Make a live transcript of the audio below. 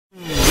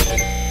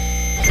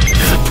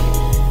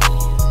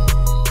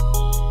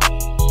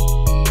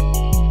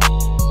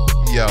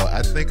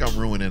think I'm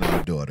ruining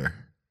our daughter.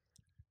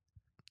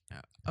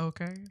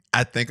 Okay.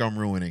 I think I'm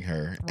ruining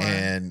her. Why?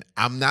 And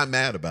I'm not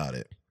mad about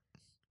it.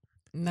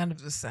 None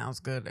of this sounds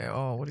good at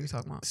all. What are you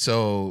talking about?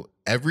 So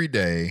every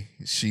day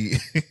she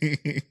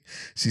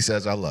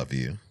says, I love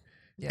you.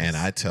 Yes. And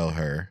I tell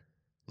her,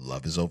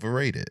 love is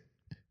overrated.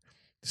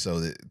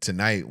 So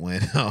tonight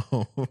when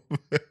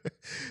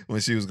when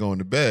she was going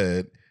to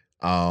bed,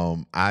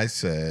 I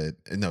said,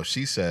 no,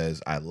 she says,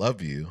 I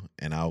love you.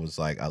 And I was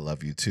like, I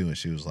love you too. And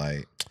she was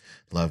like,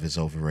 love is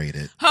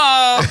overrated.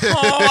 Oh,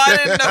 I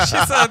didn't know she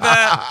said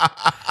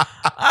that.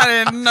 I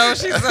didn't know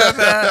she said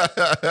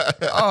that.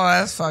 Oh,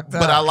 that's fucked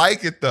up. But I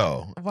like it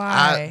though.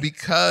 Why?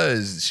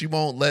 Because she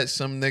won't let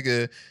some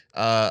nigga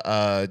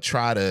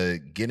try to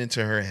get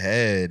into her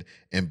head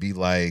and be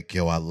like,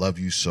 yo, I love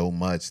you so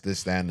much,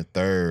 this, that, and the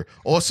third.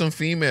 Or some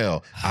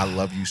female, I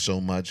love you so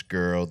much,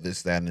 girl,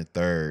 this, that, and the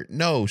third.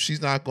 No,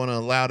 she's not going to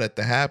allow that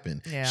to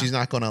happen. Yeah. She's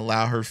not going to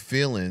allow her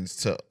feelings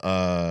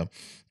to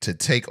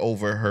take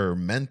over her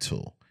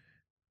mental.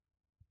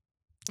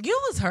 You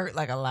was hurt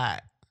like a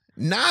lot.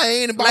 Nah, it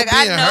ain't about Like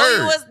being I know hurt.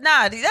 you was.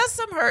 Nah, that's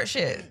some hurt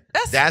shit.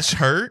 That's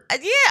hurt? Yeah,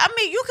 I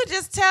mean, you could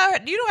just tell her.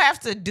 You don't have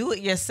to do it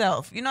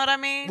yourself. You know what I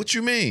mean? What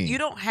you mean? You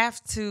don't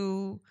have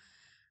to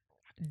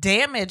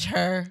damage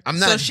her. I'm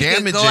not so she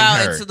damaging can go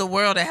out her. into the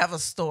world and have a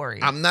story.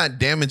 I'm not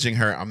damaging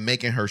her. I'm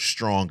making her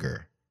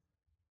stronger.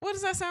 What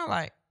does that sound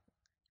like?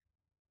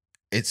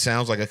 It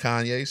sounds like a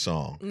Kanye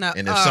song. No,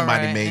 And if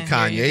somebody right. made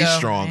And here you Kanye go.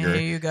 stronger,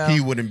 Here you go.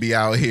 he wouldn't be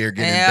out here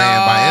getting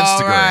banned by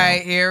Instagram. All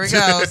right, here we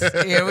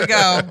go. Here we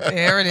go.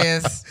 There it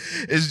is.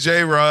 It's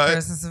J-Rod.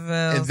 Kristen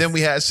Sivills. And then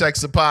we had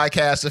Sex the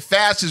Podcast, the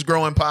fastest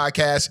growing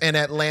podcast in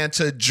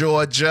Atlanta,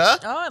 Georgia.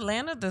 Oh,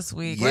 Atlanta this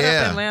week. Yeah. What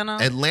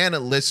up,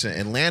 Atlanta?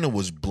 Atlanta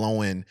was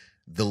blowing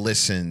the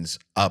listens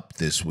up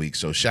this week.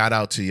 So shout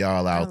out to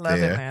y'all out love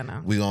there.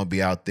 Atlanta. We're going to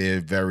be out there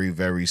very,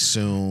 very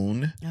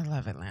soon. I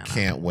love Atlanta.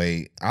 Can't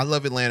wait. I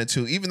love Atlanta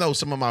too. Even though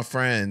some of my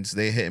friends,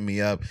 they hit me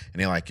up and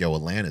they're like, yo,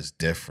 Atlanta's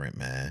different,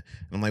 man. And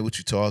I'm like, what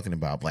you talking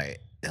about? I'm like,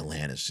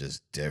 Atlanta's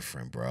just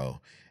different, bro.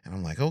 And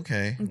I'm like,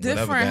 okay. Whatever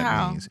Different that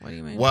how? means. What do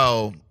you mean?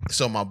 Well,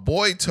 so my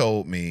boy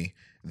told me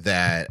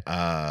that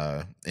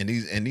and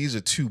these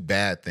are two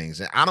bad things.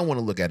 And I don't want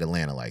to look at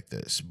Atlanta like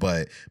this,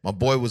 but my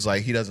boy was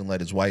like, he doesn't let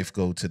his wife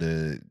go to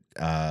the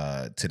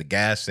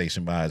gas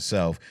station by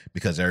herself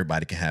because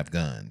everybody can have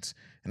guns.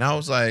 And I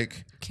was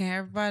like, Can't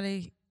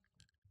everybody?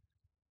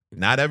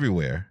 not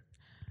everywhere.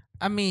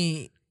 I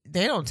mean,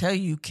 they don't tell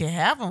you can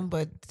have them,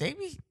 but they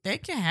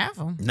can have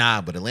them.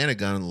 Nah, but Atlanta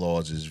gun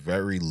laws is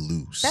very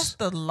loose. That's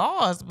the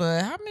laws,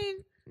 but how many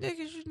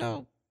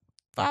niggas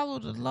follow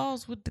the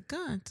laws with the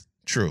guns?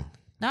 True.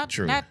 Not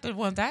the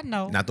ones I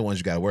know. Not the ones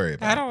you got to worry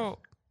about. I don't.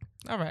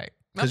 All right.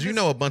 Because you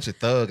know a bunch of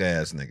thug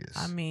ass niggas.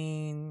 I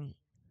mean,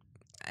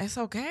 it's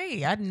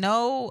okay. I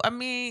know. I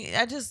mean,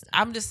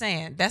 I'm just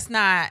saying that's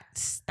not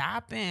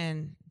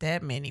stopping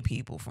that many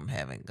people from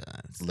having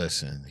guns.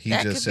 Listen, he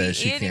That just could said be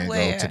she anywhere.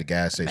 can't go to the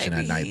gas station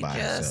Maybe at night he by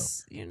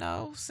just,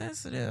 herself.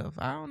 Sensitive.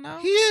 I don't know.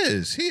 He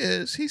is.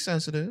 He's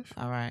sensitive.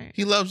 All right.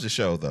 He loves the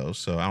show though,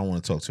 so I don't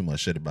want to talk too much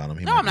shit about him.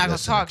 No, I'm not gonna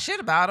talk shit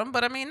about him,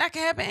 but I mean that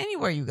can happen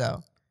anywhere you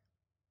go.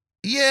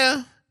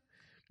 Yeah,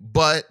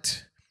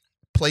 but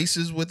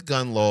places with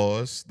gun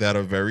laws that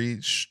are very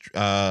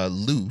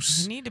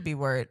loose You need to be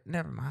worried.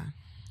 Never mind.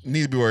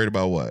 need to be worried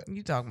about what?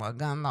 You talking about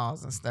gun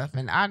laws and stuff,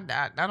 and I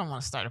don't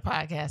want to start a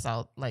podcast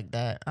out like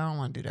that. I don't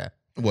want to do that.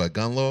 What,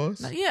 gun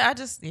laws? No, yeah,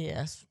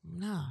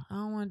 no, I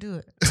don't want to do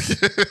it.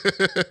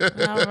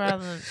 I'd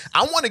rather.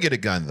 I want to get a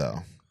gun though.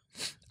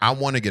 I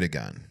want to get a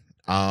gun.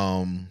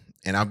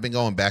 And I've been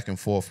going back and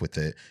forth with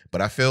it, but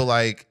I feel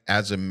like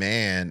as a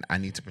man, I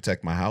need to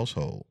protect my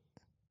household.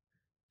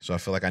 So I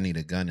feel like I need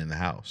a gun in the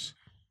house.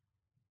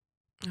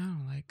 I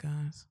don't like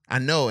guns. I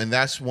know, and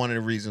that's one of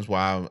the reasons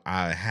why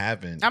I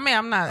haven't. I mean,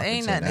 ain't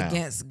until nothing now.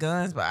 against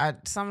guns,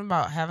 but something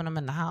about having them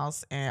in the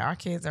house, and our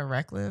kids are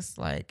reckless.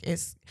 Like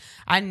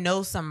I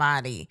know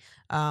somebody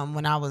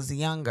when I was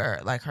younger,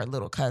 like her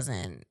little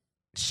cousin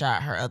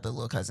shot her other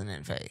little cousin in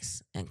the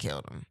face and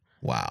killed him.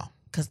 Wow.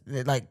 Cause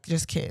like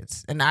just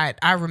kids, and I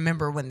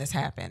remember when this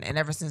happened, and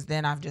ever since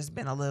then I've just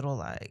been a little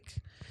like,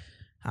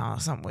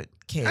 something with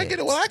kids. I get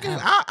it. Well,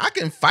 I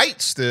can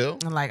fight still.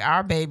 And like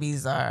our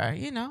babies are,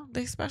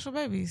 they special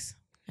babies,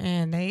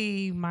 and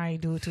they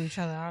might do it to each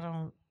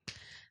other.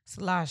 It's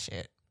a lot of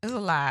shit. It's a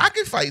lot. I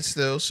can fight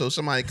still. So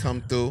somebody come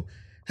through,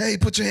 hey,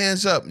 put your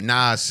hands up.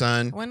 Nah,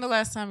 son. When the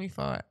last time you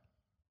fought?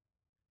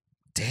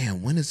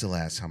 Damn, when is the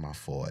last time I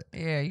fought?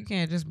 Yeah, you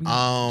can't just be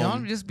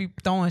don't just be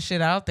throwing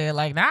shit out there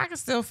like, nah, I can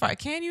still fight.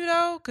 Can you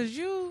though? Cause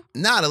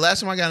Nah, the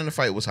last time I got in a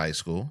fight was high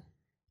school.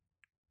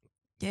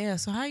 Yeah,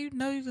 so how you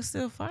know you can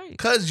still fight?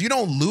 Cause you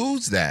don't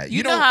lose that.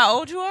 You don't know how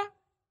old you are?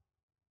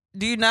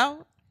 Do you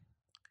know?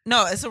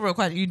 No, it's a real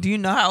question. Do you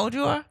know how old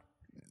you are?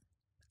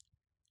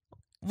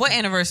 What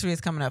anniversary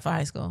is coming up for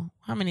high school?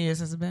 How many years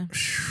has it been?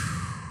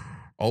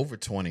 Over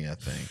 20, I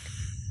think.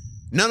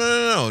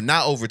 No,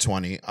 not over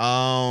 20.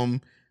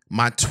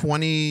 My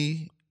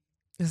 20.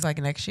 It's like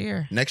next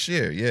year. Next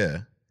year, yeah.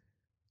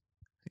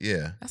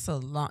 Yeah. That's a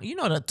long. You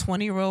know what a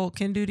 20-year-old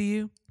can do to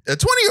you? A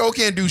 20-year-old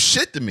can't do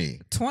shit to me.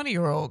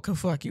 20-year-old could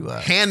fuck you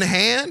up. Hand to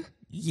hand?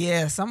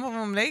 Yeah, some of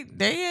them they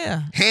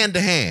yeah. Hand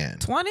to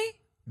hand. 20?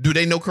 Do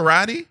they know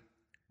karate?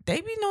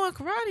 They be knowing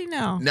karate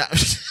now. No.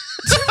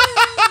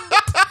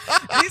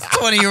 These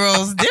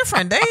 20-year-olds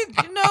different.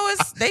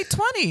 They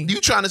 20.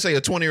 You trying to say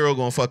a 20-year-old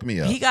gonna fuck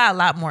me up? He got a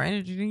lot more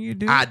energy than you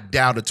do. I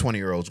doubt a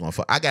 20-year-old's gonna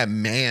fuck. I got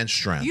man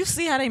strength. You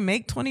see how they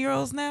make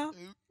 20-year-olds now?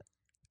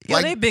 Yo,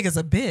 Like, they big as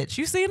a bitch.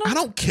 You seen them? I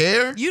don't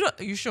care.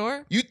 You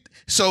sure?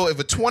 So if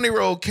a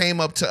 20-year-old came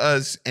up to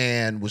us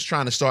and was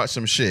trying to start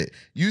some shit,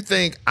 you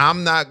think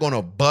I'm not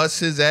gonna bust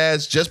his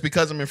ass just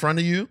because I'm in front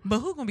of you? But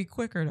who gonna be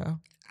quicker though?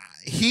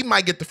 He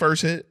might get the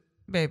first hit.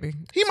 Baby.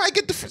 He might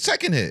get the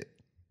second hit.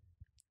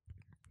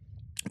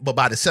 But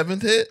by the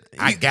seventh hit,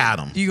 I got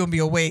him. You gonna be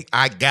awake.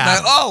 I got like,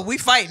 him. Oh, we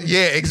fighting.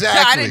 Yeah,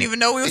 exactly. I didn't even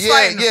know we was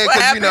fighting. Yeah, what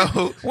because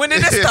happened? When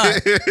did this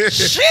start?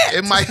 Shit.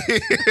 It might.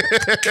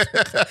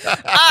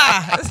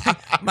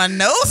 My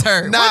nose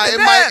hurt. Nah,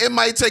 it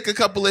might take a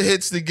couple of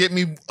hits to get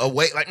me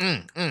awake. Like,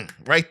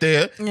 right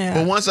there. Yeah.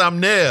 But once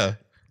I'm there,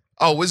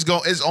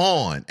 it's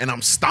on, and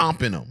I'm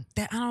stomping them.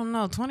 I don't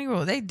know.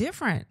 20-year-old, they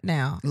different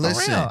now.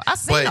 Listen, for real. I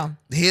seen them.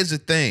 Here's the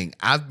thing.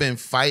 I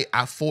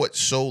fought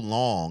so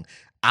long.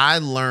 I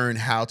learned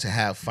how to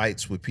have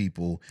fights with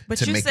people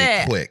to make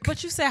it quick.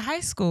 But you said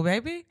high school,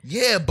 baby.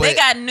 Yeah, but they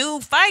got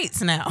new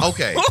fights now.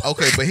 Okay,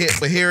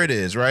 but here it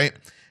is, right?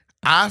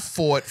 I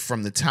fought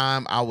from the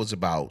time I was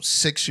about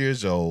 6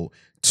 years old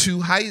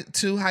to high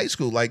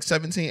school, like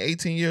 17,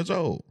 18 years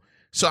old.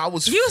 So I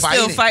was You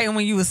still fighting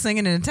when you was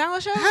singing in the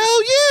talent show?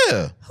 Hell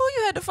yeah. Who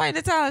you had to fight in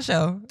the talent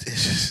show?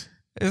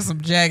 There's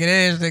some jagged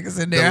edge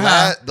niggas in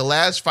there, The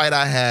last fight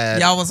I had...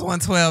 Y'all was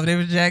 112. They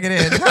was jagged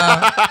edge,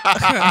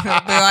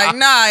 huh? They're like,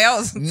 nah, y'all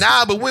was...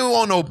 Nah, but we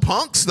weren't no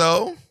punks,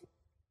 though.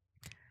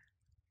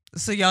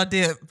 So y'all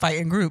did fight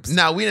in groups?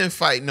 Nah, we didn't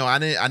fight. No, I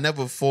didn't. I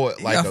never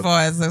fought like y'all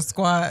fought as a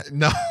squad?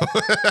 No.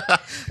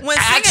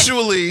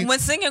 When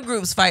singing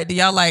groups fight, do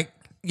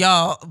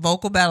y'all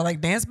vocal battle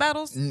like dance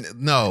battles?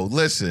 No,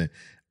 listen.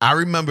 I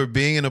remember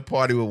being in a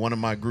party with one of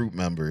my group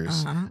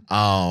members,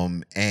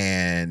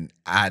 and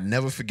I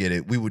never forget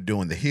it. We were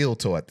doing the heel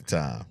toe at the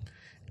time,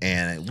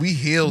 and we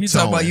heel toe. You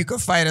talking about you could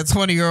fight a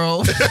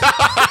 20-year-old?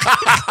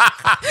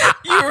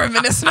 You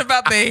reminiscing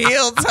about the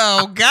heel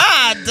toe?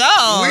 God,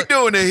 dog. We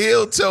doing the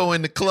heel toe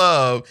in the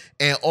club,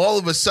 and all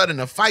of a sudden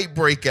a fight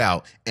break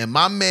out, and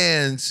my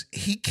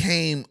he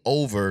came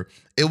over.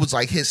 It was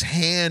like his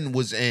hand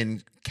was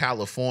in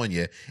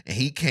California, and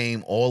he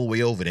came all the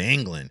way over to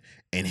England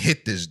and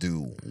hit this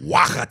dude.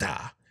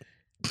 Wakata.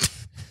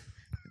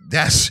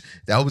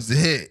 That was the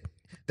hit.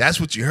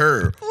 That's what you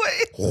heard.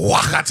 Wait.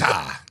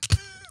 Wakata.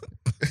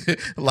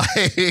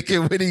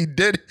 Like when he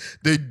did it,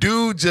 the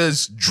dude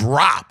just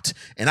dropped.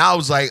 And I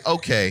was like,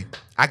 okay,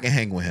 I can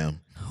hang with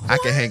him. What? I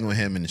can hang with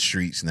him in the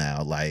streets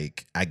now.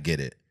 Like, I get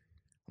it.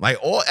 Like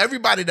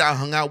everybody that I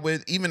hung out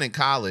with, even in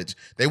college,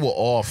 they were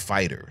all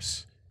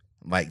fighters.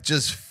 Like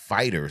just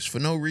fighters for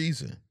no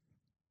reason.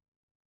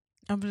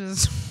 I'm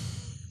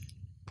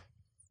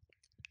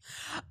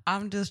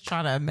just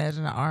trying to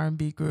imagine an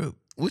R&B group.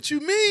 What you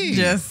mean?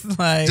 Just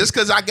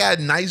because I got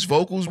nice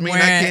vocals mean I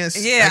can't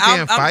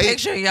I'm fight? I'm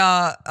picturing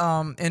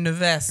y'all in the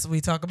vests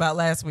we talked about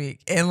last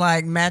week and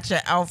like matching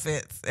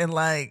outfits and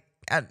like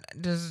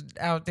just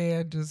out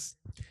there just.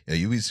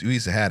 Yeah, we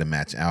used to have the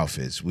matching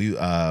outfits.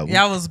 Y'all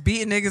was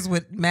beating niggas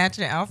with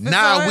matching outfits.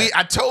 Nah,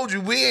 I told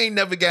you we ain't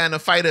never got in a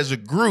fight as a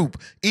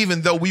group,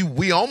 even though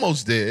we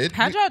almost did.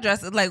 How'd y'all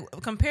dress? Like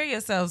compare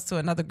yourselves to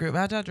another group.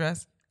 How'd y'all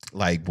dress?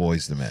 Like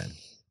Boys to Men.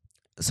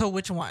 So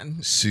which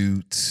one?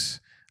 Suits.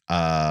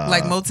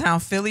 Like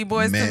Motown Philly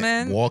Boys to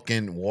Men?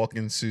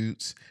 Walking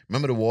suits.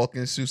 Remember the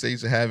walking suits they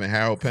used to have in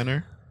Harold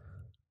Penner?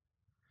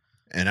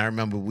 And I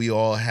remember we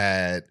all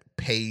had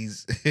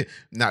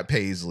not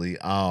paisley,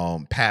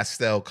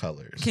 pastel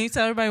colors. Can you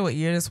tell everybody what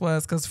year this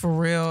was? Because for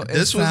real,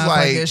 this was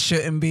like it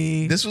shouldn't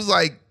be. This was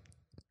like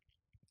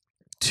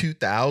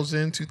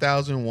 2000,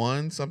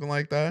 2001, something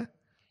like that.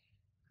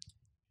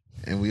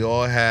 And we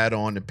all had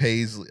on the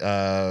paisley,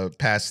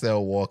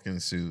 pastel walking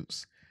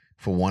suits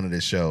for one of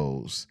the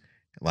shows.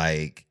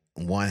 Like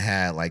one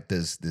had like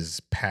this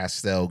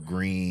pastel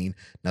green,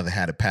 another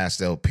had a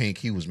pastel pink.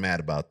 He was mad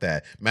about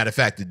that. Matter of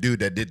fact, the dude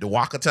that did the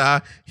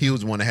Wakata, he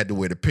was the one that had to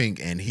wear the pink,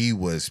 and he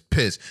was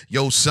pissed.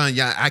 Yo, son,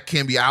 I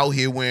can't be out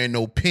here wearing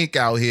no pink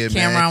out here,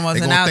 man. Cameron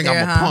wasn't out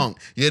there, I'm a punk.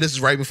 Yeah, this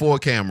is right before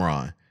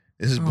Cameron.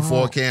 This is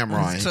before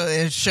Cameron. So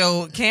it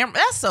showed Cameron.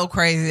 That's so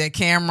crazy that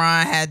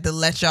Cameron had to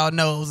let y'all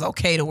know it was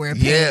okay to wear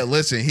pink. Yeah,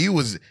 listen, he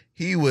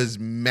was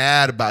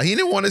mad about. He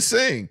didn't want to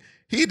sing.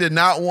 He did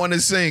not want to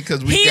sing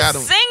because we got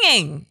him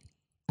singing.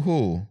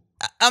 Who?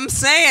 I'm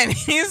saying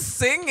he's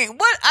singing.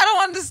 What? I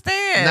don't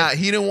understand. Nah,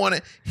 he didn't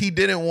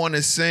want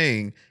to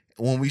sing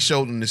when we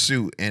showed him the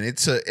suit, and it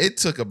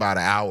took about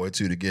an hour or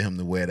two to get him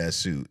to wear that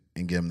suit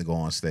and get him to go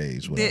on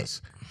stage with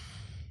us.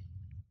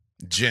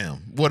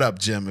 Jim. What up,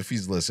 Jim? If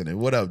he's listening.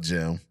 What up,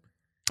 Jim?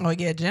 Oh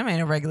yeah, Jim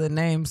ain't a regular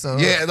name, so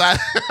yeah.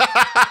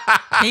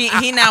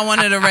 he not one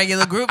of the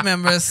regular group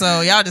members,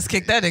 so y'all just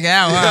kicked that nigga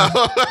out.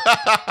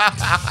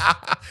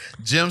 Huh?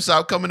 Jim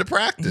stopped coming to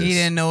practice. He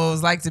didn't know what it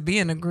was like to be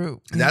in a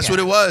group. That's what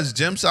it was.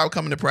 Jim stopped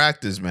coming to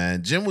practice,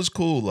 man. Jim was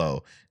cool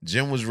though.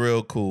 Jim was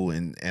real cool,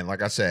 and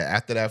like I said,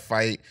 after that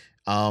fight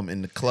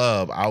in the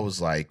club, I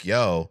was like,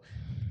 yo,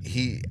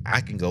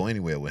 I can go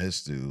anywhere with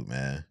his dude,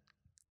 man.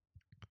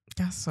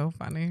 That's so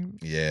funny.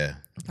 Yeah.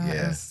 That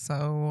is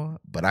so.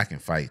 But I can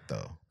fight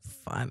though.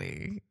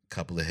 Funny.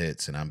 Couple of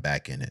hits and I'm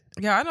back in it.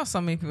 Yeah, I know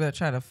so many people that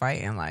try to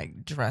fight and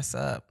like dress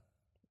up.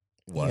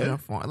 What?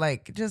 Uniform,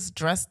 like just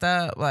dressed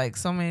up, like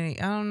so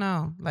many. I don't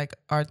know, like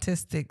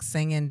artistic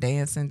singing,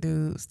 dancing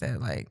dudes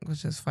that like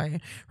was just fighting.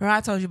 Remember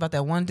I told you about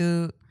that one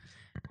dude?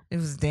 It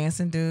was a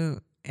dancing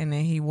dude. And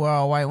then he wore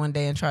all white one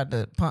day and tried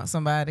to punk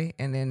somebody,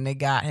 and then they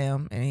got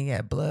him, and he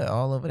had blood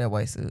all over that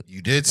white suit.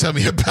 You did tell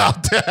me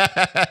about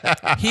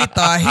that. He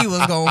thought he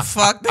was gonna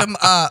fuck them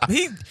up.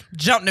 He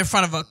jumped in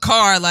front of a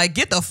car, like,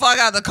 get the fuck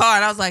out the car.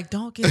 And I was like,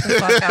 don't get the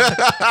fuck out the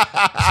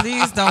car.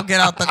 Please don't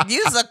get out the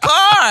use a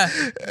car.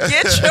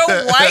 Get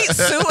your white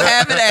suit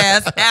having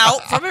ass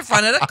out from in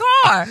front of the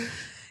car.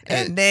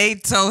 And they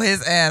tore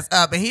his ass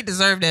up, and he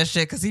deserved that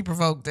shit because he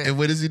provoked it. And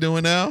what is he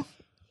doing now?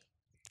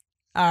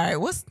 All right,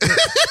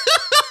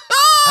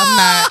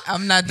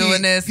 I'm not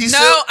doing this.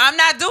 I'm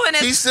not doing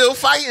this. He's still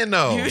fighting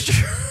though.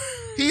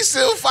 He's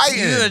still fighting.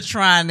 You're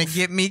trying to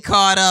get me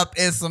caught up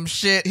in some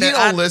shit. He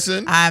don't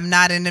listen. I'm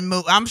not in the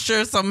mood. I'm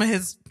sure some of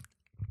his,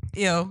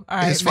 all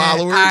right, his man.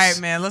 followers. All right,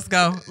 man. Let's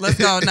go. No, let's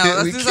do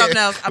something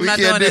else. I'm not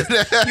doing this.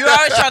 You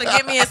always trying to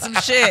get me in some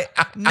shit.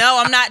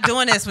 No, I'm not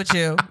doing this with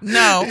you.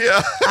 No,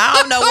 I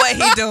don't know what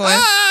he doing.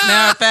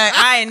 Matter of fact,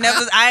 I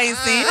ain't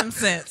seen him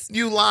since.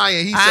 You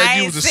lying. He said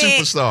you was a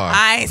superstar.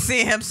 I ain't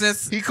seen him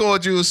since. He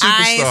called you a superstar.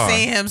 I ain't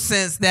seen him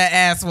since that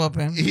ass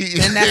whooping.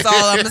 And that's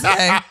all I'm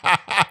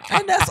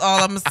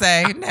going to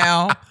say.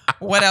 Now,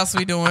 what else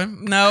we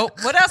doing? No.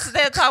 What else did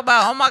they talk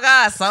about? Oh, my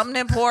God. Something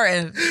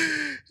important.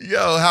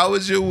 Yo, how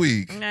was your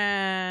week?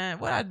 Nah,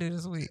 what I do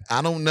this week?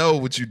 I don't know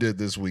what you did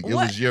this week. It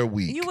was your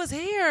week. You was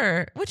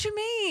here. What you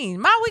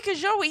mean? My week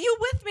is your week. You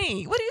with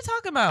me. What are you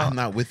talking about? I'm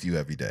not with you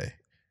every day.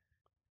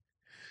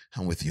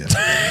 I'm with you every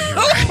day.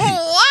 Right.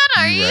 What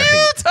are you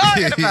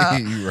talking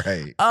about? You're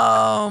right.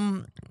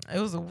 It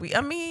was a week.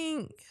 I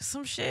mean,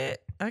 some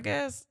shit, I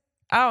guess.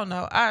 I don't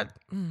know. I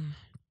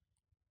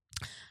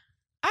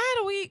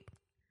had a week.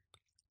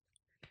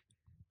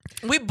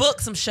 We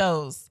booked some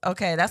shows.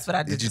 Okay, that's what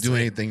I did. Did you do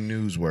anything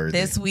newsworthy?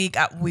 This week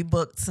we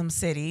booked some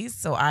cities,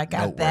 so I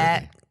got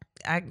that.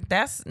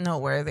 That's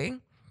noteworthy.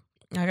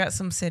 I got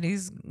some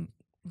cities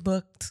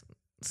booked,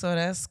 so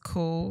that's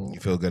cool. You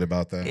feel good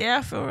about that? Yeah,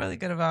 I feel really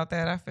good about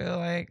that. I feel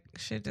like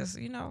shit just,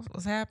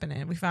 was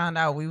happening. We found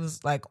out we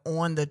was like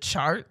on the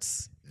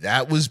charts.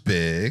 That was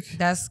big.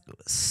 That's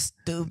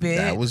stupid.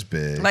 That was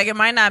big. Like, it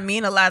might not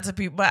mean a lot to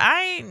people, but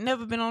I ain't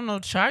never been on no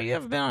chart. You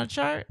ever been on a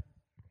chart?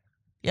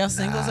 Y'all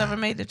singles ever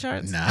made the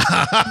charts? Nah.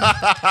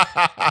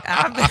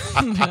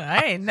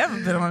 I ain't never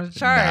been on a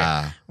chart.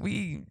 Nah.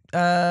 We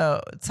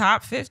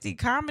top 50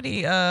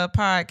 comedy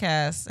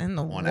podcasts in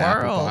the world.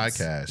 Apple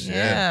Podcasts,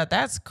 yeah.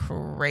 That's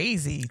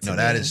crazy to me.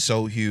 That is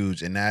so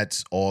huge, and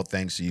that's all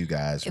thanks to you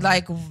guys. Man.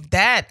 Like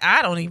that,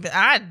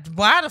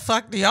 why the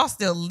fuck do y'all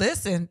still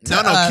listen to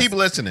us? Keep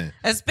listening.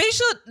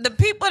 Especially the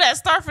people that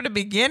start from the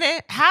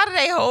beginning. How do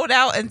they hold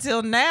out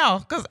until now?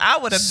 Because I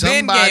would have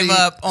been gave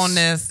up on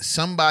this.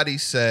 Somebody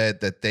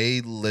said that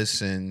they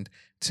listened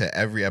to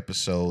every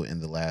episode in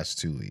the last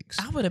 2 weeks.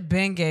 I would have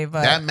been gave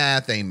up. That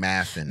math ain't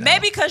mathing.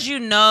 Maybe because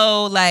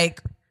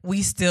like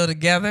we still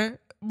together.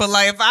 But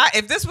like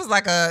if this was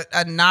like a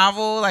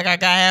novel, like I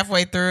got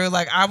halfway through,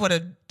 like I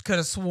could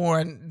have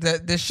sworn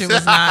that this shit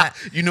was not.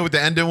 You knew what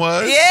the ending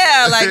was?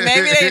 Yeah, like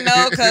maybe they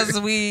know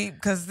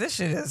because this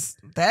shit's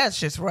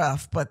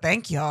rough. But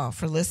thank y'all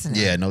for listening.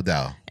 Yeah, no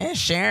doubt. And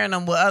sharing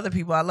them with other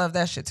people. I love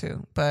that shit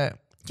too. But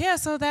yeah,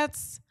 so that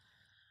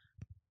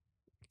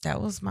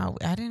was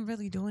I didn't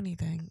really do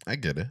anything. I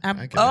get it.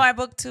 I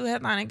booked 2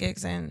 headlining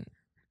gigs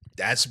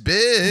that's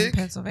big. in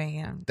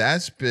Pennsylvania.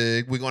 That's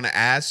big. We're going to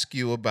ask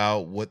you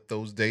about what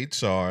those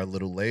dates are a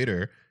little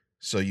later,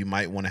 so you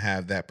might want to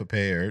have that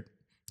prepared.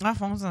 My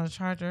phone's on the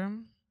charger.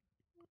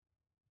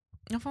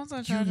 You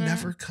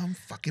never come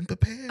fucking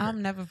prepared.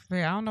 I'm never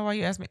prepared. I don't know why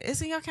you asked me.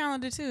 It's in your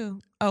calendar too.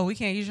 Oh, we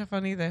can't use your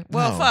phone either.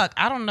 Well, fuck.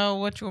 I don't know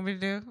what you want me to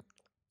do.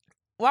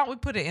 Why don't we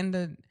put it in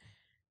the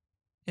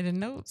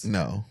notes?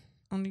 No.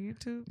 On the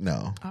YouTube?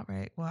 No. All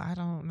right. Well, I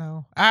don't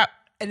know.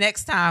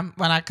 Next time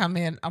when I come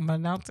in, I'm gonna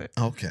announce it.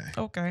 Okay.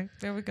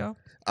 There we go.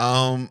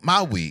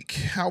 My week.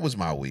 How was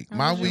my week?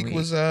 My week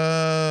was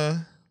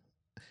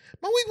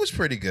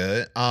pretty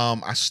good.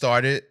 I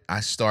started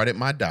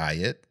my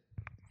diet.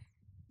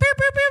 Pew,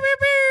 pew, pew, pew,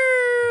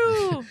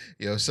 pew.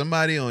 Yo,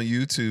 somebody on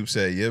YouTube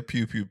said, "Yeah,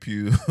 pew pew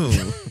pew."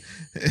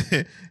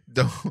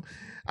 Don't.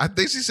 I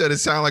think she said it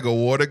sounded like a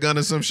water gun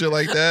or some shit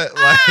like that.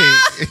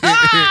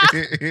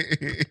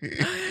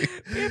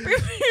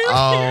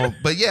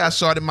 But yeah, I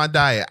started my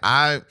diet.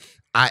 I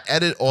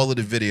edit all of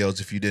the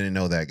videos. If you didn't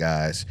know that,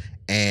 guys,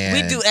 and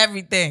we do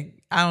everything.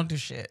 I don't do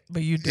shit,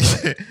 but you do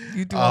it.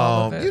 You do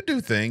all of it. You do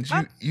things.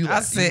 You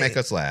make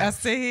us laugh. I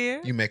sit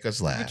here. You make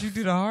us laugh. But you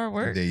do the hard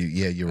work.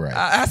 Yeah, you're right.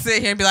 I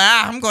sit here and be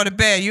like, I'm going to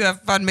bed. You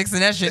have fun mixing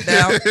that shit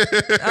down.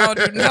 I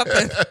don't do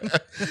nothing.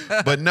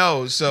 But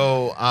no,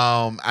 so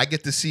I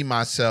get to see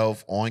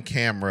myself on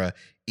camera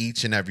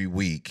each and every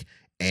week,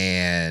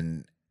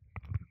 and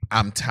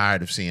I'm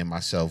tired of seeing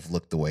myself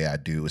look the way I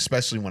do,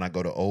 especially when I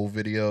go to old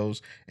videos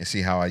and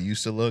see how I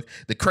used to look.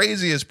 The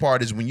craziest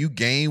part is when you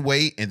gain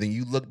weight and then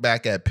you look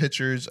back at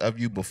pictures of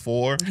you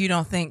before. You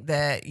don't think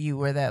that you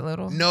were that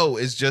little? No,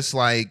 it's just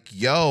like,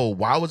 yo,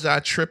 why was I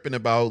tripping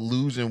about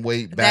losing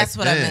weight back then? That's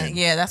what I meant.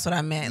 Yeah, that's what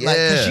I meant. Yeah. Like,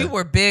 because you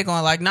were big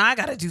on like, I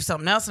got to do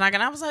something else. And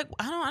I was like,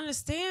 I don't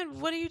understand.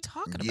 What are you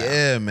talking about?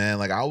 Yeah, man.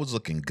 Like, I was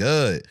looking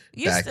good.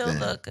 You still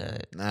look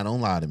good. Nah, don't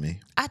lie to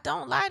me. I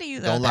don't lie to you,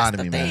 though. Don't lie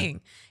to me,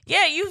 man.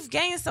 Yeah, you've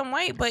gained some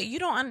weight, but you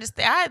don't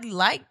understand. I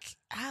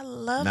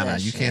love that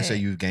you shit. can't say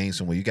you gained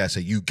some weight. You got to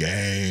say you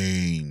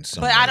gained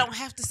some weight. But I don't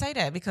have to say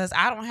that because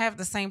I don't have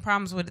the same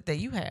problems with it that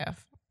you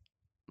have.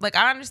 Like,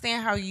 I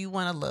understand how you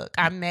want to look.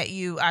 I met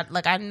you.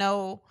 I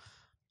know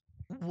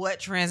what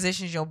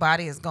transitions your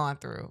body has gone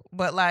through.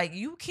 But, like,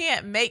 you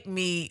can't make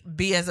me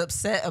be as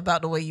upset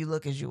about the way you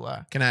look as you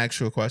are. Can I ask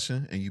you a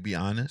question and you be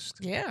honest?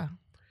 Yeah.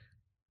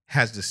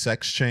 Has the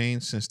sex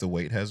changed since the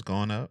weight has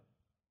gone up?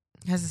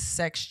 Has the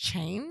sex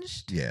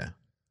changed? Yeah.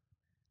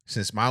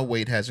 Since my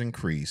weight has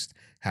increased,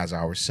 has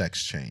our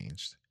sex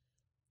changed?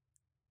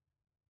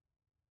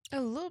 A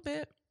little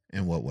bit.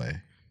 In what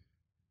way?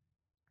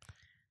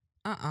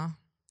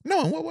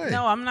 No, in what way?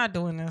 No, I'm not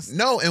doing this.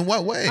 No, in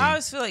what way? I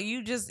always feel like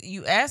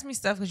you ask me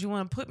stuff because you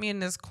want to put me in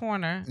this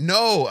corner.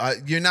 No,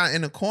 you're not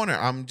in a corner.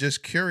 I'm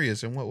just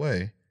curious. In what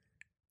way?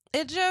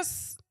 It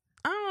just,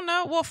 I don't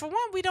know. Well, for one,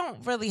 we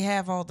don't really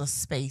have all the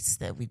space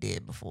that we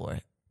did before.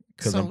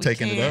 Because I'm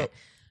taking it up.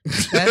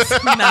 That's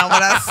not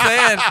what I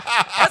said.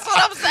 That's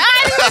what I'm saying.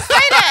 I didn't even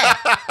say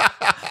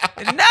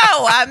that.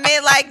 No, I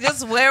mean, like,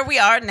 just where we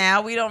are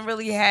now, we don't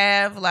really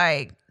have,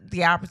 like,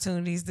 the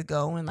opportunities to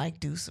go and, like,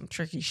 do some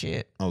tricky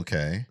shit.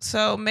 Okay.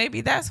 So maybe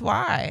that's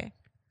why.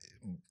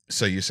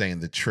 So you're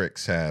saying the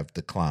tricks have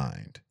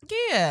declined?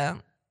 Yeah.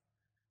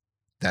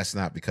 That's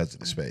not because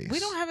of the space. We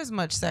don't have as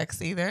much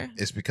sex either.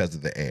 It's because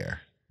of the air.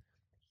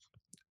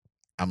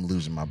 I'm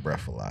losing my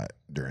breath a lot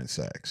during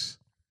sex.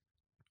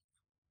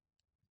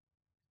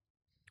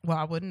 Well,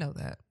 I wouldn't know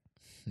that.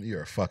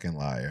 You're a fucking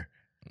liar.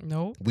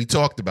 No. We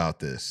talked about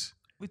this.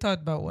 We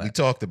talked about what? We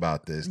talked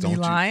about this. Don't you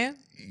lying?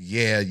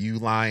 Yeah, you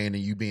lying and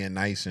you being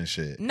nice and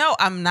shit. No,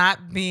 I'm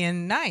not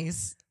being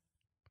nice.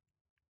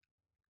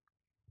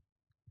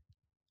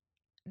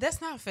 That's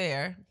not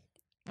fair.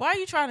 Why are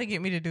you trying to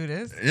get me to do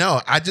this?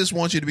 No, I just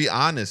want you to be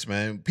honest,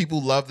 man.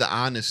 People love the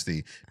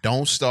honesty.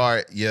 Don't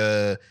start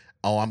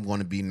I'm going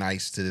to be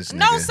nice to this nigga.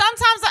 No,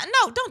 sometimes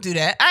don't do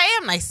that. I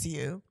am nice to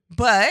you.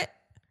 But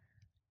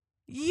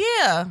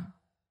yeah,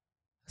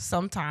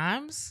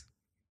 sometimes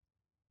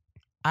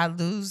I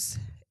lose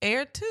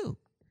air too.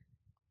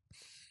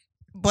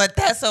 But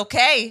that's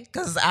okay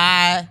because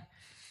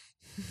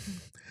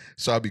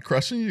So I'll be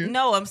crushing you?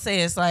 No, I'm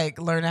saying it's like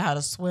learning how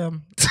to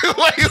swim.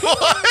 Like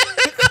what?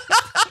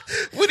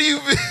 What do you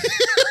mean?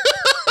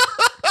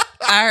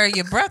 I heard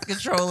your breath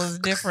control is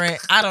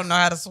different. I don't know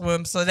how to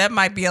swim, so that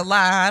might be a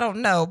lie. I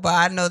don't know, but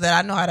I know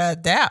that I know how to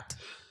adapt.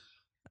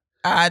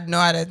 I know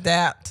how to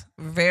adapt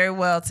very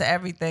well to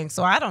everything,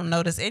 so I don't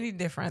notice any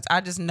difference.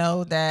 I just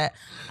know that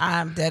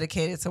I'm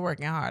dedicated to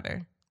working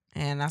harder,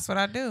 and that's what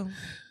I do.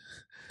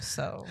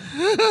 So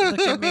look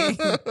at me.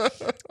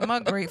 I'm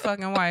a great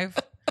fucking wife.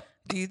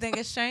 Do you think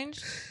it's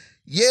changed?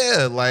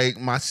 Yeah, like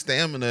my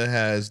stamina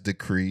has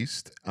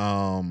decreased.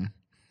 Well,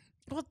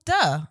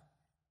 duh.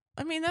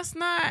 I mean, that's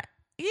not.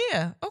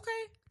 Yeah. Okay.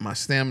 My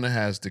stamina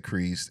has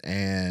decreased,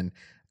 and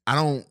I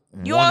don't.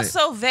 You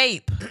also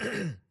vape,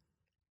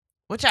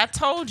 which I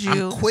told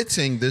you. I'm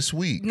quitting this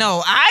week.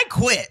 No, I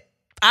quit.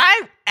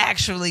 I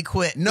actually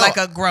quit like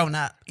a grown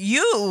up.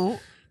 You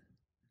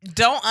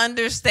don't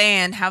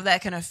understand how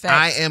that can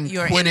affect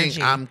your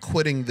energy. I'm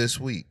quitting this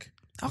week.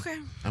 Okay.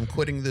 I'm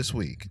quitting this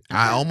week. Okay.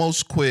 I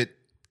almost quit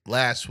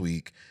last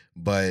week,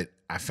 but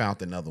I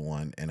found another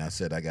one, and I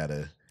said I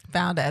gotta.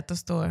 Found it at the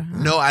store.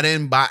 Huh? No, I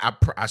didn't buy.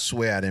 I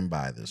swear I didn't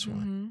buy this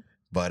one.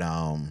 But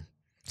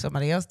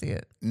somebody else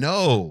did.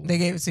 No, they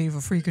gave it to you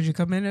for free because you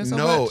come in there so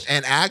much. No,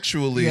 and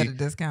actually, you had a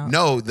discount.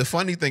 No, the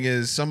funny thing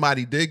is,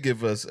 somebody did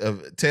give us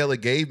Taylor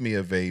gave me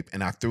a vape,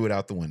 and I threw it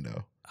out the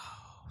window.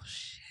 Oh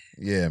shit!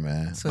 Yeah,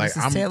 man. So this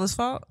is Taylor's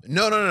fault?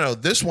 No.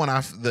 This one,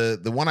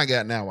 the one I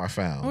got now, I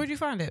found. Where'd you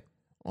find it?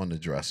 On the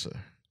dresser.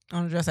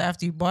 On the dresser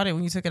after you bought it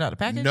when you took it out of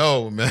the package?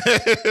 No, man.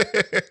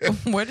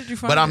 Where did you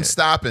find it? But I'm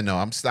stopping though.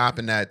 I'm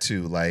stopping that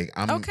too. Like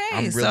I'm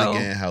really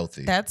getting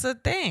healthy. That's a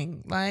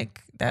thing.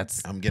 Like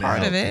I'm getting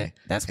part healthy. of it.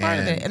 That's part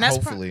of it. And that's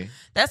hopefully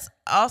that's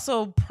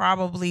also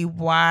probably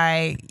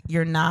why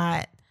you're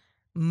not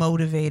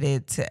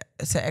motivated to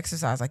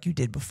exercise like you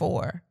did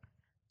before.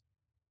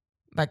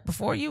 Like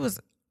before you was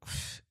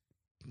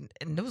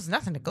and there was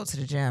nothing to go to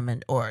the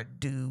gym or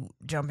do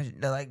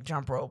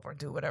jump rope or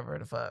do whatever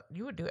the fuck.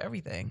 You would do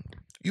everything.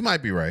 You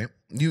might be right.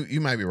 You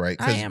might be right,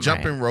 I because am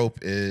jumping right. rope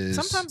is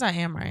Sometimes I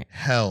am right.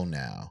 hell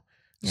now.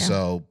 Yeah.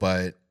 So,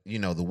 but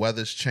the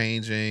weather's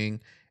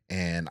changing,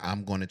 and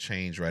I'm going to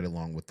change right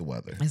along with the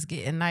weather. It's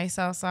getting nice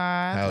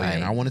outside. Hell yeah!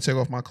 And I want to take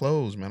off my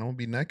clothes, man. I want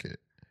to be naked.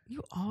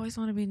 You always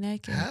want to be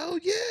naked. Hell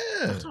yeah!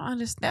 I don't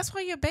understand. That's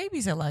why your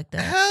babies are like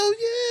that. Hell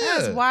yeah!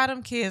 That's why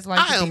them kids like.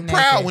 I am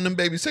proud when them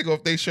babies take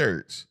off their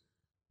shirts.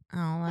 I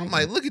don't like I'm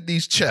like, look at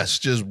these chests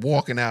just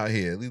walking out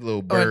here. These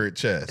little bird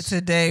chests.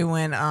 Today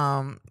when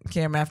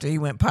Cam, after he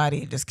went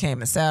potty, he just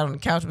came and sat on the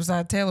couch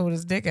beside Taylor with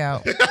his dick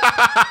out.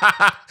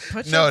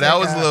 No, that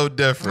was a little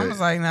different. I was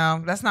like,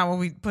 no, that's not what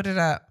we put it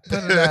up.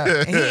 Put it up.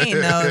 And he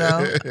ain't know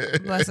though.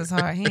 Bless his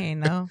heart, he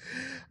ain't know.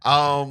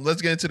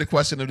 Let's get into the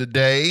question of the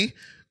day.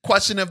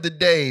 Question of the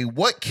day: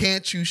 what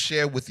can't you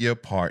share with your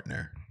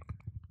partner?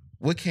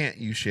 What can't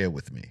you share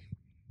with me?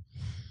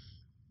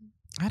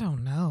 I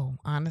don't know,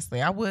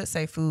 honestly. I would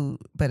say food,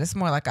 but it's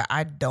more like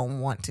I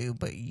don't want to,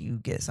 but you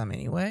get some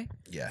anyway.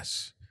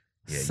 Yes.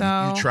 Yeah,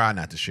 so, you try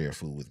not to share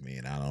food with me,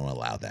 and I don't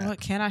allow that. What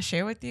can I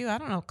share with you? I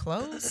don't know.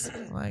 Clothes?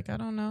 Like, I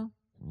don't know.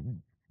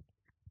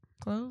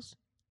 Clothes?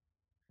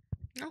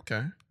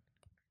 Okay.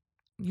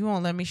 You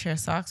won't let me share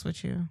socks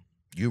with you.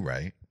 You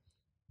right.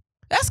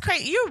 That's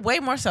crazy. You're way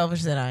more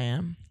selfish than I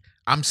am.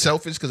 I'm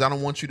selfish because I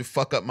don't want you to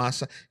fuck up my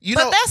son.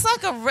 But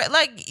that's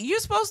like you're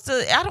supposed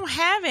to. I don't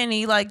have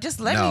any. Like, just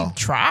let me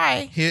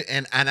try. Here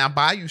and I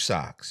buy you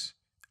socks.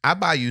 I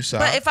buy you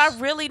socks. But if I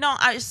really don't,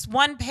 just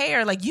one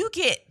pair. Like, you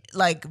get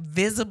like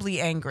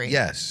visibly angry.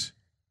 Yes.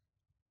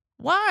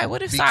 Why?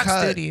 What if socks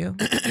do to you?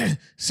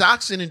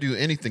 Socks didn't do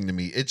anything to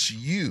me. It's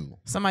you.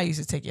 Somebody used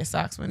to take your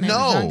socks when they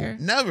was younger.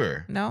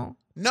 Never. No.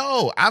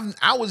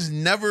 I was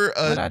never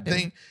a What'd I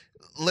thing.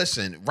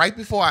 Listen, right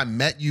before I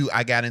met you,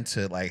 I got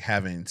into like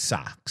having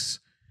socks.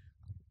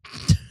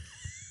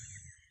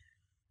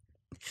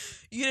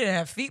 You didn't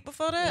have feet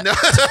before that? No.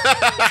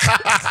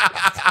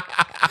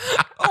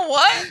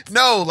 What?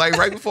 No, like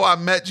right before I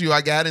met you,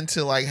 I got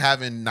into like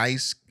having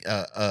nice,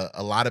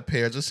 a lot of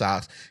pairs of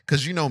socks.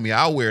 Because you know me,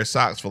 I'll wear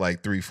socks for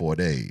like 3-4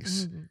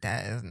 days.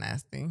 That is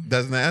nasty.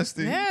 That's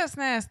nasty? Yeah, it's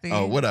nasty.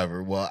 Oh,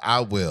 whatever. Well,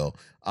 I will.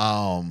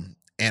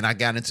 And I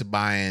got into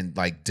buying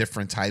like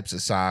different types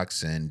of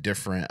socks and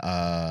different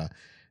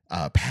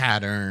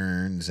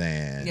patterns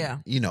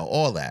and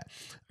all that.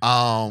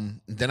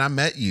 Then I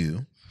met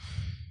you.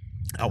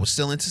 I was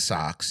still into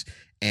socks,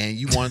 and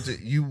you wanted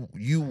to,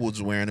 you was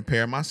wearing a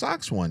pair of my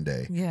socks one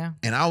day. Yeah.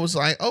 And I was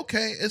like,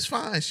 okay, it's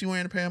fine. She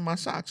wearing a pair of my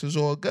socks. It's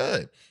all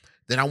good.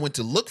 Then I went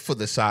to look for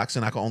the socks,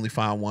 and I could only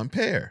find one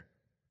pair.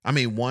 I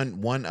mean,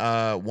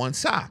 one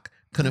sock.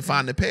 Couldn't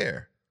find the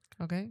pair.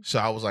 Okay. So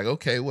I was like,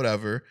 okay,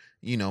 whatever.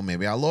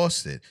 Maybe I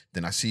lost it.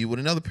 Then I see you with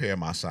another pair of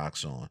my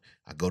socks on.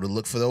 I go to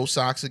look for those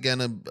socks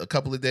again a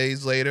couple of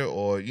days later,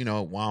 or,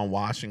 while I'm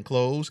washing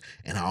clothes,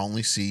 and I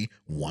only see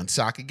one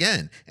sock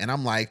again. And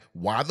I'm like,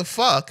 why the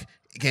fuck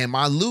am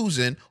I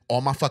losing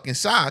all my fucking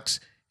socks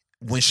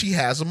when she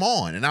has them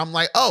on? And I'm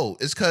like, oh,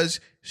 it's because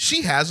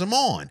she has them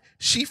on.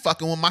 She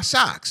fucking with my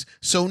socks.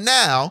 So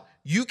now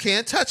you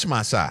can't touch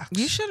my socks.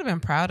 You should have been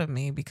proud of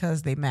me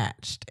because they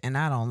matched, and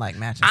I don't like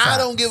matching socks. I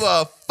don't give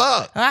a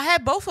fuck. I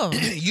had both of them.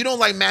 You don't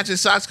like matching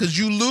socks because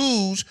you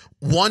lose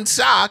one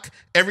sock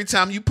every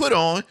time you put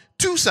on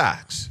 2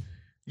 socks.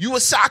 You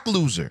a sock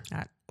loser.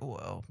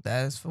 Well,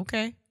 that's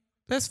okay.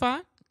 That's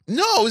fine.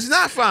 No, it's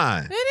not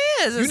fine.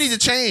 It is. You need to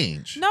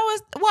change. No,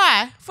 it's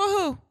why? For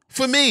who?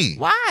 For me.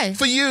 Why?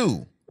 For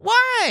you.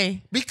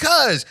 Why?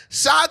 Because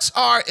socks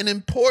are an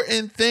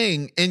important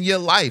thing in your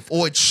life,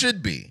 or it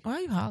should be. Why are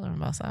you hollering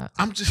about socks?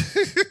 I'm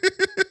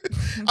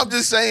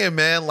just saying,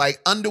 man, like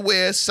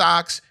underwear,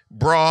 socks,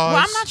 bras.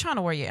 Well, I'm not trying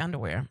to wear your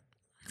underwear.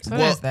 So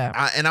there's that.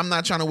 And I'm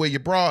not trying to wear your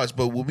bras,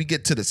 but when we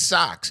get to the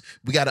socks,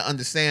 we got to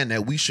understand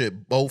that we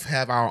should both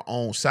have our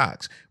own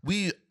socks.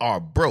 We are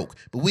broke,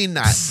 but we're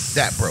not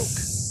that broke.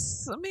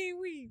 I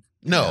mean,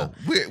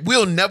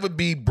 we'll never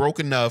be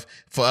broke enough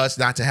for us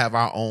not to have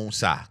our own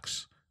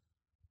socks.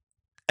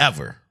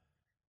 Ever.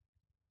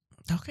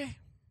 Okay.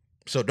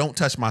 So don't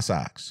touch my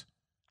socks.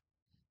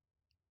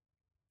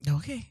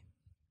 Okay.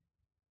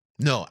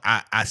 No,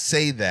 I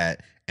say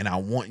that, and I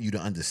want you to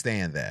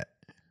understand that.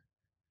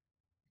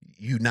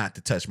 You not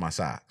to touch my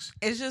socks.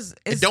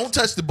 And don't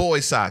touch the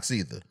boys' socks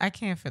either. I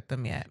can't fit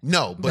them yet.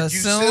 No, but you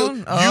soon, still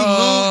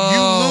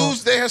you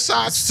lose their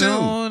socks soon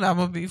too. Soon I'm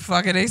gonna be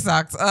fucking their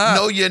socks up.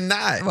 No, you're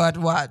not. But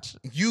watch.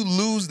 You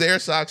lose their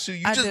socks too.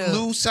 You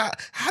lose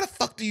socks. How the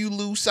fuck do you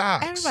lose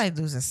socks?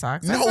 Everybody loses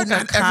socks. No, That's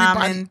not a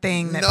common everybody.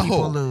 thing that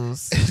people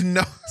lose.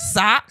 No.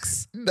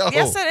 Socks? No.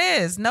 Yes,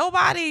 it is.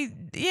 Nobody.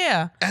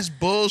 Yeah. That's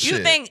bullshit.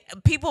 You think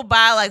people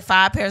buy like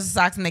 5 pairs of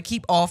socks and they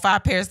keep all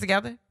 5 pairs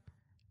together?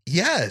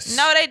 Yes.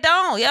 No, they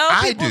don't.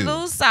 People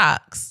lose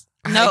socks.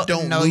 No,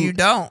 you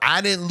don't.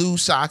 I didn't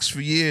lose socks for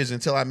years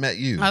until I met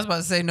you. I was about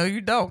to say, no, you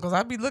don't, because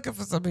I be looking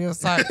for some of your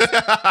socks.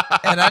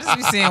 And I just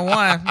be seeing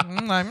one.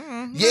 I'm like,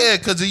 yeah,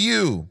 because of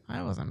you.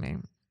 That wasn't me.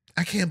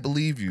 I can't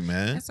believe you,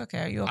 man. It's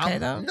okay. Are you okay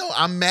though? No,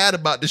 I'm mad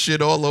about the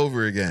shit all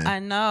over again. I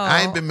know.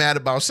 I ain't been mad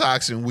about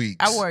socks in weeks.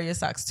 I wore your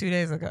socks 2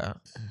 days ago.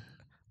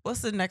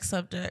 What's the next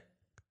subject?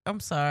 I'm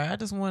sorry. I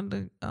just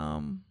wanted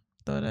to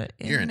throw that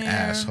in. You're an there.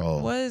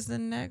 asshole. What is the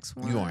next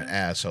one? You are an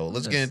asshole.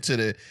 Let's get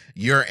into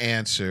your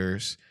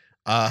answers.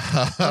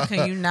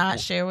 Can you not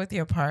share with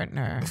your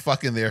partner?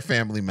 Fucking their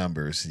family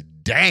members.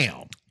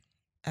 Damn.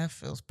 That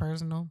feels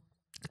personal.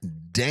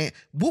 Damn.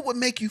 What would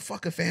make you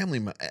fuck a family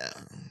member?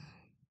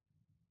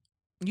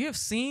 You have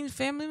seen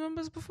family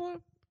members before?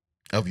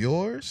 Of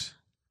yours?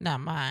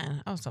 Not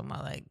mine. I was talking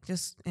about like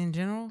just in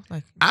general.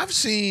 Like I've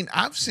seen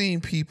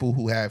people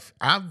who have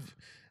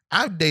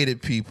I've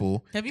dated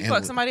people. Have you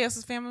fucked somebody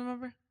else's family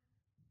member?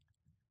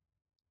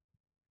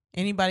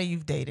 Anybody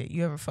you've dated?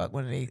 You ever fuck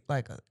one of they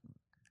like a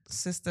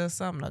sister or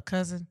something, a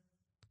cousin?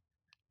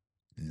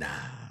 Nah.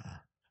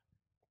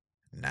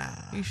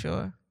 You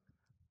sure?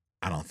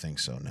 I don't think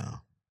so, no.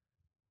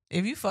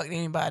 If you fucked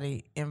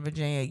anybody in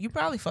Virginia, you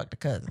probably fucked a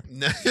cousin.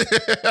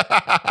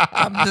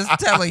 I'm just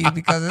telling you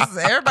because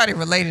everybody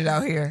related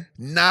out here.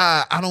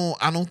 Nah, I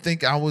don't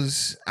think I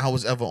was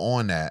ever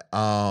on that.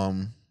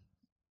 I'm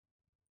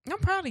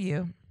proud of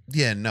you.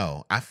 Yeah,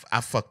 no. I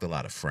fucked a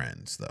lot of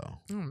friends though.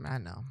 I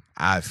know.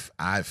 I've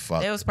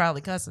fucked. It was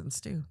probably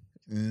cousins too.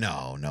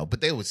 No, but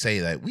they would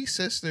say that we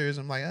sisters.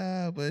 I'm like,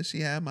 but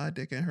she had my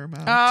dick in her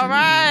mouth. All too.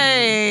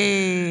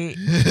 Right.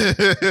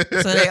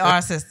 So they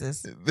are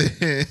sisters.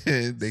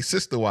 They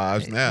sister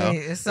wives now.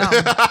 It's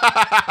something.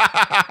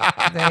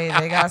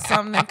 they got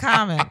something in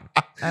common.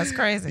 That's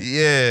crazy.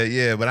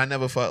 Yeah, but I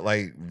never fucked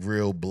like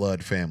real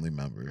blood family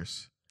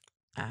members.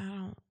 I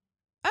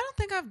don't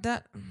think I've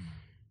done.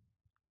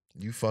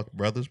 You fucked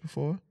brothers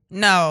before?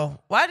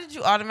 No. Why did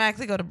you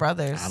automatically go to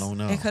brothers? I don't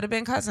know. It could have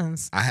been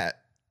cousins.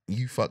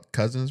 You fucked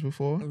cousins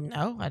before?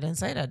 No, I didn't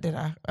say that, did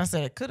I? I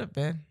said it could have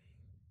been.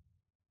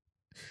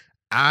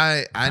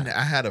 I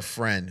had a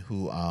friend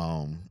who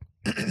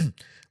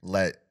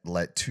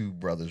let two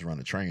brothers run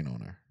a train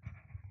on her.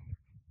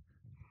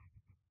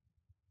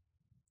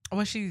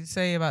 What'd she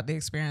say about the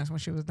experience when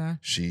she was done?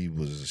 She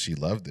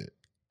loved it.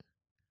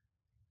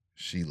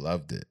 She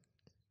loved it.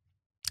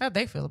 How'd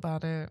they feel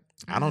about it?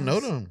 I don't know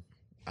them.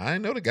 I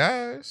didn't know the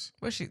guys.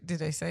 What did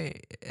they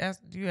say? Did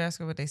you ask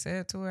her what they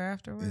said to her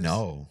afterwards?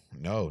 No.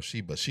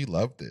 But she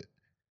loved it.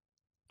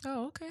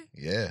 Oh, okay.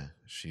 Yeah,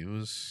 she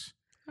was.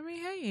 I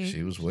mean, hey,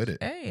 she was with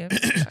it. Hey, I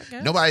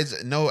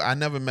guess. I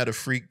never met a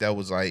freak that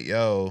was like,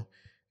 yo,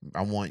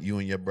 I want you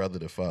and your brother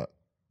to fuck.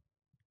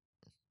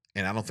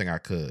 And I don't think I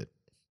could.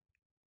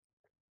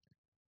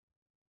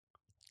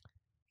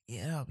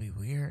 Yeah, that'll be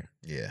weird.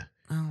 Yeah.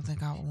 I don't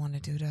think I would want to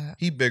do that.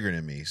 He bigger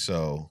than me,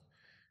 so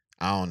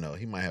I don't know.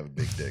 He might have a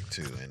big dick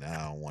too, and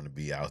I don't want to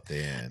be out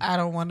there. I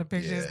don't want to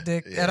picture his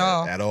dick at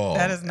all. At all.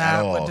 That is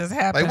not what just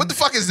happened. Like, what the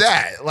fuck is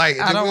that? Like,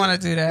 I don't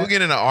want to do that. We'll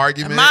get in an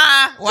argument.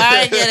 Ma,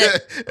 why I get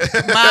it?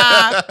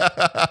 Ma,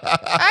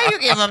 how you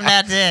give him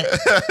that dick?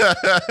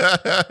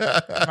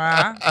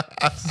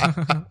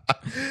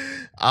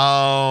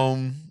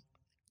 Ma.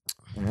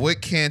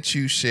 What can't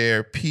you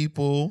share?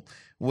 People.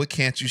 What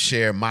can't you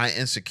share? My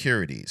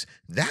insecurities.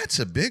 That's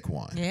a big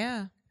one.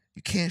 Yeah.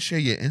 You can't share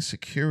your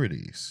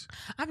insecurities.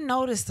 I've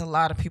noticed a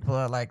lot of people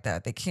are like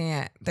that. They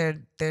can't.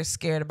 They're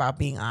scared about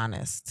being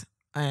honest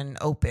and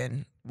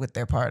open with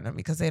their partner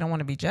because they don't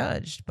want to be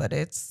judged. But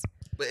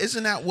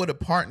isn't that what a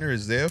partner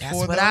is there for?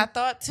 That's what I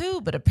thought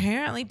too. But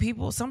apparently,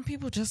 some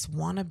people just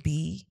want to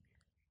be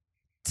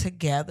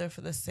together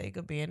for the sake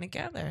of being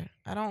together.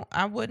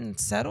 I wouldn't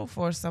settle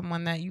for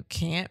someone that you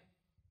can't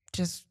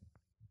just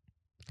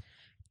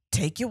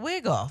take your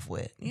wig off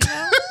with, you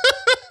know?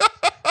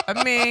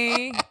 I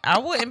mean, I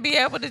wouldn't be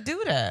able to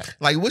do that.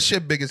 Like, what's your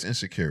biggest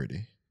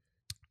insecurity?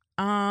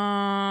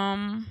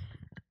 My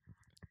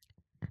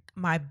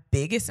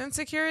biggest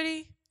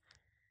insecurity?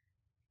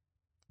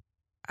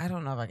 I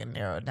don't know if I can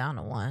narrow it down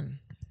to one.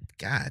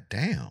 God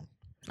damn.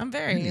 I'm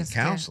very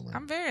insecure. Counseling.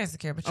 I'm very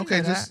insecure, but you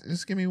okay, know that.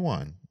 just give me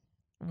one.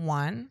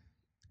 One.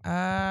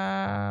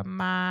 My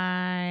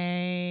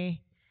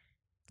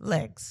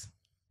legs.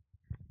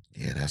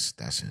 Yeah,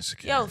 that's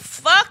insecurity. Yo,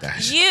 fuck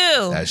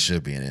you. That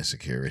should be an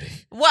insecurity.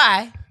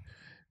 Why?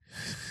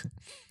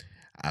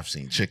 I've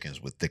seen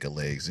chickens with thicker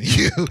legs than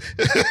you.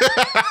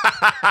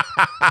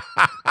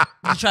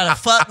 You try to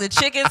fuck the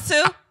chickens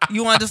too?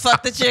 You want to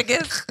fuck the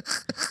chickens?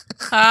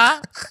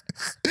 Huh?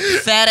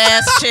 Fat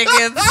ass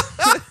chickens.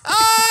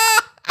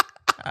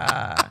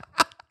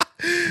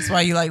 That's why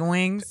you like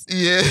wings?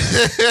 Yeah.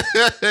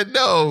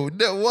 No,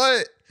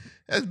 what?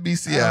 That's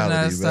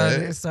bestiality,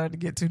 man. It started to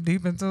get too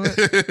deep into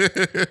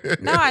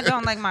it. No, I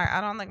don't like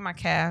my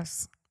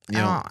calves. I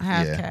don't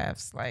have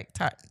calves. Like,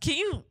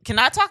 can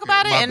I talk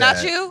about it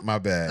not you? My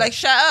bad. Like,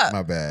 shut up.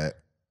 My bad.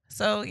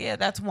 So yeah,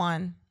 that's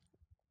one.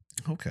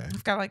 Okay.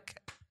 I've got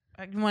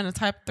you want a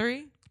top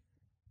 3?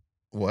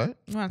 What?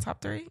 You want a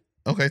top 3?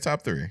 Okay,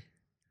 top 3.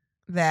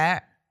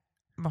 That,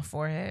 my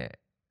forehead.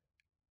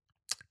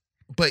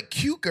 But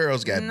cute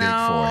girls got big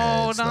No,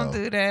 foreheads. don't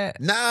though. do that.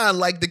 Nah,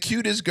 like the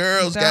cutest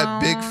girls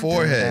got big Don't do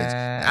foreheads.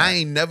 that. I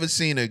ain't never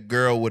seen a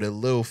girl with a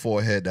little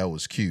forehead that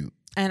was cute.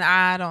 And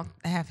I don't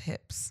have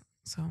hips,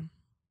 so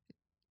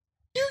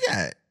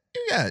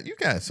You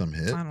got some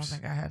hips. I don't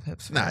think I have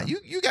hips. Nah,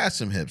 you got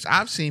some hips.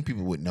 I've seen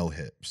people with no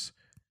hips.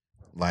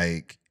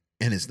 Like,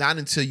 and it's not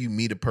until you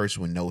meet a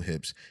person with no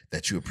hips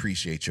that you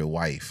appreciate your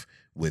wife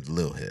with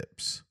little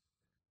hips.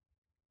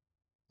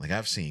 Like,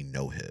 I've seen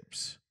no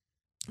hips.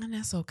 And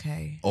that's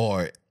okay.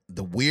 Or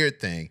the weird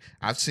thing,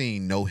 I've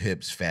seen no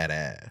hips, fat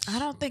ass. I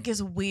don't think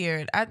it's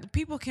weird.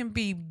 People can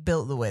be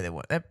built the way they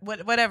want.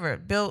 Whatever,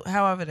 built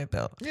however they're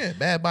built. Yeah,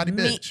 bad body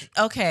bitch.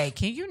 Okay,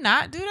 can you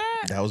not do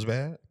that? That was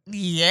bad?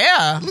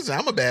 Yeah. Listen,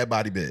 I'm a bad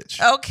body bitch.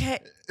 Okay.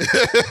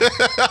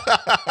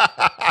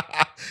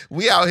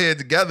 We out here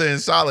together in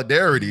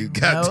solidarity.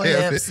 God No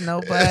damn hips, it.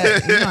 no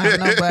butt. You don't have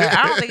no butt.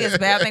 I don't think it's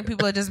bad. I think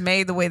people are just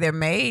made the way they're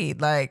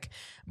made. Like,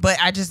 but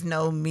I just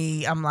know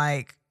me. I'm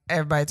like,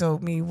 everybody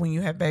told me when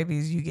you have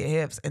babies, you get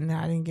hips, and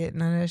I didn't get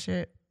none of that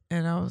shit.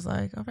 And I was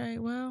like, okay,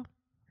 well.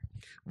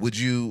 Would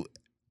you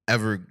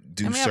ever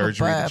do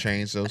surgery to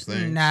change those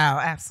things? No,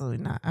 absolutely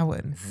not. I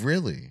wouldn't.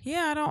 Really?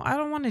 Yeah, I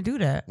don't want to do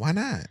that. Why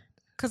not?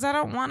 Because I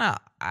don't want to.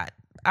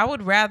 I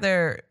would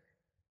rather,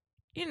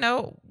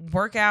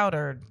 work out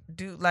or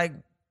do like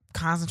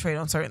concentrate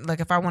on certain. Like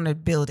if I want to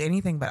build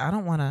anything, but I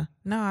don't want to.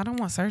 No, I don't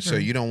want surgery. So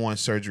you don't want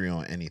surgery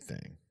on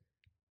anything?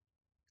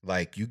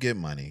 Like you get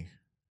money,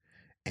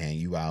 and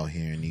you out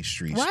here in these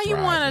streets. Why you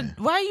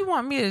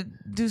want me to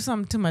do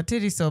something to my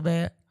titties so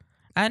bad?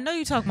 I know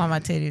you talk about my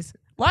titties.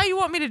 Why you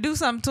want me to do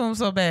something to them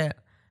so bad?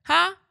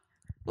 Huh?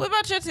 What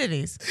about your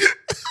titties?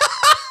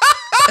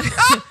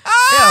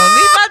 Yo,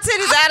 leave my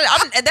titties out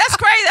of it. That's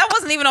crazy. That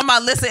wasn't even on my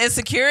list of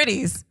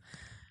insecurities.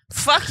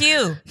 Fuck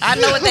you. I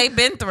know what they've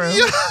been through.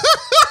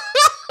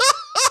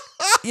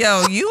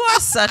 Yo, you are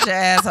such an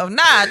asshole.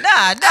 Nah.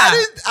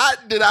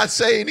 Did I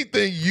say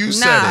anything? You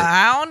said it.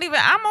 I don't even.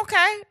 I'm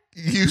okay.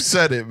 You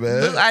said it,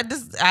 man. Look,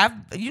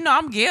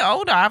 I'm getting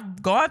older.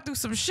 I've gone through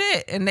some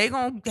shit, and they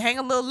gonna hang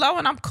a little low,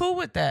 and I'm cool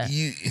with that.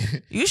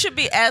 You should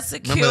be as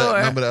secure.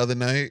 Remember the other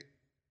night?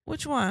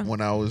 Which one? When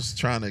I was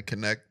trying to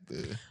connect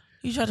the.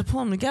 You tried to pull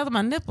them together,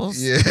 my nipples.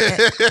 Yeah.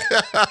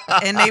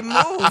 And they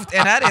moved,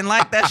 and I didn't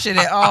like that shit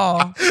at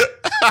all.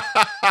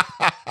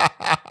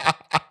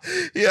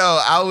 Yo,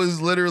 I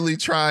was literally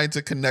trying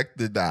to connect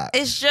the dots.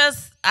 It's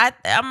just,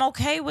 I'm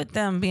okay with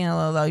them being a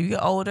little low. You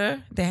get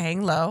older, they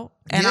hang low,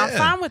 and I'm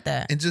fine with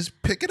that. And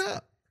just pick it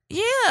up.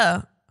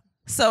 Yeah.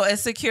 So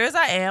as secure as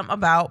I am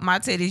about my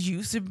titties,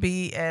 you should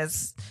be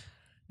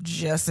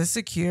just as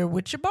secure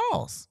with your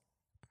balls.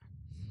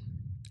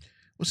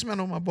 What's the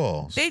matter with my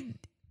balls?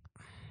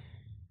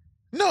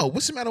 No,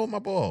 what's the matter with my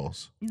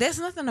balls? There's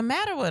nothing the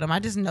matter with them. I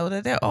just know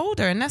that they're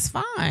older, and that's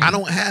fine. I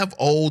don't have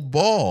old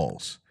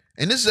balls.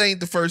 And this ain't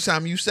the first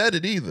time you said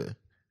it either.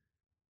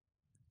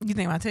 You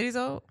think my titties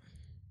old?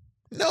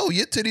 No,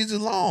 your titties are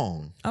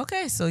long.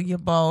 Okay, so your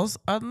balls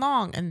are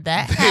long, and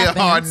that happens.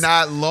 They are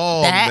not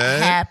long, man.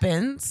 That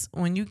happens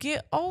when you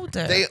get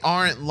older. They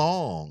aren't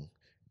long.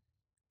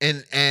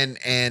 And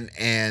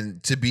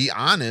to be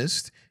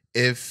honest,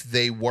 if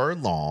they were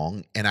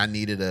long and I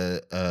needed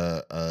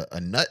a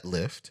nut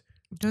lift.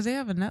 Do they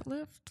have a nut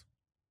lift?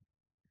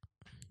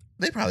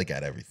 They probably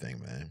got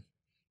everything, man.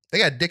 They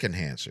got dick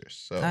enhancers.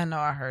 So I know,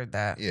 I heard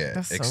that. Yeah,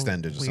 that's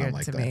extenders so or something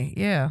like to that. Me.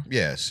 Yeah.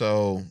 Yeah,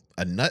 so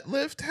a nut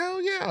lift? Hell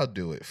yeah, I'll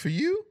do it. For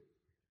you?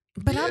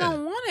 But I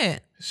don't want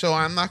it. So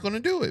I'm not going to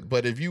do it.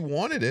 But if you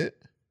wanted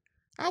it,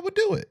 I would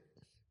do it.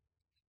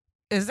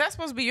 Is that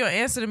supposed to be your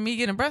answer to me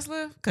getting a breast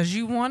lift? Because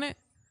you want it?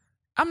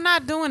 I'm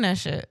not doing that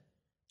shit.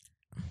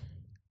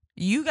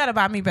 You got to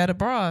buy me better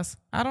bras.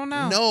 I don't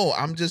know. No,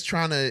 I'm just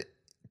trying to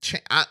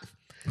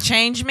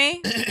change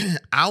me.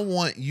 I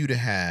want you to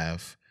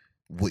have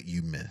what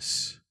you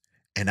miss.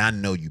 And I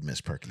know you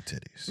miss perky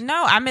titties.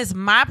 No, I miss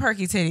my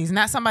perky titties,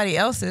 not somebody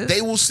else's.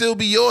 They will still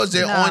be yours.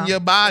 They're on your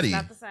body. It's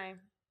not the same.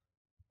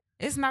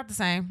 It's not the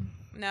same.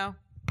 No.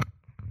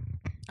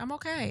 I'm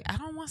okay. I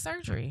don't want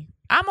surgery.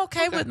 I'm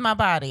okay with my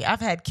body. I've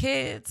had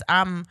kids.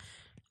 I'm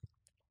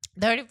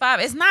 35.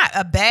 It's not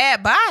a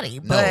bad body.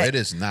 But, no, it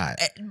is not.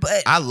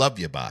 But I love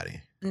your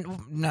body.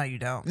 No, you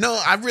don't.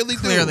 No, I really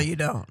do. Clearly you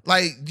don't.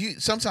 Like,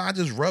 sometimes I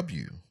just rub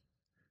you.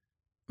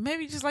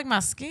 Maybe just like my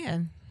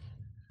skin.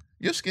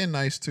 Your skin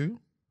nice too.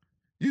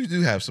 You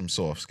do have some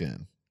soft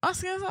skin. My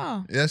skin's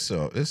soft. That's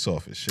soft. It's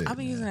soft as shit. I've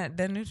been using that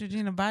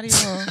Neutrogena body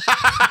oil.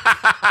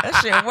 That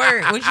shit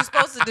work. What you're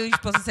supposed to do, you're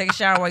supposed to take a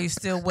shower while you're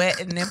still wet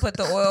and then put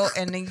the oil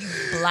and then you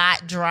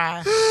blot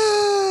dry.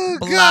 Oh,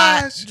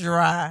 blot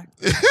dry.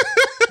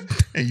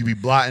 And you be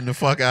blotting the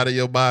fuck out of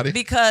your body.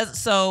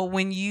 Because so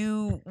when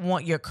you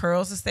want your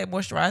curls to stay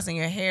moisturized in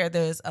your hair,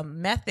 there's a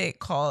method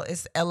called,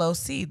 it's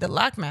LOC, the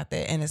lock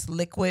method, and it's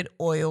liquid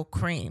oil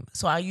cream.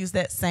 So I use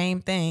that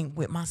same thing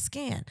with my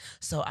skin.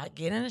 So I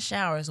get in the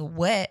shower, it's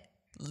wet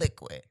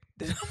liquid.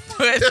 Then I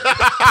put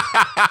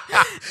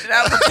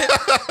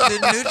the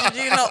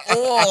Neutrogena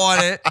oil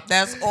on it.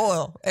 That's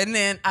oil. And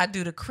then I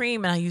do the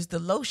cream and I use the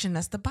lotion.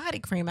 That's the body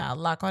cream. I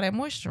lock all that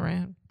moisture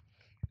in.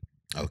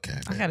 Okay.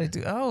 I gotta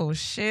do. Oh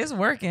shit, it's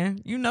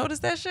working. You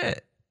noticed that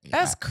shit? Yeah.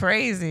 That's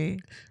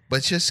crazy.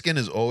 But your skin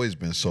has always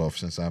been soft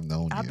since I've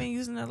known you. I've been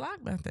using the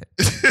lock method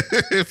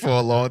for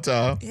a long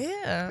time.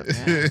 Yeah.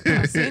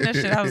 I seen that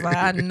shit. I was like,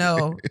 I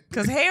know,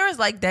 because hair is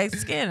like that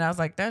skin. I was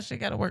like, that shit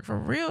got to work for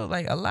real,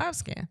 like a live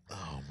skin.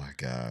 Oh my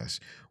gosh.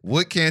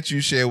 What can't you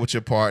share with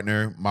your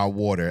partner? My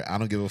water. I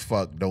don't give a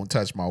fuck. Don't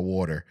touch my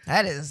water.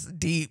 That is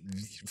deep.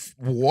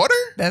 Water?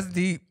 That's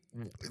deep.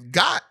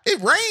 God,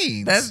 it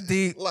rains. That's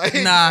deep. Like,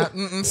 nah,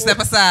 step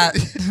aside.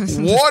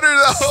 Water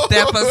though.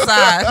 Step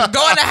aside.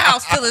 Go in the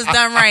house till it's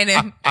done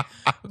raining.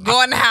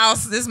 Go in the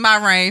house. This is my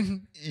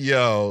rain.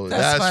 Yo,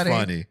 that's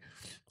funny.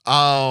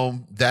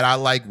 That I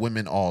like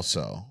women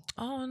also.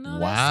 Oh no,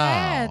 that's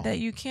sad that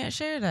you can't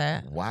share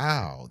that.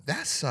 Wow,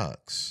 that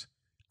sucks.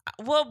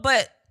 Well,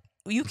 but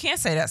you can't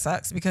say that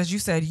sucks because you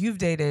said you've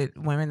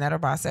dated women that are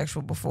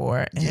bisexual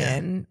before,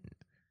 and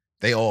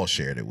they all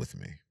shared it with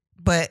me.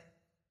 But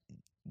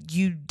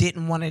you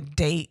didn't want to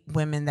date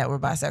women that were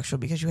bisexual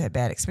because you had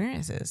bad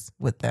experiences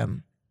with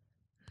them.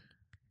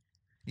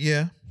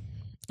 Yeah.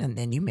 And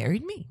then you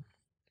married me.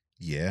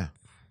 Yeah.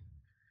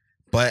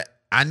 But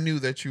I knew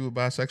that you were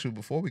bisexual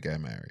before we got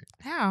married.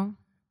 How?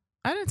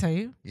 I didn't tell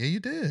you. Yeah, you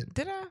did.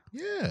 Did I?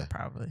 Yeah.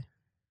 Probably.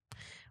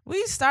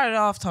 We started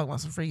off talking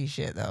about some freaky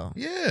shit, though.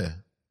 Yeah.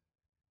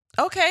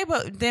 Okay,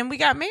 but then we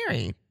got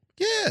married.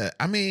 Yeah.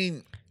 I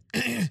mean,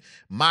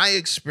 my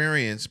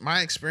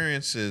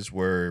experiences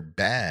were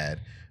bad,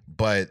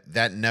 but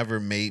that never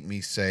made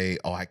me say,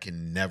 oh, I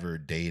can never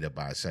date a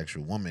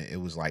bisexual woman. It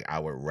was like I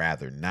would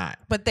rather not.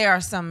 But there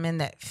are some men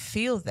that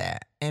feel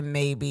that, and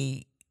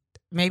maybe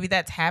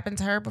that's happened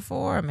to her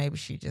before, or maybe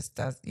she just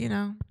does, you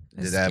know.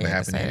 Did that ever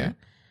happen to you?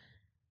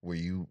 Where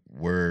you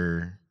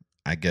were,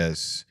 I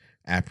guess,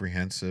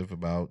 apprehensive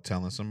about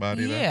telling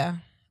somebody that?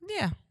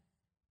 Yeah.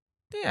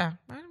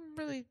 I didn't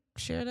really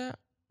share that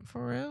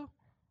for real.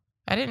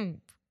 I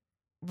didn't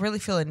really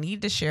feel a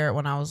need to share it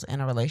when I was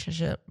in a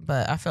relationship,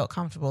 but I felt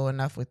comfortable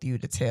enough with you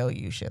to tell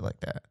you shit like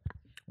that.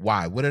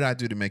 Why? What did I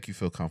do to make you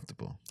feel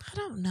comfortable? I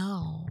don't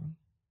know.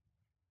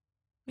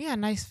 You got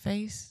a nice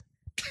face.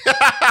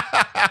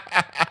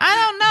 I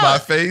don't know. My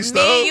face,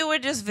 though? Me and you were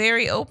just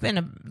very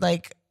open,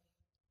 like,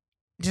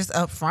 just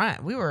up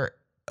front. We were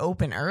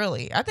open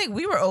early. I think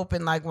we were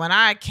open, like, when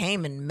I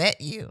came and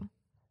met you.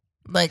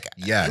 Like,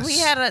 yes, we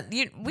had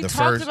we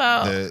talked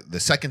about the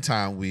second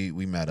time we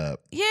met up.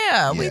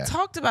 Yeah, we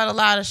talked about a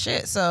lot of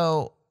shit.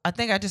 So I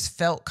think I just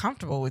felt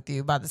comfortable with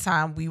you by the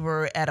time we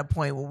were at a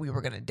point where we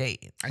were gonna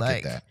date. I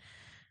like, get that.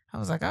 I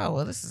was like, oh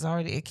well, this is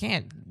already. It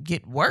can't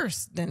get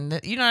worse than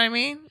you know what I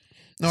mean?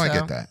 No, so.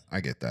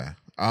 I get that.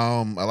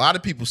 A lot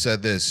of people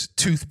said this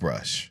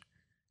toothbrush.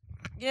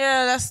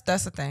 Yeah,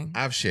 that's a thing.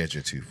 I've shared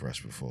your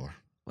toothbrush before.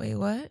 Wait,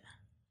 what?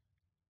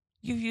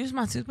 You've used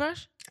my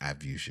toothbrush?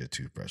 I've used your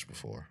toothbrush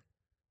before.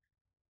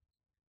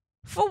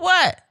 For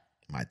what?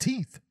 My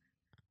teeth.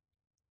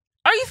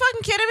 Are you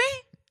fucking kidding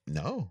me?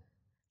 No.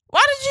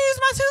 Why did you use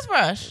my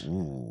toothbrush?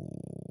 Ooh.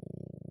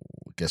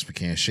 Guess we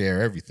can't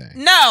share everything.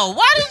 No.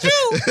 Why did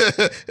you?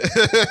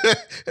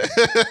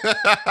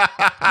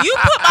 You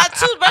put my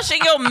toothbrush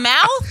in your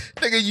mouth?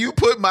 Nigga, you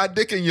put my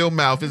dick in your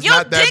mouth. It's your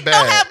not that bad. Your dick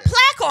don't have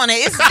plaque on it.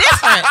 It's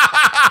different.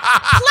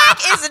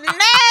 Plaque is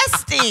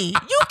nasty.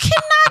 You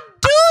cannot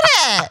do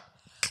that.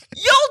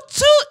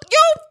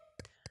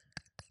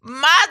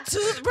 My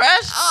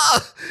toothbrush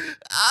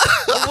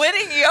went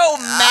in your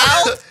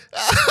mouth.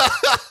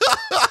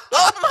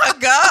 Oh my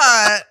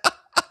God.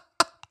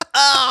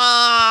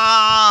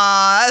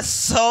 That's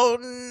so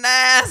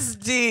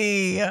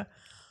nasty.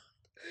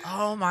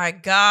 Oh my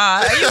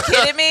God. Are you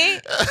kidding me?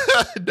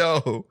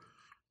 No.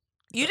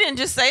 You didn't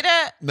just say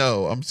that?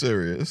 No, I'm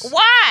serious.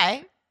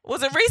 Why?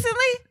 Was it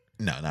recently?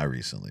 No, not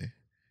recently.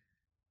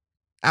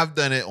 I've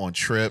done it on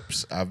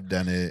trips. I've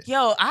done it.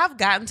 Yo, I've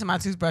gotten to my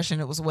toothbrush and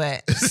it was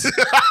wet.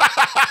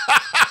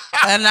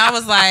 And I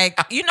was like,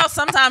 you know,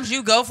 sometimes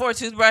you go for a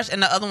toothbrush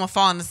and the other one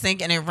fall in the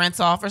sink and it rinse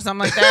off or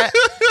something like that.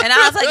 And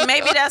I was like,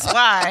 maybe that's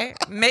why.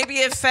 Maybe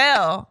it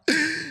fell.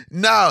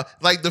 No,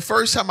 like the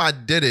first time I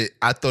did it,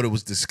 I thought it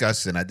was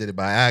disgusting. I did it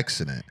by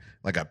accident.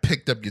 Like I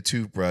picked up your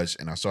toothbrush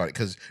and I saw it.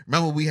 Because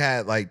remember we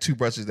had like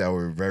toothbrushes that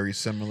were very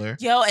similar.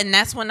 Yo, and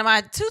that's when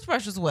my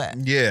toothbrush was wet.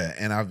 Yeah,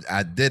 and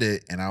I did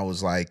it and I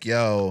was like,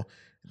 yo,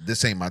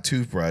 this ain't my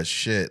toothbrush.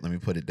 Shit, let me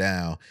put it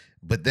down.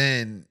 But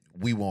then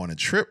we were on a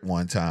trip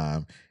one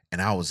time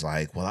and I was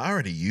like, well, I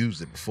already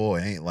used it before.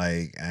 It ain't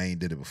like I ain't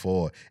did it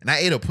before. And I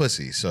ate a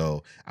pussy,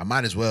 so I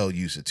might as well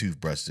use a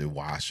toothbrush to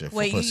wash it.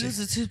 Wait, for pussy. You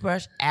used a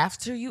toothbrush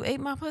after you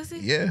ate my pussy?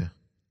 Yeah.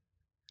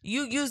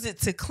 You used it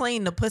to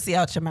clean the pussy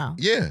out your mouth?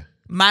 Yeah.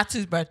 My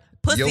toothbrush.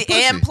 Pussy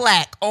and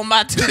plaque on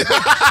my toothbrush.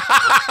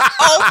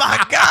 Oh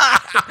my God.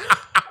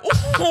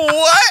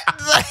 What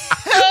the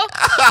hell?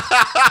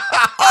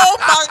 Oh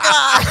my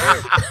God.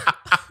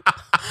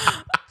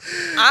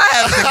 I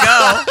have to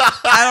go.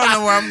 I don't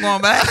know where I'm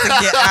going, but I have to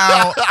get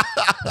out.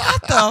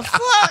 What the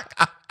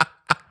fuck?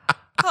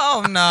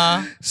 Oh,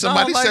 nah.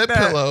 Somebody like said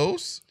that.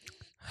 pillows.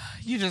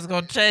 You just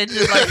gonna change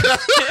it like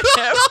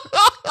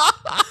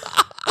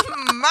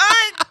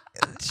my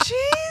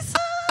Jesus.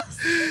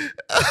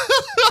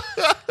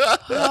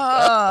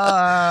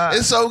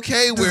 It's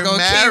okay. We're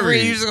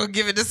married. You're just gonna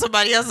give it to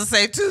somebody else and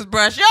say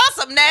toothbrush. Y'all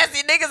some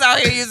nasty niggas out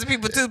here using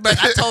people toothbrush.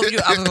 I told you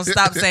I was gonna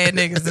stop saying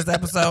niggas this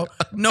episode.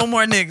 No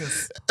more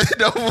niggas.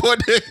 No more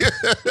niggas.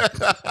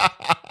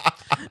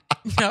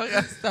 Y'all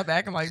gotta stop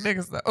acting like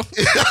niggas though.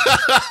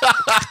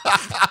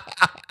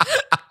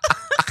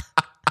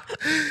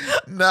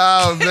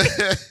 Nah,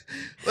 man.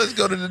 Let's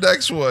go to the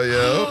next one,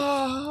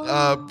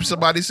 yo.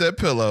 Somebody said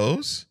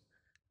pillows.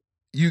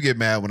 You get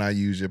mad when I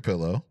use your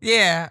pillow.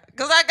 Yeah,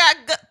 because I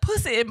got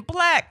pussy in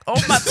black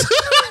on my...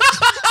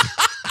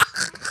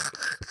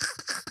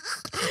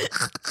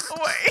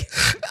 Wait.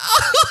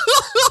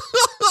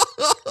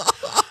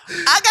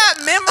 I got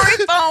memory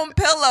foam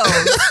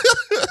pillows.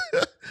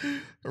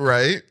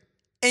 Right.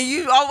 And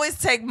you always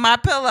take my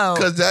pillow.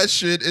 Because that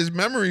shit is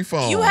memory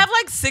foam. You have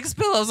like 6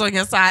 pillows on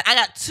your side. I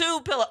got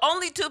 2 pillows,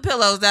 only 2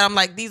 pillows that I'm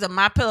like, these are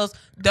my pillows.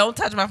 Don't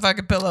touch my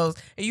fucking pillows.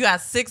 And you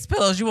got 6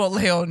 pillows. You won't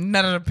lay on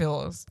none of the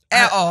pillows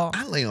at all.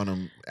 I lay on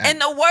them.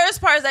 And the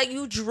worst part is that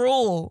you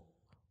drool.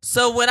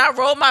 So when I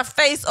roll my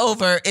face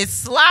over, it's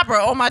slobber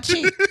on my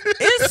cheek.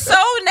 It's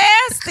so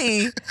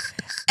nasty.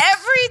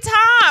 Every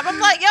time. I'm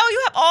like, yo,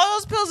 you have all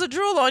those pills of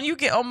drool on. You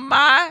get on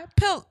my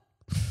pill.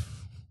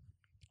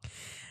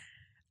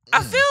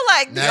 I feel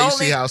like now you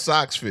see how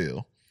socks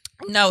feel.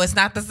 No, it's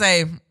not the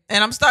same.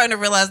 And I'm starting to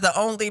realize the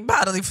only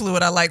bodily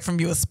fluid I like from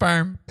you is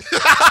sperm.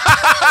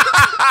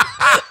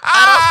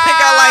 I don't think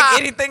I like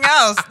anything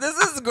else. This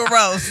is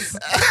gross.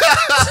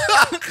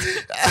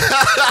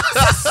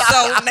 This is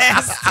so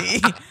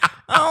nasty.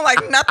 I don't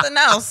like nothing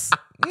else.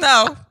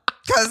 No.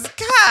 Because,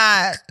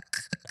 God,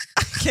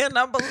 I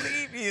cannot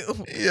believe you.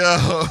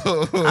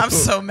 Yo. I'm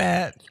so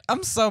mad.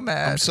 I'm so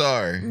mad. I'm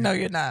sorry. No,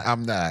 you're not.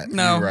 I'm not.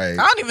 No. You're right.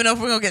 I don't even know if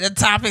we're going to get the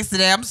topics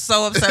today. I'm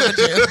so upset with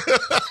you.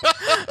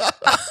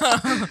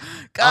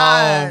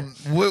 God.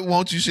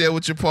 Won't you share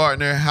with your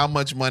partner how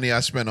much money I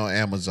spent on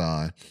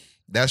Amazon?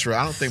 That's right.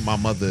 I don't think my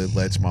mother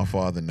lets my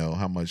father know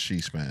how much she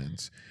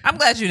spends. I'm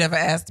glad you never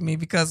asked me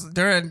because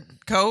during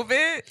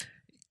COVID,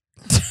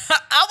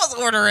 I was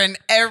ordering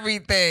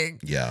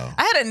everything. Yeah.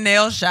 I had a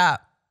nail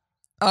shop.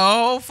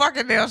 Oh,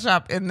 fucking nail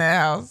shop in the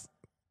house.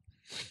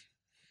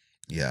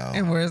 Yeah.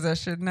 And where's that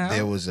shit now?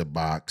 There was a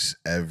box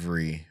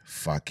every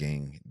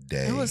fucking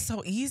day. It was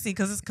so easy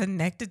because it's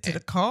connected to the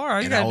car.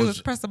 All you gotta do is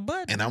press a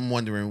button. And I'm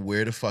wondering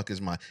where the fuck is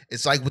my...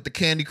 It's like with the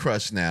Candy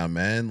Crush now,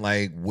 man.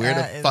 Like, where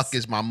the fuck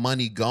is my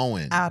money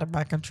going? Out of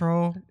my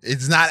control.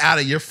 It's not out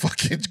of your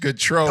fucking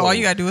control. All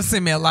you gotta do is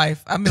send me a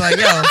life. I'll be like,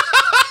 yo,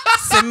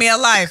 send me a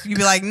life. You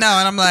be like, no.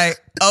 And I'm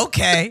like,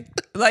 okay.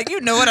 Like, you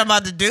know what I'm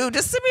about to do.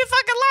 Just send me a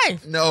fucking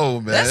life.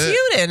 No, man. That's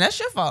you then. That's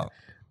your fault.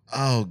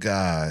 Oh,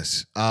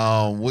 gosh.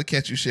 What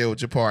can't you share with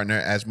your partner?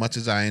 As much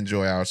as I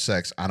enjoy our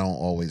sex, I don't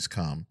always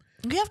come.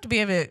 You have to be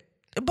able to,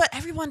 but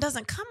everyone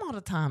doesn't come all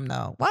the time,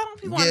 though. Why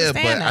don't people understand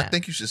that? Yeah, but I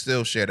think you should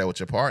still share that with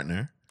your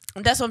partner.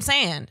 That's what I'm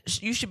saying.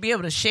 You should be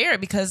able to share it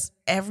because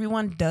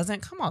everyone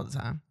doesn't come all the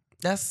time.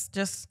 That's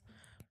just,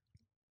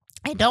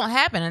 it don't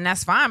happen, and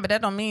that's fine, but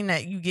that don't mean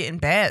that you getting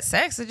bad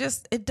sex.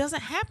 It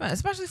doesn't happen,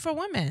 especially for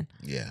women.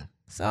 Yeah.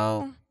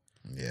 So,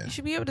 yeah, you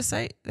should be able to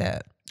say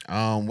that.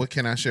 What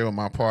can I share with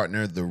my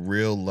partner? The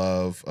real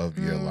love of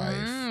your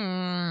life.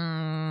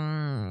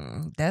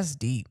 That's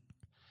deep.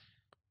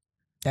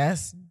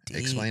 That's deep.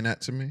 Explain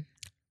that to me.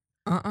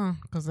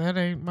 Because that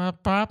ain't my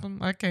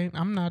problem.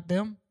 I'm not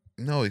them.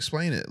 No,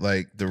 explain it.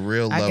 Like the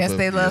real love. I guess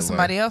they love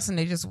somebody life. else and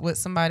they just with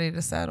somebody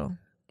to settle.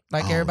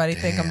 Like everybody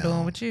think I'm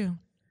doing with you.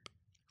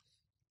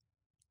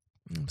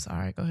 I'm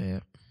sorry. Go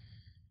ahead.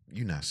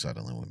 You're not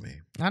settling with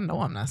me. I know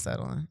I'm not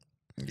settling.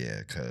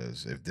 Yeah,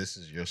 because if this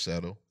is your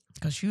settle.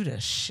 Because you the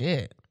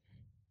shit.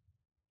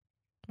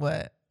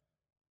 What?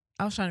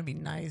 I was trying to be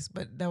nice,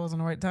 but that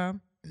wasn't the right time.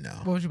 No.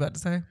 What was you about to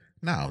say?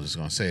 No, I was just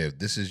going to say, if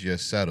this is your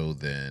settle,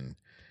 then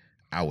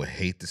I would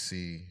hate to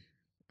see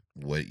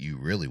what you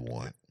really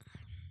want.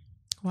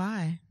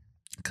 Why?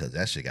 Because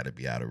that shit got to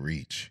be out of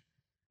reach.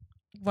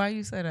 Why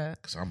you say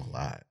that? Because I'm a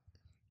lot.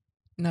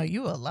 No,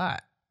 you a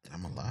lot.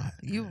 I'm a lot.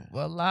 You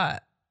a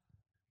lot.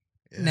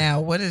 Yeah.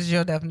 Now, what is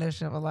your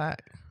definition of a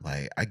lot?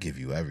 Like, I give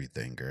you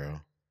everything,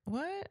 girl.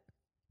 What?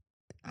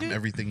 I'm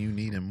everything you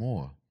need and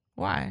more.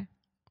 Why?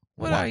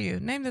 What are you?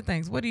 Name the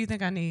things. What do you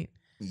think I need?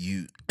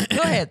 You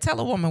Go ahead. Tell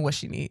a woman what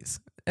she needs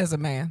as a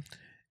man.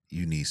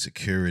 You need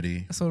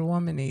security. That's what a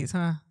woman needs,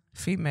 huh?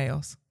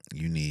 Females.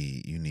 You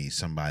need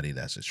somebody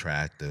that's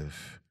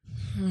attractive.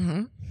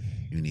 Mm-hmm.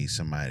 You need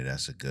somebody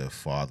that's a good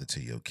father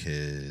to your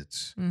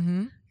kids.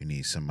 Mm-hmm. You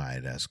need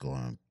somebody that's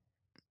going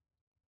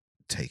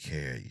to take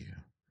care of you.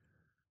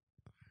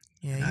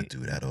 Yeah, and I do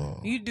that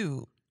all. You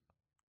do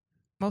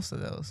most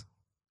of those.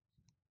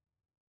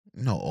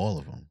 No, all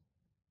of them.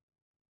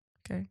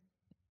 Okay.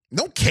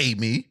 Don't K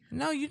me.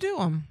 No, you do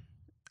them.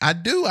 I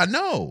do. I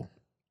know.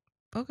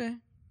 Okay.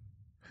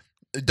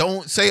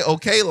 Don't say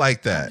okay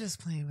like that. I'm just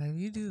playing, baby.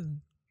 You do.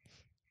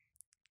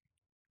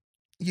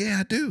 Yeah,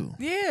 I do.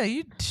 Yeah,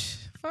 you.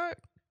 Fuck.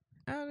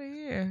 out of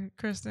here,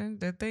 Kristen,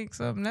 that think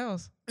something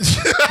else.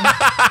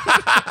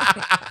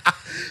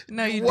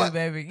 No, you do,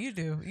 baby.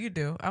 You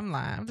do. I'm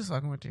lying. I'm just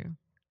fucking with you.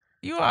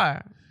 You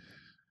are.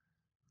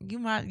 You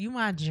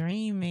my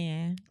dream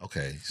man.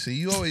 Okay. See,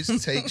 you always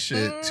take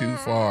shit too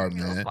far,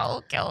 man.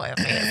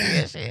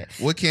 Shit.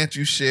 What can't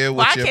you share with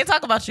Well, I can't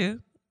talk about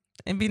you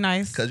and be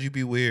nice. Because you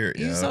be weird.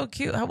 You so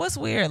cute. What's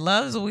weird?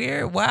 Love's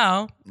weird.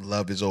 Wow.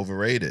 Love is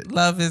overrated.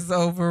 Love is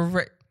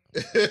overrated.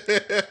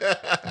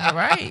 All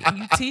right.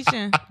 You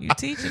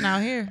teaching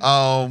out here.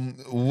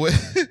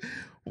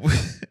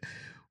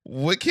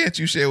 What can't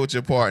you share with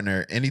your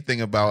partner?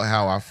 Anything about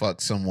how I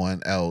fucked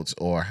someone else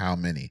or how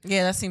many?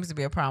 Yeah, that seems to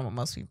be a problem with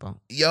most people.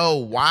 Yo,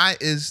 why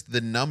is the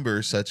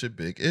number such a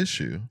big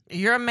issue?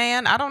 You're a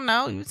man. I don't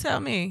know. You tell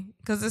me.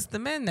 Because it's the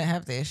men that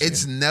have the issue.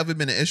 It's never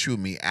been an issue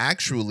with me.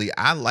 Actually,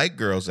 I like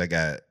girls that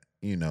got,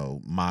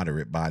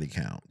 moderate body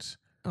counts.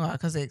 Well,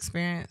 because of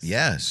experience?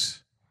 Yes.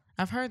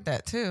 I've heard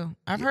that too.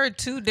 I've heard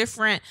two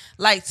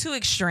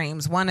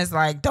extremes. One is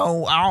like, I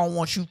don't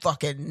want you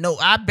fucking, no,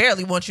 I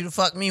barely want you to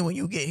fuck me when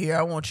you get here.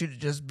 I want you to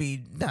just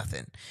be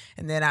nothing.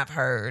 And then I've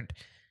heard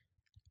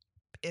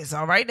it's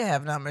all right to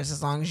have numbers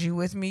as long as you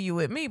with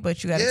me,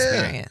 but you got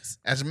experience.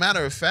 As a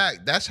matter of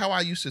fact, that's how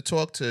I used to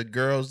talk to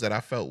girls that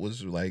I felt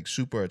was like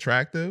super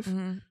attractive.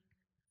 Mm-hmm.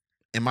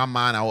 In my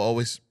mind, I will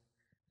always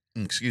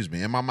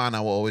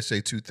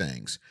say two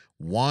things.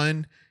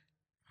 One,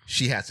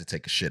 she has to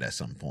take a shit at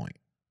some point.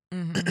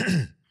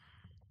 Mm-hmm.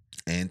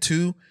 And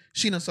two,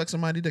 she done suck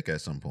somebody dick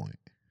at some point.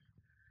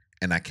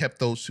 And I kept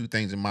those two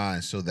things in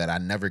mind so that I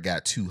never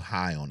got too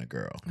high on a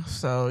girl.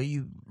 So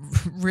you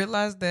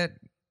realize that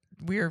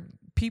we're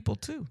people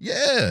too.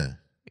 Yeah.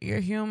 You're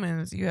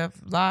humans. You have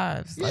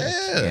lives.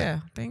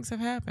 Yeah. Things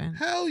have happened.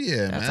 Hell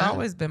yeah, That's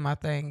always been my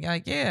thing.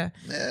 Like, yeah.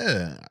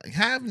 Yeah.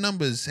 Have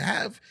numbers.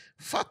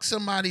 Fuck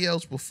somebody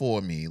else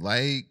before me.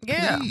 Like,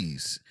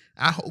 please.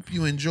 I hope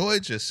you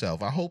enjoyed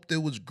yourself. I hope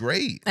it was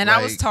great. And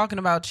I was talking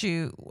about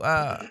you.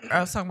 I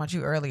was talking about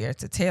you earlier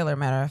to Taylor,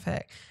 matter of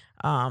fact.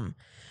 And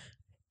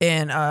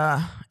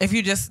if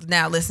you just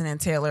now listening,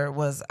 Taylor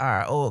was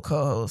our old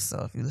co-host.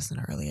 So if you listen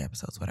to early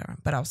episodes, whatever.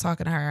 But I was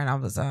talking to her and I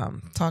was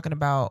talking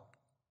about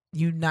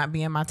you not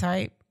being my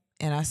type.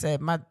 And I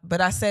said my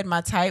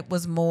type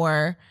was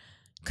more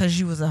because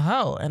you was a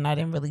hoe and I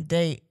didn't really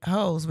date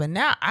hoes. But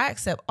now I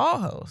accept all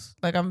hoes.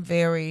 Like I'm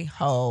very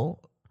hoe,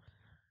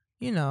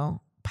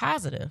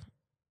 positive.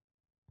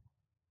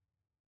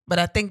 But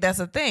I think that's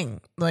a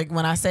thing. Like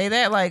when I say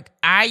that, like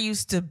I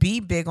used to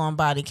be big on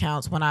body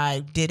counts when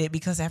I did it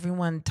because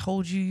everyone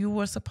told you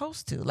were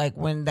supposed to. Like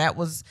when that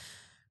was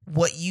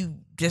what you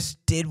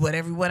just did what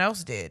everyone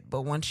else did.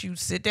 But once you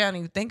sit down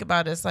and you think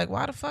about it, it's like,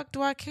 why the fuck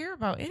do I care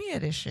about any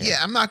of this shit? Yeah,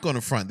 I'm not going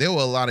to front. There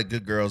were a lot of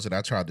good girls that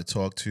I tried to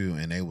talk to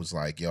and they was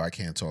like, yo, I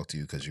can't talk to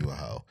you because you a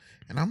hoe.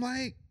 And I'm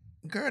like,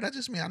 girl, that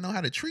just mean I know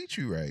how to treat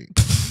you right.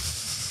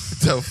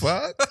 The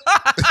fuck?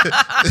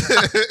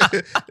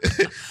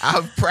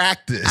 I've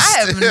practiced.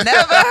 I have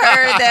never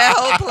heard that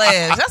whole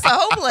pledge. That's a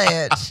whole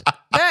pledge.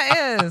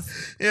 That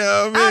is. You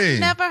know what I mean? I've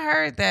never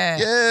heard that.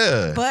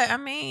 Yeah. But I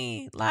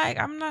mean, like,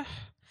 I'm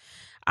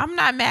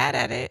not mad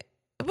at it.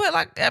 But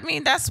like, I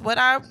mean, that's what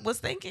I was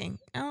thinking.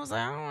 And I was like,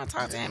 I don't want to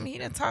talk to him. He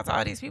didn't talk to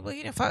all these people.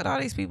 He didn't fuck all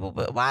these people.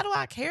 But why do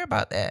I care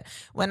about that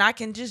when I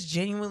can just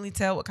genuinely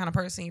tell what kind of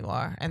person you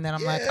are? And then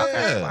I'm like,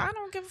 okay, well, I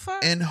don't give a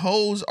fuck. And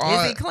hoes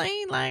are... Is he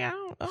clean? Like, I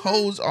don't... Okay.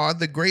 Hoes are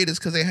the greatest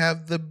because they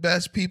have the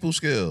best people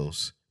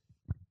skills.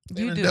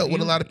 You dealt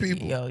with a lot of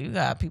people. Yo, you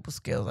got people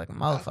skills like a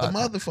motherfucker. The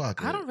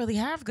motherfucker. I don't really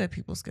have good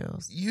people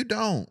skills. You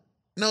don't.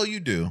 No, you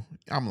do.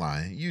 I'm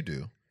lying. You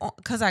do.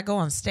 Because I go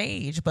on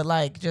stage, but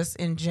like just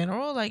in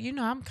general, like,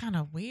 I'm kind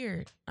of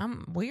weird.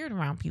 I'm weird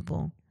around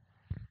people.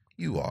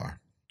 You are.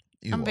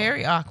 I'm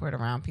very awkward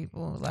around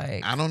people.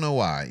 Like, I don't know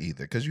why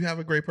either, because you have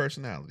a great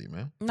personality,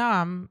 man. No,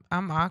 I'm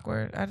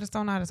awkward. I just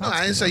don't know how to talk. No,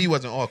 I didn't say you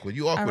wasn't awkward.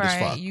 You awkward as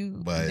fuck. You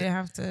didn't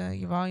have to.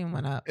 Your volume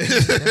went up.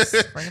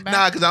 Just bring it back.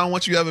 Nah, because I don't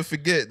want you to ever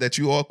forget that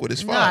you awkward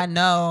as fuck. No, I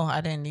know.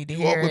 I didn't need to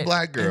hear it. Awkward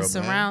black girl, man.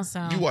 Surround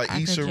sound. You are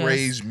Issa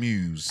Rae's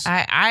muse.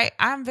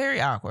 I'm very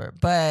awkward,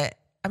 but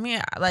I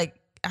mean, like,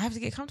 I have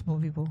to get comfortable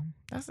with people.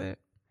 That's it.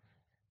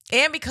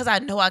 And because I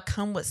know I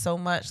come with so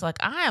much, like,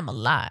 I am a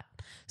lot.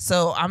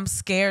 So I'm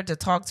scared to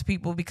talk to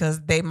people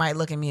because they might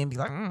look at me and be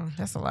like,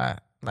 that's a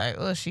lot. Like,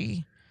 oh,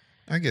 she.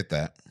 I get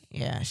that.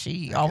 Yeah,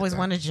 she always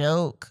want to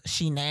joke.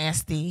 She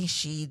nasty.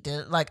 She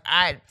did. Like,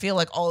 I feel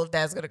like all of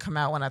that's going to come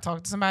out when I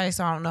talk to somebody.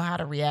 So I don't know how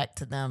to react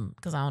to them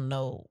because I don't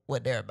know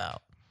what they're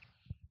about.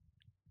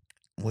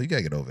 Well, you got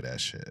to get over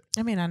that shit.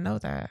 I mean, I know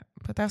that.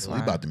 But that's why.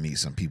 We about to meet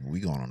some people. We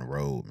going on the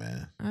road,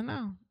 man. I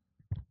know.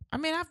 I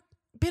mean, I've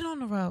been on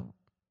the road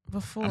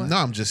before. No,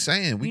 I'm just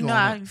saying.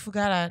 I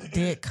forgot I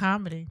did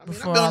comedy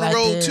before. I've been on the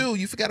road too.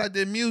 You forgot I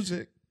did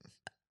music.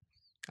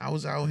 I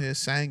was out here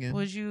singing.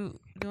 Was you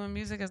doing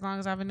music as long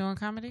as I've been doing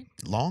comedy?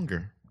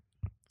 Longer.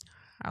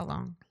 How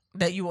long?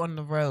 That you on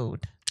the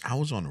road? I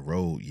was on the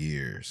road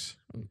years.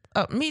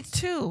 Me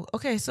too.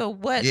 Okay, so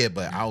what? Yeah,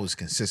 but I was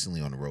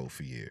consistently on the road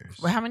for years.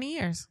 Well, how many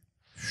years?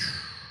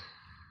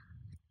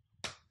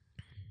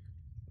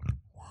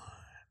 1,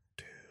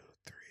 2,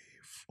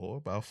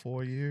 about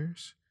 4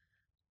 years.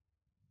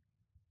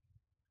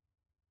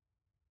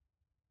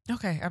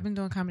 Okay, I've been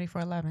doing comedy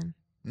for 11.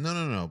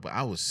 No. But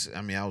I was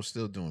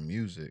still doing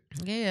music.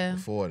 Yeah.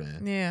 Before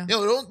then. Yeah.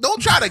 Yo,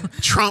 don't try to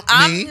trump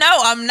me. No,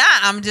 I'm not.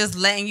 I'm just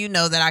letting you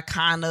know that I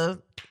kind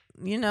of,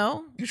 you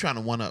trying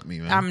to one up me,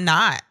 man. I'm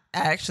not.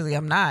 Actually,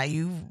 I'm not.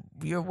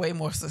 You're way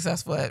more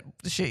successful at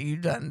the shit you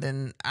done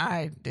than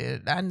I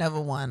did. I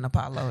never won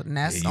Apollo, and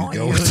that's on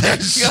you.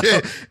 That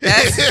shit.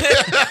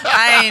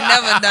 I ain't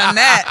never done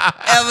that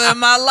ever in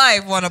my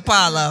life. Won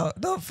Apollo.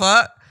 The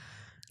fuck.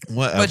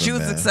 Whatever, but you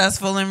was man.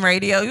 Successful in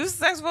radio. You was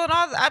successful in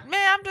all.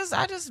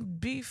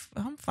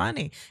 I'm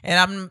funny, and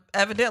I'm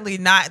evidently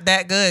not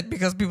that good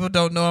because people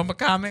don't know I'm a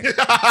comic. So,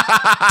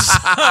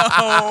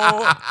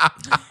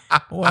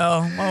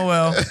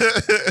 well.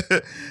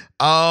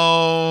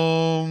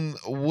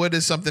 What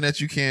is something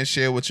that you can't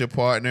share with your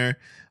partner?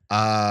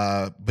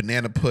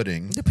 Banana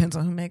pudding. Depends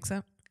on who makes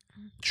it.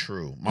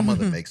 True. My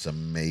mother makes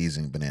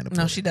amazing banana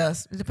pudding. No, she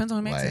does. It depends on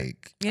who makes it.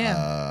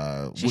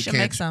 Yeah. She should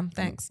make some.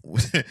 Thanks.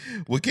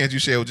 What can't you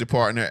share with your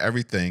partner?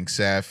 Everything.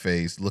 Sad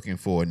face. Looking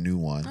for a new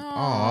one.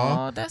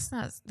 Oh, that's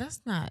not.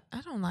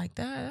 I don't like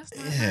that. That's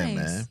not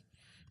nice.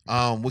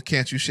 Man. What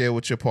can't you share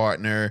with your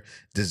partner?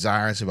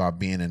 Desires about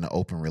being in an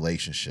open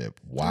relationship.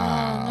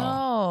 Wow.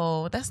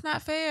 Oh, no, that's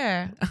not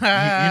fair. You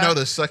know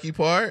the sucky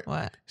part?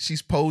 What?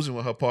 She's posing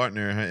with her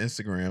partner in her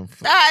Instagram.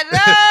 I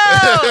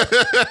know.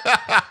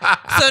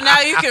 So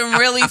now you can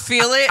really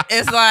feel it.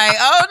 It's like,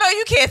 oh no,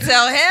 you can't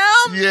tell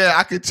him. Yeah,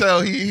 I could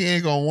tell he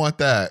ain't gonna want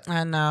that.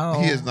 I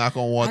know. He is not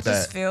gonna want that. I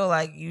just feel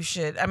like you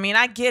should. I mean,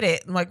 I get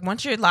it. Like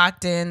once you're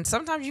locked in,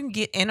 sometimes you can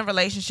get in a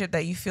relationship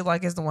that you feel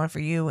like is the one for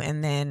you,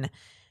 and then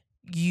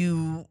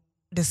you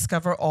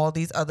discover all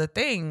these other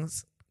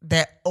things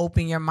that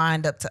open your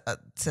mind up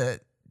to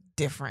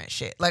different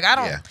shit. Like I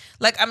don't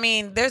I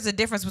mean, there's a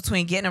difference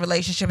between getting a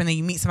relationship and then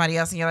you meet somebody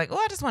else and you're like, oh,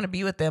 I just want to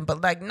be with them.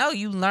 But like, no,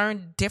 you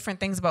learn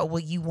different things about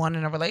what you want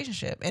in a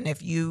relationship. And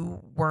if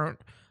you weren't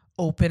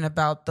open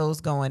about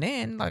those going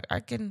in, like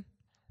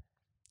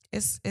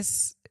it's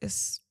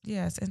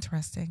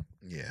interesting.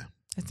 Yeah.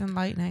 It's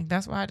enlightening.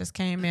 That's why I just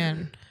came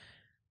in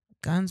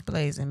guns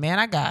blazing. Man,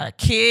 I got a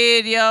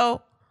kid,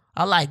 yo.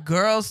 I like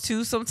girls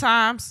too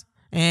sometimes,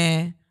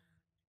 and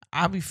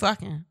I'll be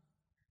fucking.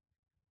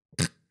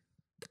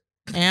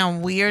 And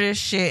I'm weird as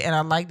shit, and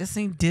I like to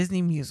sing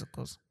Disney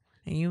musicals.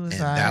 And you was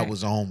like, that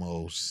was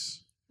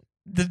almost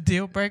the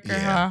deal breaker,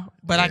 huh?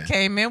 But I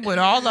came in with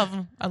all of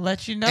them. I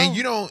let you know. And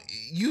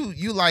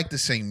you like to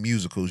sing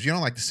musicals. You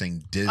don't like to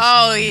sing Disney.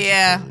 Oh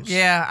musicals.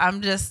 yeah.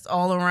 I'm just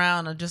all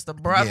around, just a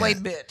Broadway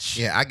bitch.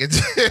 Yeah, I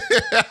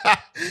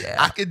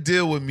could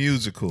deal with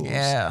musicals.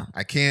 Yeah,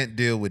 I can't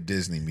deal with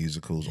Disney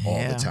musicals all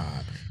the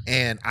time.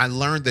 And I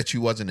learned that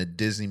you wasn't a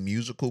Disney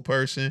musical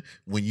person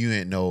when you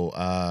didn't know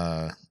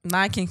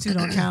Lion King 2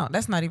 don't count.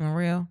 That's not even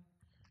real.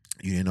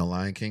 You didn't know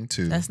Lion King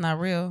 2. That's not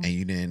real. And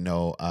you didn't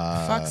know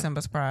fuck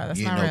Simba's Pride. That's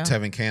you not didn't know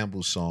real. Tevin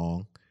Campbell's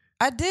song.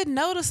 I did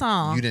know the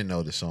song. You didn't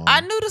know the song. I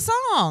knew the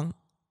song.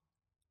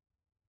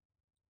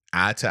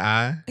 Eye to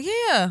Eye?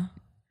 Yeah.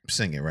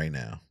 Sing it right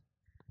now.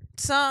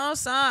 Song,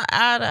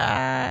 eye to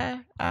eye,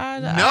 eye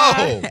to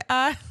No.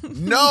 eye.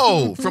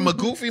 No. From a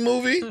Goofy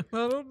movie? I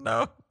don't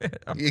know.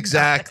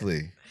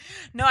 Exactly.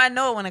 No, I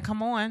know it when it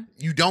come on.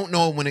 You don't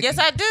know it when it... Yes,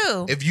 I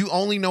do. If you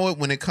only know it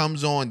when it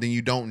comes on, then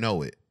you don't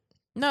know it.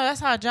 No, that's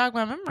how I jog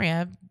my memory. I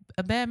have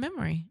a bad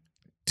memory.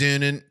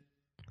 Dun dun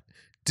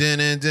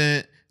dun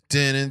dun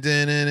dun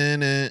dun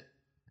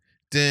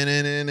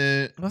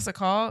dun. What's it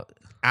called?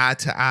 Eye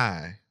to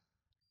Eye.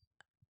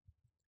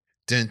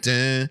 Dun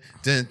dun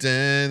dun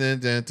dun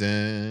dun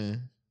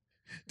dun.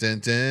 Dun,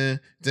 dun,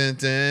 dun,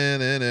 dun,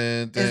 dun,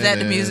 dun, is that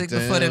the music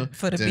before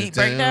the beat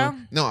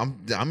breakdown? No,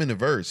 I'm in the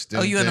verse.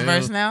 Oh, you in the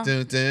verse now?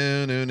 Dun,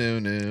 dun, dun,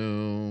 dun,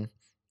 dun.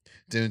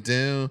 Dun,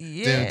 dun,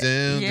 Yeah, dun,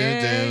 dun,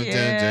 yeah.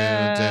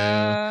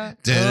 dun,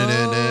 dun,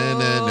 dun, dun,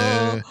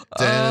 dun,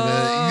 dun,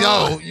 dun.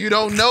 Yo, you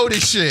don't know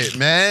this shit,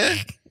 man.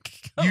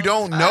 You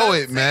don't know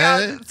it,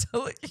 man.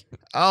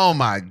 Oh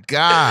my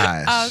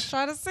gosh. I was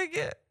trying to sing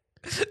it.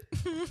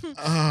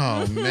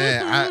 Oh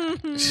man.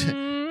 If we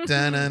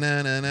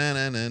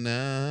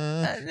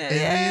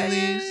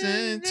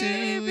listen to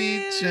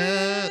each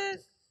other.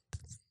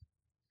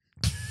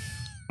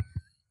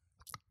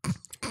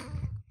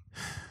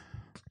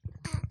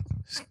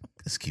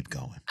 Let's keep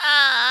going.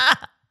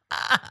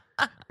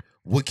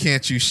 What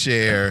can't you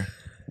share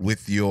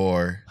with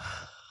your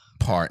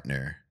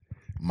partner?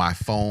 My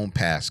phone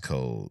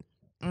passcode.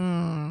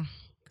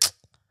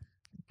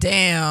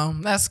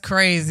 Damn, that's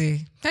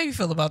crazy. How you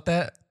feel about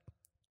that?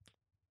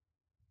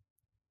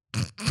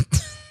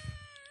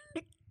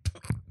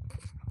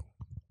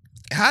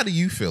 How do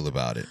you feel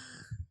about it?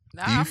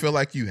 Do you feel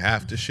like you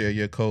have to share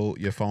your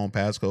phone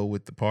passcode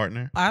with the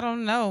partner? I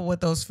don't know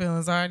what those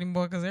feelings are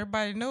anymore because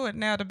everybody know it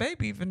now. The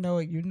baby even know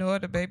it. You know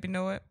it. The baby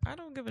know it. I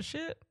don't give a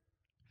shit.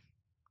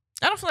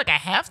 I don't feel like I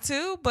have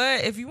to,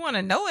 but if you want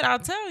to know it, I'll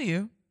tell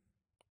you.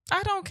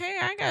 I don't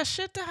care. I ain't got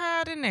shit to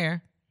hide in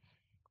there.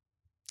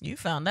 You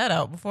found that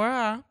out before,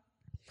 huh?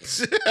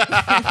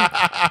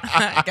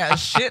 I got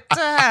shit to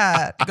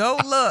hide. Go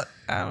look.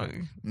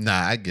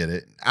 Nah, I get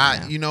it.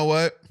 You know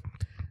what?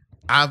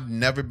 I've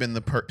never been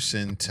the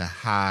person to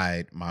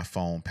hide my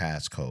phone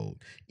passcode,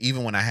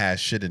 even when I had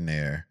shit in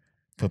there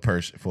for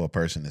a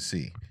person to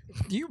see.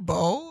 You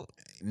bold?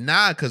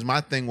 Nah, because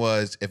my thing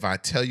was, if I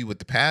tell you what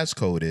the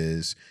passcode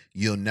is,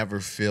 you'll never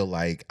feel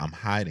like I'm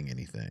hiding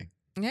anything.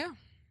 Yeah,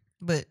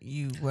 but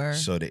you were.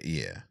 So that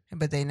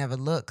But they never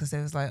looked because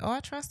they was like, "Oh, I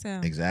trust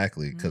him."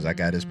 Exactly, because I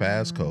got his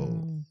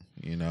passcode.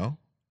 You know.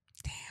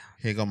 Damn.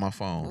 Here go my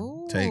phone.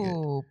 Ooh, Take it.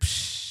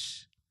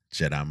 Psh.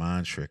 Jedi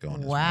mind trick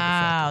on this.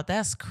 Wow,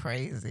 that's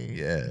crazy.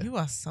 Yeah. You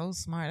are so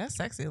smart. That's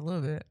sexy a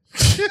little bit.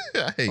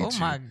 I hate you. Oh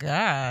my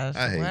gosh.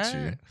 I hate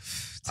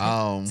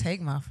you.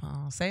 Take my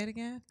phone. Say it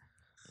again.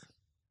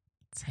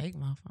 Take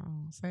my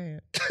phone. Say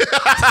it.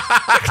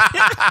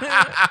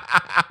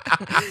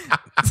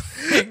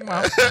 Take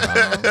my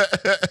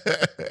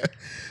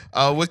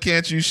phone. What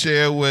can't you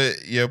share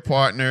with your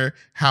partner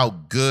how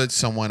good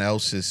someone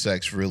else's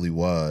sex really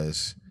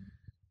was?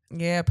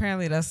 Yeah,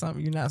 apparently that's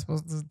something you're not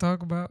supposed to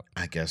talk about.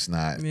 I guess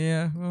not.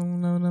 Yeah, I don't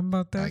know nothing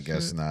about that. I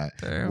guess not.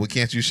 Damn. What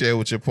can't you share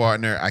with your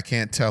partner? I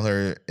can't tell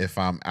her if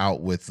I'm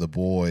out with the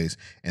boys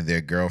and their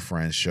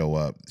girlfriends show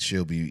up.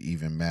 She'll be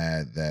even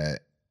mad that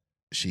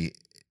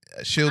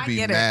she'll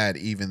be mad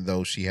even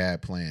though she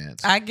had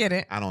plans. I get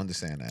it. I don't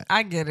understand that.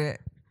 I get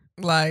it.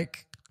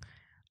 Like,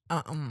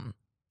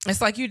 it's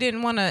like you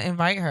didn't want to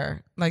invite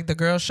her. Like the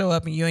girls show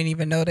up and you ain't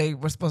even know they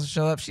were supposed to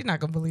show up. She's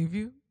not gonna believe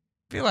you.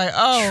 Be like,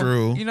 oh,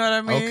 true. You know what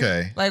I mean?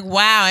 Okay. Like,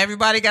 wow,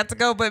 everybody got to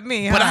go but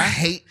me. But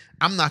huh?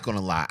 I'm not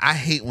gonna lie. I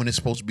hate when it's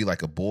supposed to be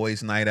like a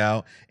boys' night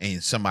out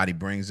and somebody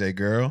brings their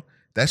girl.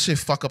 That shit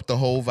fuck up the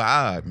whole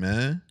vibe,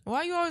 man.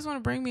 Why you always want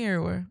to bring me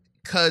everywhere?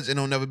 Cause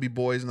it'll never be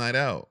boys' night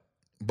out.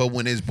 But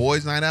when it's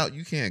boys' night out,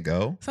 you can't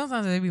go.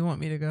 Sometimes they be want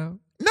me to go.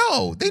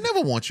 No, they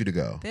never want you to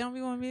go. They don't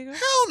be wanting me to go?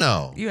 Hell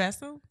no. You asked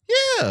them?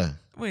 Yeah.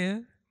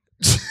 When?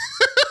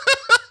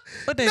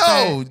 What they No,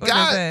 say? What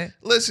guys. they say?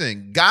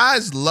 Listen,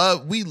 guys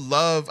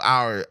love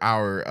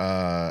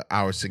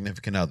our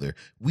significant other.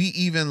 We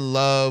even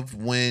love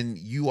when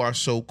you are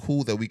so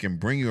cool that we can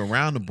bring you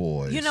around the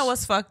boys. You know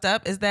what's fucked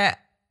up is that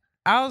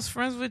I was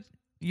friends with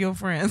your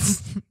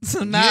friends.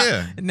 So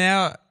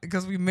now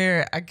because we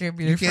married, I can't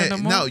be their friend no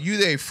more. No, you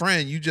their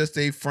friend. You just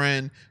a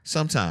friend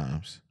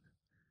sometimes.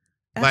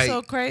 That's like,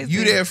 so crazy.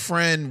 You their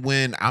friend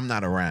when I'm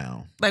not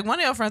around. Like one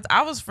of your friends,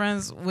 I was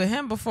friends with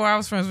him before I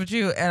was friends with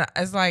you, and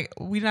it's like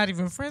we not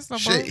even friends no more.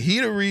 Shit, he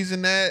the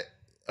reason that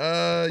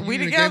we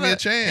you together. gave me a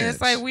chance. And it's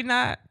like we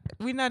not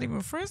even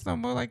friends no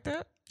more like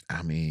that.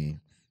 I mean,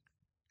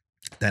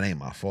 that ain't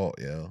my fault,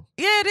 yo.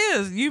 Yeah, it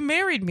is. You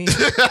married me.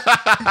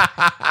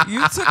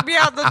 You took me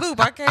out the loop.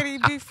 I can't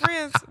even be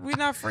friends. We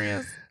not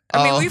friends.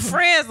 I mean, we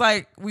friends,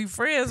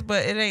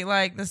 but it ain't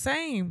like the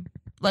same.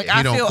 Like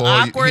I feel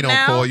awkward now. He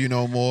don't call you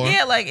no more.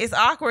 Yeah, like it's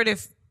awkward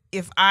if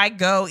I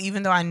go,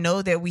 even though I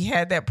know that we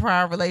had that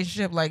prior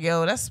relationship. Like,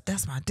 yo, that's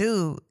my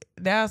dude.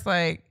 That's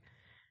like,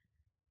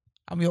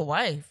 I'm your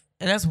wife,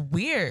 and that's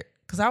weird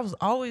because I was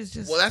always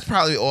just. Well, that's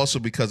probably also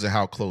because of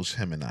how close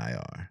him and I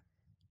are.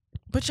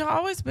 But y'all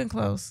always been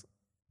close.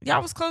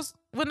 Y'all was close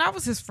when I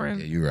was his friend.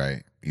 Yeah, you're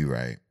right. You're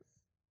right.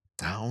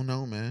 I don't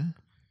know, man.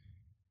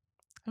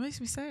 It makes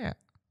me sad.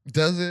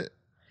 Does it?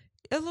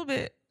 A little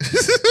bit.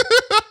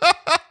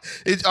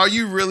 Are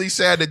you really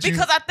sad that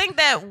Because I think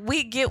that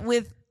we get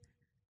with,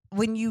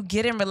 when you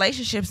get in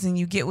relationships and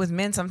you get with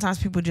men, sometimes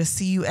people just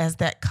see you as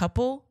that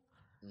couple.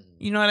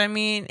 You know what I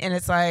mean? And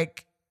it's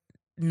like,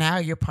 now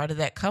you're part of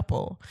that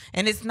couple.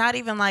 And it's not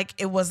even like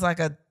it was like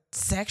a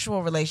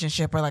sexual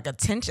relationship or like a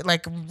tension,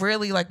 like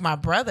really like my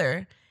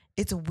brother.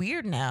 It's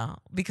weird now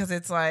because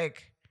it's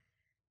like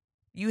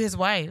you his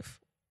wife.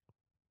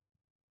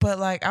 But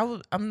like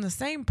I'm the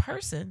same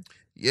person.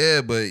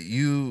 Yeah, but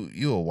you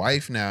a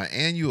wife now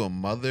and you a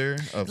mother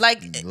of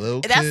like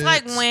little that's kids.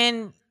 like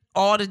when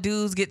all the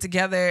dudes get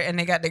together and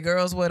they got their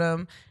girls with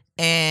them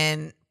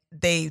and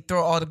they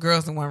throw all the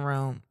girls in one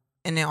room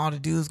and then all the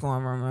dudes go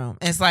in one room.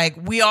 And it's like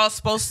we all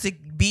supposed to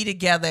be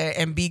together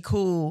and be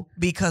cool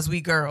because we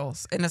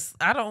girls. And it's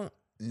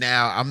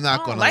Now, I'm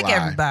not going to like lie.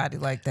 everybody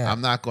like that.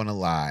 I'm not going to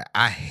lie.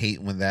 I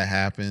hate when that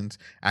happens.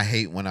 I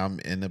hate when I'm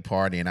in the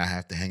party and I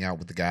have to hang out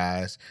with the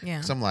guys.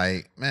 Yeah. So I'm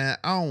like, man,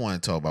 I don't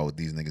want to talk about what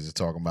these niggas are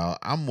talking about.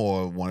 I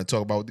more want to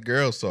talk about what the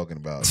girls talking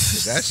about.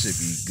 'Cause that should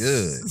be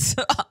good.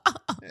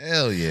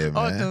 Hell yeah,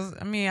 man. Because,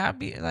 I mean, I'd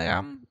be like,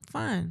 I'm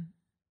fun.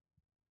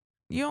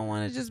 You don't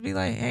want to just be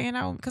like hanging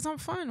out because I'm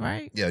fun,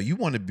 right? Yeah, you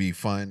want to be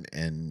fun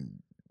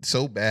and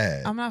so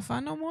bad. I'm not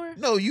fun no more?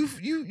 No, you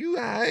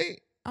all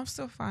right. I'm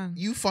still fun.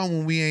 You fun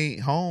when we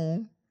ain't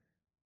home.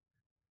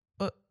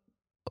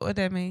 What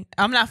that mean?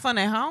 I'm not fun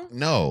at home?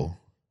 No.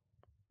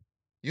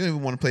 You don't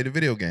even want to play the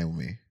video game with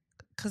me.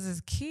 Because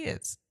it's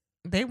kids.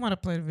 They want to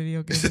play the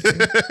video game with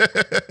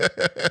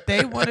me.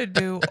 They want to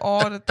do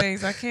all the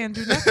things. I can't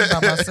do nothing by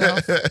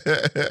myself.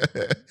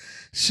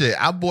 Shit,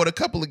 I bought a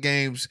couple of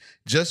games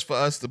just for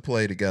us to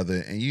play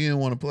together, and you didn't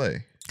want to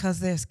play. Because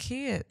there's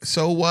kids.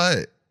 So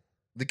what?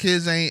 The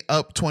kids ain't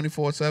up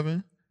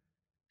 24/7?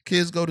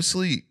 Kids go to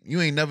sleep.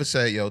 You ain't never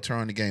said, yo, turn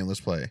on the game, let's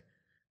play.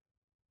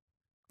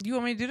 You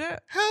want me to do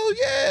that? Hell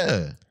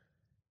yeah.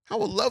 I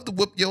would love to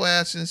whip your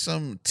ass in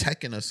some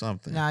Tekken or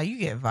something. Nah, you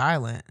get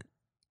violent.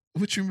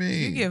 What you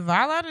mean? You get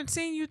violent and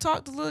seeing you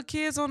talk to little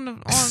kids on the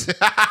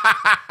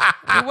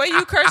way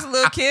you curse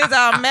little kids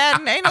out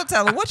Madden. Ain't no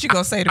telling what you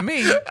gonna say to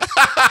me.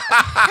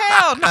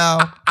 Hell no.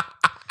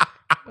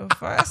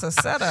 That's a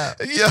setup.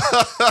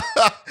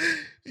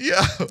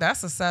 Yeah.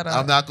 That's a setup.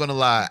 I'm not gonna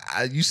lie.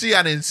 You see,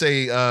 I didn't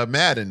say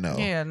Madden though.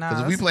 Yeah, no.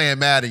 Because if we playing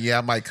Madden,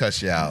 I might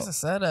cuss you out. That's a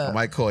setup. I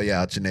might call you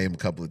out your name a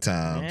couple of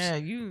times. Yeah,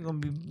 you gonna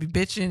be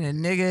bitching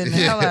and nigging the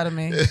hell out of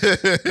me.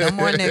 No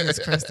more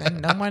niggas,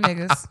 Kristen. No more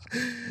niggas.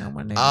 No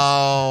more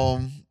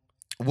niggas.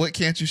 What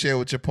can't you share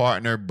with your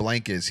partner?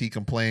 Blankets. He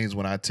complains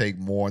when I take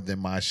more than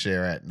my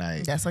share at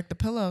night. That's like the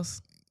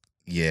pillows.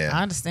 Yeah.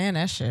 I understand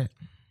that shit.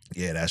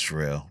 Yeah, that's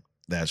real.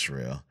 That's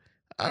real.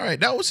 All right,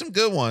 that was some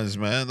good ones,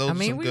 man.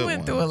 We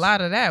went through a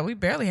lot of that. We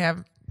barely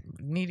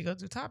need to go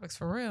through topics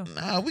for real.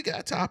 Nah, we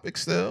got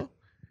topics still.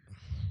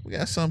 We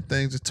got some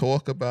things to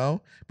talk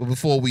about. But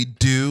before we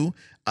do,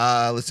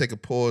 let's take a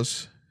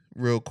pause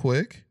real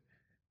quick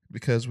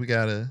because we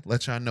got to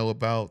let y'all know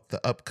about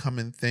the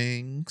upcoming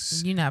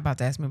things. You're not about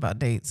to ask me about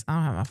dates. I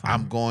don't have my phone.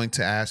 I'm going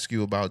to ask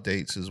you about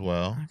dates as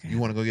well. Okay. You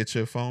want to go get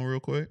your phone real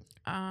quick?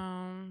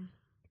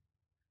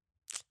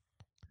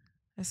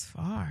 It's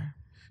far.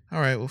 All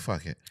right, well,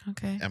 fuck it.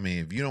 Okay. I mean,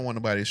 if you don't want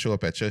nobody to show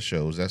up at your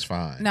shows, that's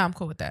fine. No, I'm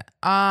cool with that.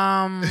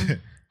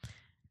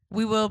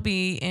 We will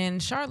be in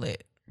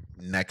Charlotte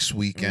next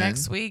weekend.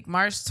 Next week,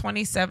 March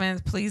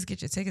 27th. Please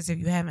get your tickets if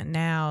you haven't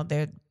now.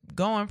 They're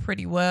going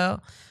pretty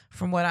well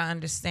from what I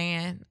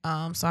understand.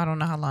 So I don't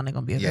know how long they're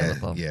gonna be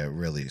available. Yeah,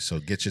 really. So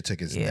get your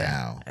tickets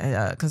now.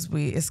 Because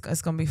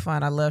it's gonna be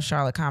fun. I love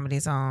Charlotte Comedy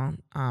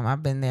Zone.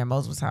 I've been there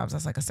multiple times.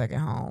 That's like a second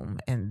home,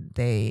 and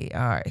they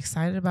are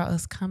excited about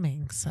us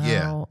coming.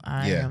 So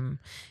I am,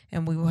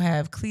 and we will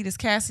have Cletus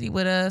Cassidy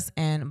with us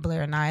and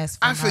Blair Nias.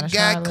 I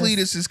forgot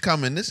Cletus is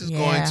coming. This is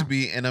going to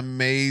be an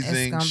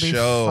amazing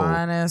show. Be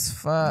fun as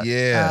fuck.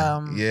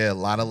 Yeah, a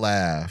lot of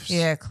laughs.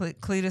 Yeah,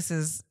 Cletus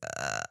is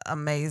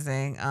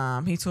amazing.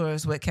 He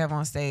tours with Kevin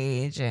on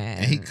stage,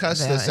 and he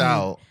cussed us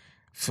out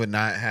for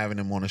not having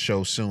him on the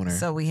show sooner.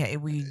 So we had to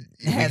bring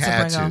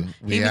him.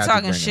 He be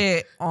talking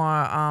shit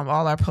on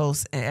all our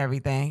posts and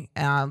everything,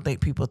 and I don't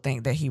think people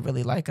think that he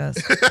really like us.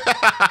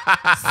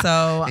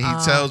 So and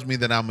he tells me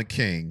that I'm a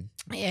king.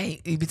 Yeah,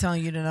 he be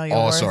telling you to know your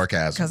all worth.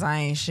 Sarcasm. Because I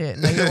ain't shit.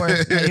 Know your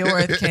worth. Know your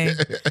worth, king.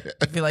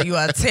 I feel like you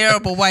are a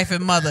terrible wife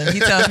and mother. He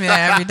tells me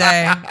that every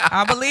day.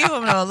 I believe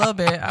him though a little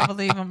bit. I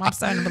believe him. I'm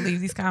starting to believe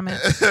these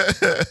comments.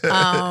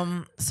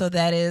 So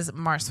that is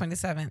March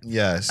 27th.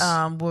 Yes.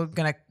 We're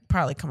gonna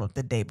probably come up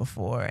the day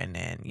before, and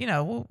then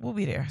we'll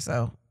be there.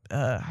 So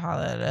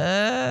holler at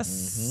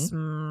us.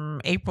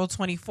 April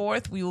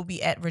 24th, we will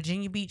be at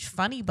Virginia Beach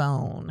Funny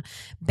Bone,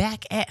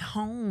 back at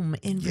home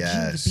in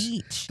Virginia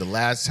Beach. The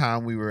last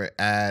time we were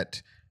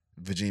at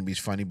Virginia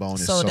Beach Funny Bone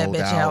is sold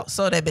out.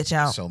 Sold that bitch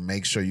out. So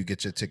make sure you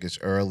get your tickets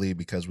early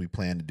because we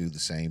plan to do the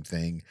same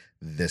thing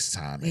this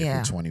time,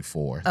 April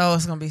 24th. Oh,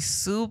 it's gonna be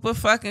super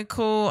fucking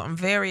cool. I'm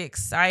very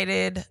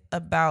excited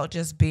about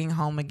just being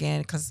home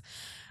again because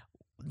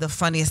the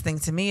funniest thing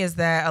to me is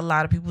that a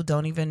lot of people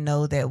don't even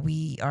know that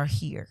we are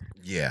here.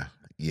 Yeah.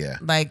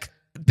 Like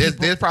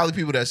there's probably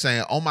people that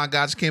saying, "Oh my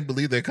God, I can't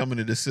believe they're coming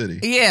to the city."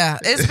 Yeah,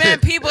 it's been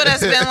people that's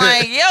been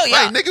like, "Yo,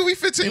 like, nigga, we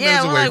 15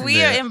 minutes away from we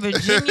there. are in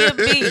Virginia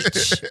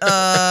Beach,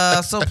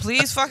 so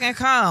please fucking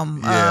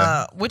come."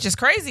 Which is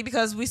crazy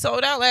because we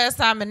sold out last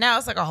time, and now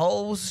it's like a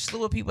whole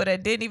slew of people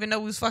that didn't even know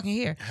we was fucking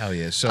here. Hell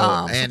yeah! So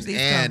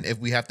and if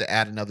we have to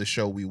add another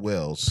show, we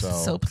will.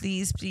 So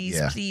please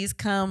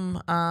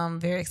come.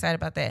 Very excited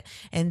about that.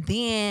 And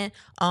then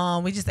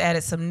we just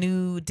added some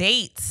new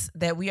dates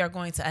that we are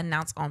going to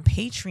announce on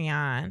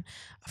Patreon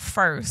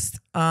first.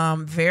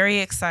 Very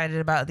excited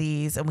about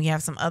these, and we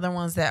have some other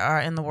ones that are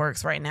in the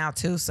works right now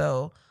too.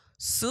 So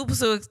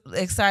super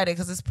excited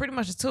because it's pretty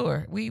much a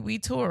tour. We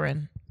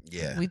touring.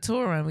 Yeah, we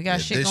touring. We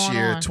got shit going on. This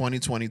year,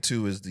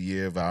 2022 is the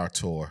year of our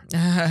tour.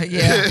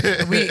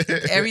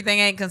 Everything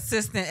ain't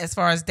consistent as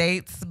far as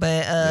dates,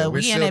 but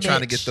we're still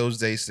trying to get those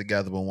dates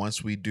together. But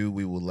once we do,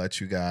 we will let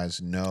you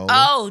guys know.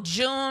 Oh,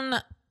 June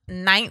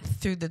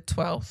 9th through the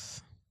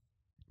 12th.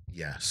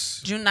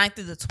 Yes. June 9th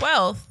through the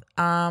 12th.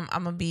 I'm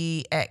gonna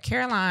be at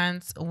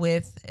Caroline's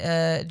with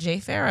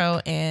Jay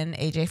Pharoah and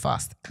AJ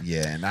Foster.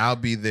 Yeah, and I'll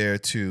be there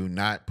too,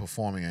 not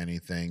performing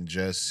anything,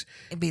 just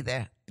be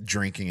there.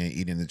 Drinking and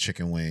eating the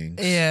chicken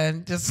wings. Yeah,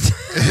 just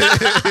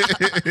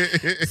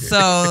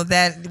so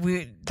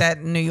that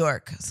New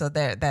York. So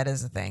that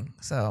is a thing.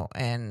 So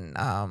and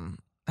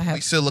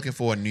we're still looking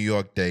for a New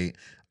York date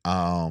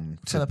to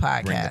the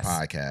podcast. Bring the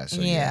podcast.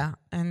 So yeah.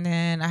 And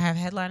then I have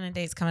headlining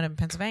dates coming up in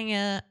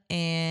Pennsylvania,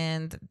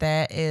 and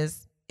that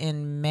is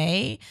in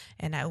May,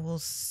 and I will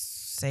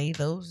say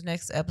those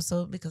next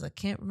episode because I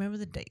can't remember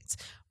the dates.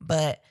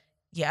 But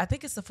yeah, I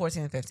think it's the 14th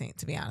and 15th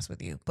to be honest with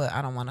you, but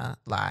I don't want to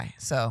lie.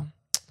 So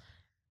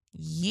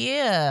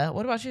yeah,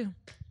 what about you?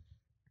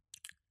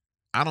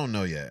 I don't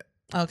know yet.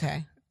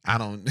 Okay. I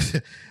don't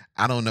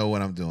I don't know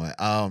what I'm doing.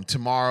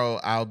 Tomorrow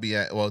I'll be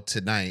at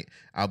tonight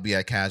I'll be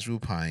at Casual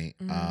Pint.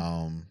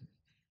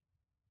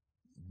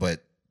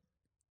 But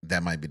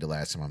that might be the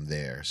last time I'm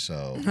there.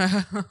 So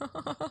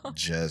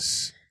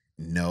just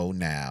know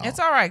now. It's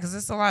all right because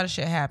there's a lot of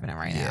shit happening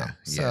right now.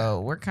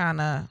 So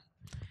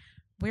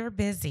we're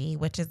busy,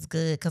 which is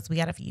good because we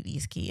got to feed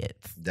these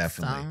kids.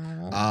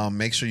 Definitely. So.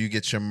 Make sure you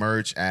get your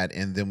merch at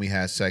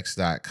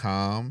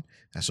andthenwehadsex.com.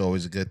 That's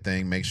always a good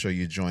thing. Make sure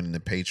you're joining the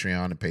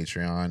Patreon. The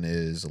Patreon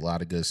is a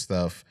lot of good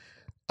stuff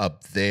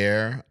up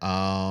there.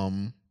 I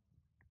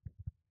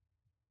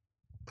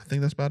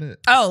think that's about it.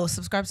 Oh,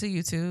 subscribe to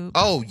YouTube.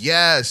 Oh,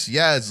 yes.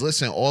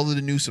 Listen, all of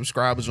the new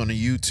subscribers on the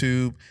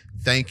YouTube,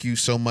 thank you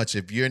so much.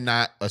 If you're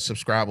not a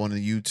subscriber on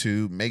the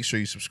YouTube, make sure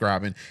you're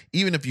subscribing.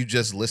 Even if you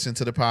just listen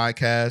to the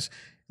podcast,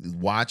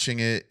 watching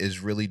it is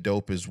really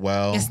dope as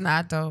well. It's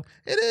not dope.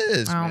 It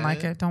is. I don't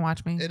like it. Don't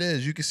watch me. It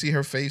is. You can see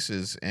her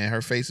faces, and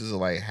her faces are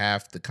like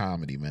half the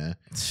comedy, man.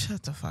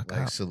 Shut the fuck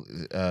up.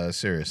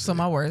 Seriously. So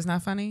my word's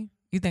not funny?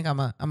 You think I'm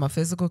a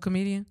physical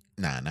comedian?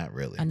 Nah, not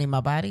really. I need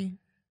my body.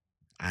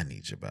 I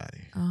need your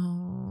body.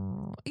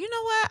 Oh, you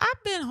know what?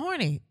 I've been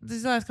horny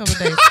these last couple of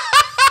days.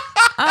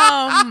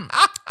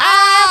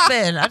 I've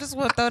been. I just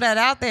want to throw that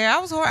out there. I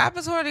was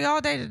horny all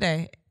day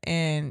today,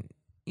 and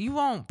you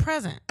weren't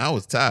present. I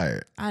was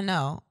tired. I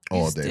know.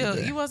 All day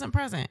today. You wasn't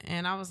present,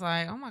 and I was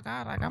like, oh my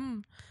god, like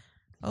I'm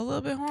a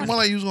little bit horny. Well,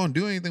 like you was gonna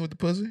do anything with the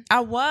pussy?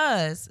 I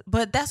was,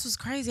 but that's what's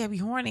crazy. I be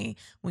horny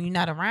when you're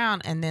not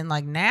around, and then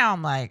like now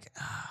I'm like,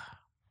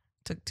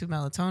 took 2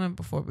 melatonin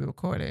before we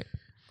recorded.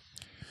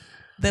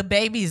 The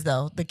babies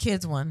though, the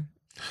kids one.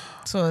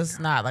 So it's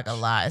not like a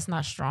lot. It's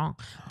not strong.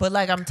 But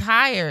like I'm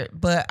tired,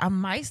 but I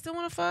might still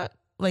want to fuck.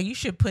 Like you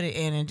should put it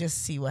in and just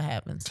see what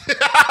happens.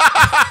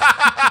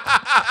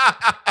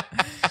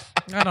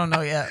 I don't know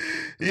yet.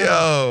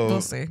 Yo.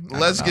 We'll see.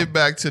 Let's get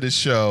back to the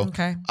show.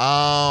 Okay.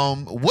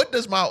 What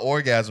does my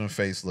orgasm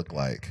face look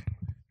like?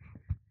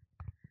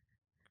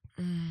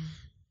 How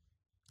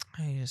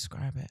do you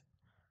describe it?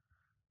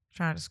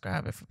 Try to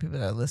describe it for people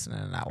that are listening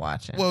and not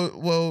watching.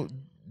 Well,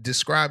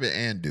 describe it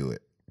and do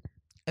it.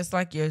 It's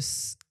like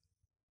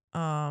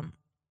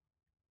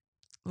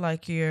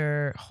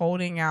you're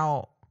holding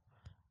out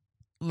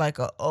like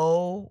a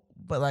O,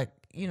 but like,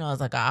 you know,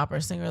 it's like an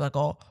opera singer, like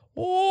oh,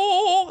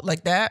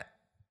 like that.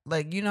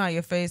 Like, you know how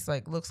your face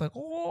like looks like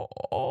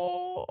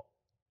oh,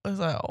 it's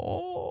like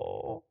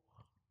oh,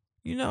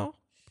 you know,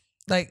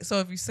 like so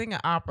if you sing an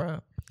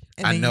opera,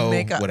 and I then know you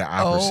make what an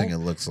opera singer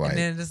looks like, and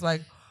then it's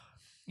like,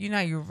 you know,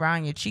 you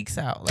round your cheeks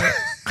out like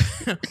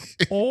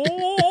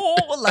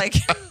oh, like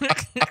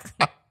like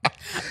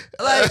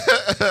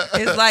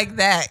it's like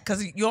that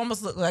because you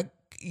almost look like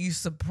you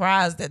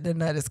surprised that the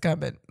nut is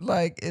coming.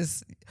 Like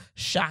it's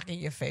shocking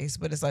your face,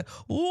 but it's like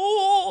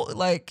ooh,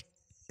 like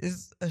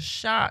it's a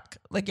shock.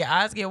 Like your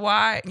eyes get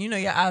wide. You know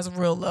your eyes are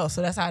real low,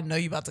 so that's how I know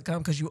you about to come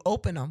because you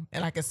open them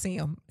and I can see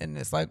them, and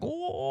it's like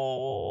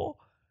ooh.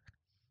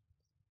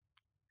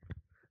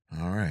 All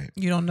right.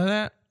 You don't know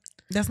that?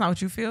 That's not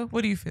what you feel?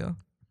 What do you feel?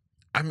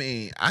 I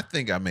mean, I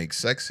think I make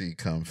sexy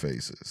cum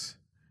faces.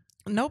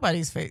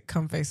 Nobody's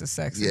cum face is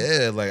sexy.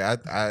 Yeah, like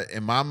I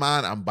in my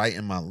mind, I'm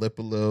biting my lip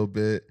a little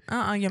bit.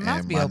 Your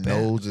mouth be open. My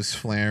nose is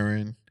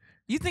flaring.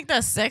 You think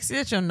that's sexy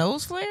that your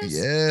nose flares?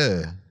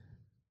 Yeah.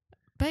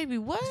 Baby,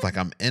 what? It's like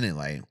I'm in it,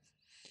 like.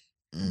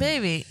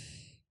 Baby.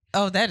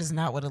 Oh, that is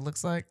not what it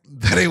looks like.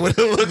 That ain't what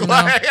it look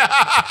like.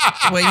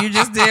 What you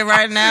just did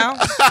right now?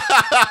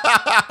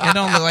 It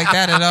don't look like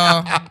that at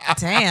all.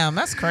 Damn,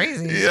 that's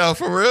crazy. Yeah,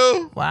 for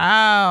real?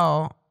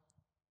 Wow.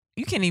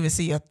 You can't even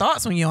see your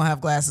thoughts when you don't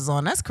have glasses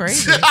on. That's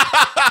crazy.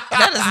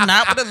 That is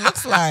not what it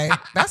looks like.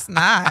 That's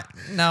not.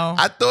 No.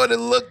 I thought it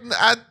looked.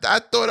 I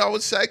thought I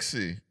was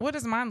sexy. What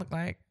does mine look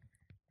like?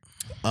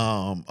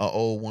 An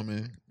old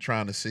woman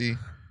trying to see.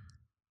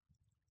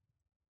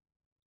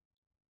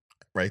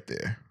 Right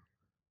there.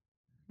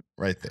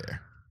 Right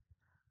there.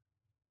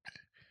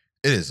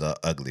 It is a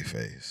ugly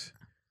face.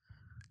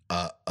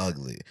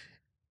 Ugly.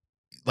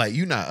 Like,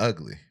 you not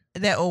ugly.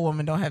 That old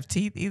woman don't have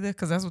teeth either,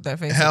 because that's what that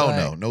face Hell is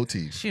like. no, no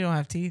teeth. She don't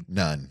have teeth.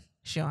 None.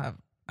 She don't have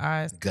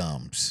eyes.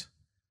 Gums.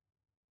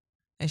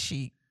 And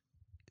she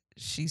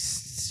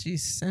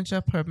cinch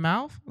up her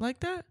mouth like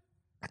that?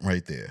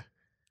 Right there.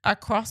 I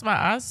cross my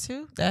eyes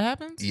too? That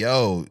happens?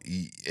 Yo,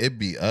 it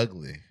be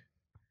ugly.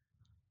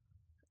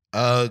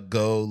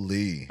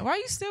 Ugly. Why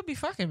you still be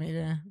fucking me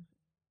then?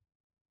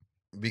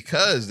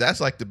 Because that's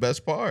like the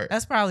best part.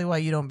 That's probably why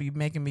you don't be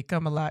making me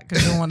come a lot,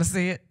 because you don't want to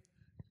see it.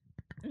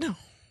 No.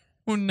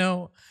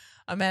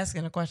 I'm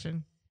asking a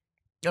question.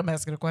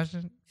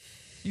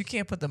 You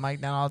can't put the mic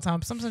down all the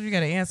time. Sometimes you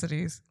got to answer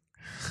these.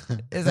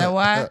 Is that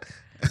why?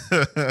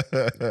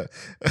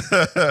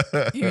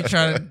 You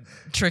trying to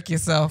trick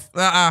yourself.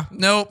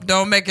 Nope,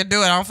 don't make it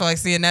do it. I don't feel like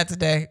seeing that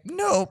today.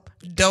 Nope,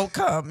 don't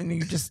come. And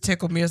you just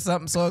tickle me or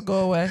something so it'll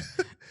go away.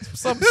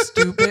 Something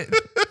stupid.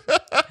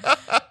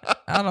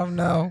 I don't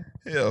know.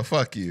 Yeah,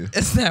 fuck you.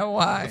 Is that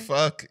why?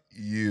 Fuck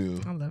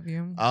you. I love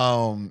you.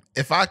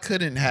 If I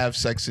couldn't have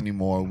sex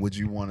anymore, would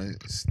you want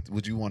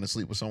to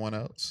sleep with someone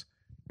else?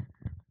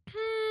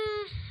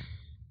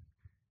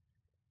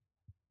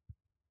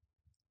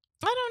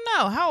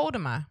 know. How old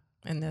am I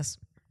in this?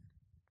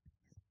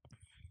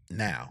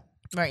 Now.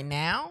 Right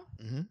now?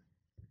 Mm-hmm.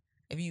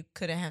 If you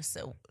couldn't have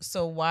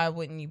so why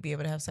wouldn't you be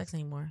able to have sex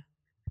anymore?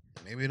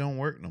 Maybe it don't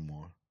work no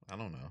more. I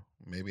don't know.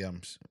 Maybe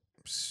I'm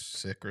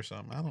sick or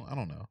something. I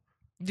don't know.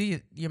 Do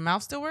your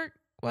mouth still work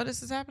while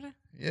this is happening?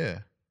 Yeah.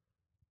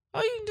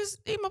 Oh, you can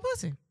just eat my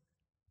pussy.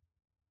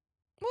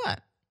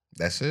 What?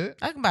 That's it?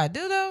 I can buy a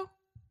dildo.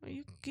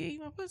 You can eat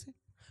my pussy.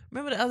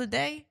 Remember the other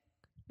day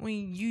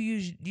when you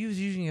was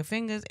using your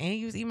fingers and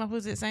you was eating my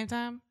pussy at the same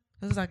time?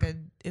 It was like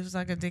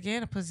a dick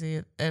and a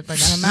pussy, like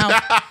a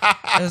mouth.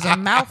 There was a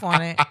mouth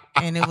on it,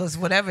 and it was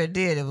whatever it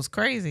did. It was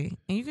crazy,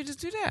 and you could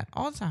just do that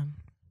all the time.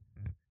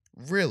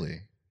 Really?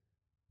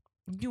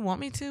 You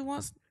want me to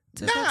once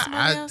to fuck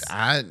somebody else?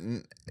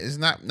 It's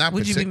not.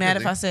 Would you be mad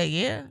if I said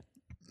yeah?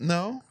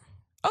 No.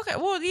 Okay,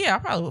 well, yeah, I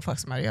probably would fuck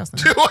somebody else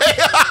then.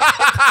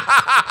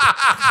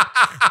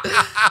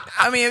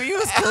 I mean, if you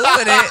was cool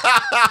with it,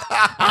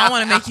 I don't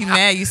want to make you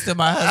mad. You still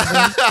my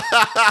husband.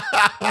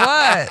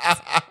 What?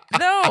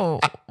 No.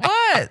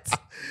 What?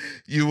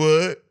 You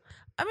would?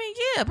 I mean,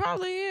 yeah,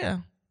 probably, yeah.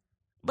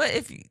 But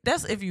if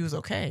you was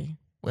okay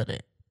with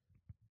it,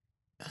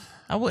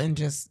 I wouldn't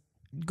just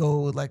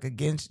go like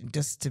against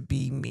just to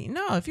be me.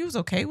 No, if you was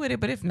okay with it,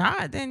 but if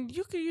not, then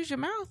you could use your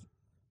mouth.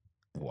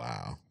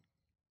 Wow.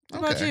 What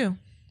about you?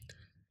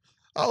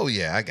 Oh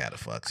yeah, I gotta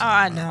fuck. Oh,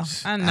 I know.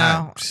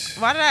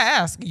 Why did I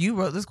ask? You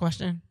wrote this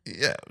question.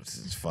 Yeah,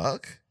 it's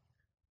fuck.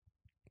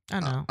 I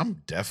know.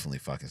 I'm definitely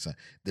fucking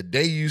something. The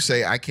day you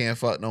say I can't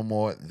fuck no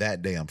more,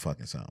 that day I'm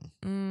fucking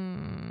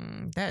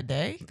something. That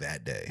day?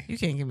 That day. You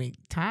can't give me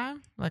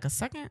time, like a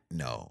second.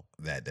 No,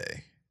 that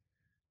day.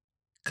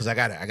 Cause I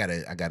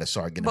gotta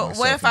start getting. But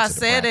what if I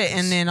said it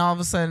and then all of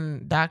a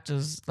sudden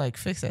doctors like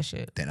fix that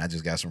shit? Then I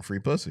just got some free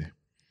pussy.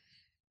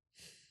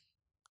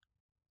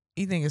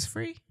 You think it's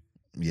free?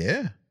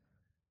 Yeah.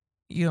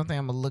 You don't think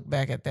I'm gonna look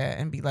back at that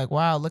and be like,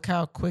 "Wow, look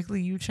how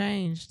quickly you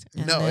changed"?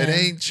 No, it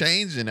ain't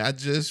changing. I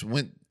just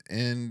went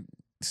and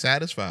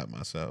satisfied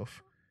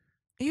myself.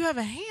 You have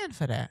a hand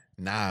for that.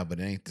 Nah, but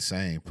it ain't the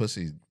same.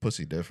 Pussy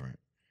different.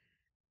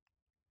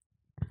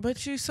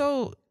 But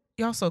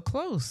y'all so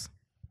close.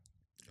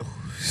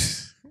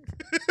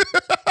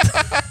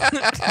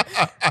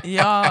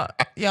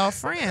 y'all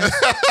friends.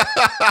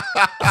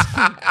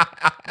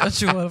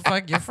 But you want to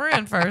fuck your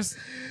friend first.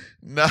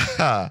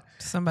 Nah.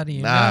 Somebody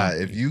you know.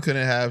 If you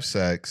couldn't have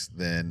sex,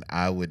 then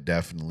I would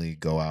definitely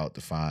go out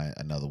to find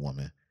another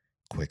woman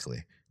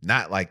quickly.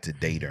 Not like to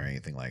date or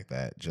anything like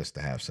that, just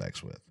to have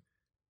sex with.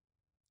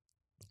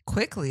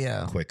 Quickly,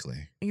 yo.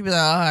 Quickly. You be like,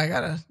 oh, I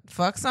gotta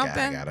fuck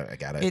something. I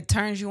gotta. It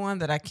turns you on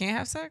that I can't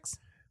have sex?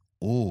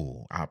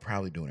 Ooh, I'll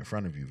probably do it in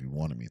front of you if you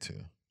wanted me to.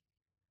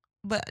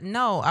 But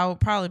no, I would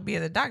probably be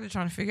at the doctor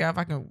trying to figure out if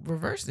I can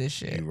reverse this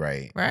shit. You're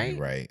right. Right?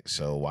 You're right.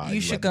 So while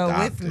you should at go the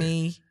with doctor,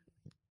 me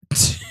to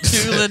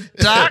the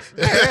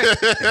doctor.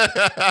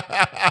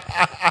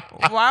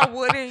 Why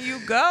wouldn't you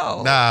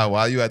go? Nah,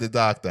 while you at the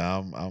doctor,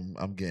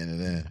 I'm getting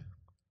it in.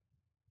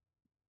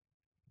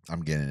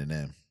 I'm getting it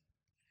in.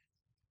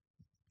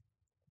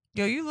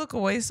 Yo, you look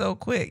away so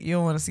quick. You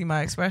don't want to see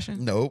my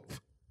expression? Nope.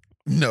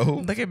 No.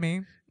 Look at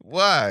me.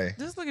 Why?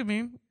 Just look at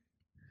me.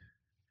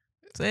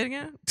 Say it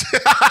again.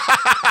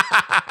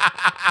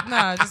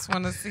 Nah, I just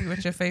want to see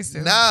what your face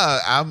is. Nah,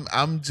 I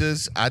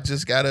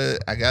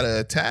gotta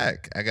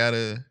attack. I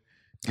gotta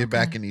get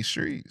back in these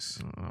streets.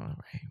 All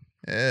right.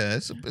 Yeah,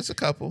 it's a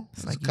couple.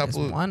 It's like a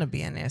couple. You just want to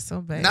be in there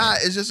so bad. Nah,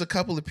 it's just a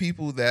couple of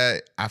people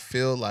that I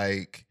feel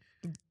like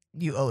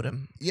you owed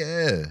them.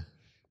 Yeah.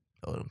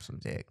 Owed them some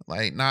dick.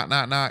 Like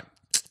not.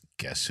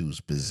 Guess who's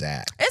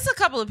bizarre? It's a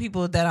couple of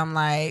people that I'm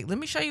like, let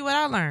me show you what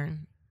I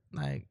learned.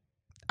 Like,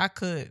 I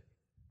could.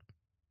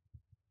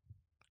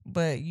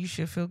 But you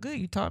should feel good.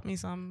 You taught me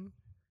something,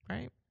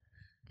 right?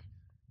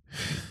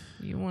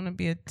 You want to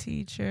be a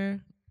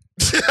teacher?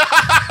 You don't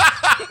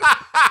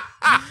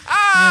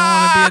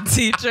want to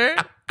be a teacher?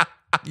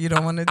 You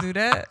don't want to do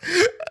that?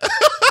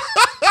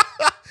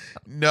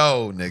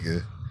 No,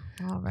 nigga.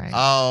 All right.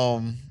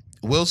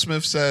 Will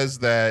Smith says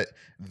that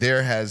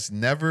there has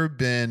never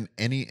been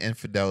any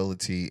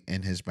infidelity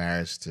in his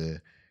marriage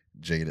to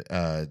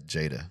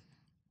Jada.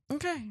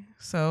 Okay.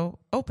 So,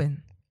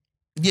 open.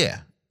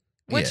 Yeah.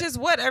 Which is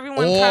what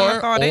everyone kind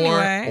of thought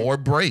anyway. Or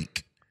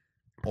break.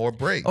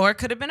 Or it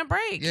could have been a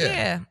break.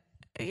 Yeah.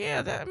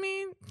 I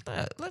mean,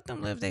 let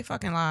them live their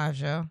fucking lives,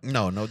 yo.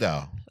 No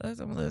doubt. Let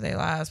them live their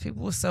lives.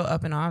 People were so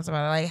up in arms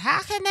about it. Like, how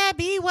can that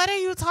be? What are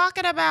you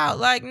talking about?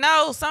 Like,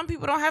 no, some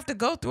people don't have to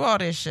go through all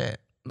this shit.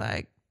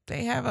 Like,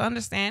 they have an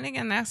understanding,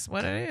 and that's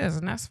what it is,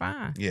 and that's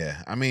fine.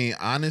 Yeah. I mean,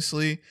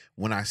 honestly,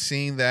 when I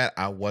seen that,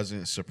 I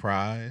wasn't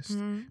surprised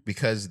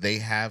because they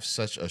have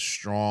such a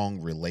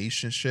strong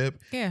relationship.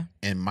 Yeah.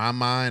 In my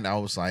mind, I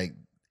was like,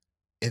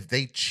 if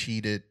they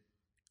cheated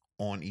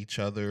on each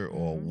other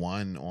or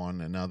one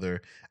on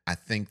another, I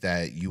think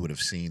that you would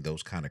have seen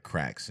those kind of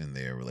cracks in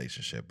their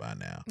relationship by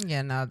now.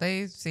 Yeah, no,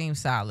 they seem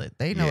solid.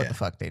 They know what the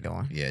fuck they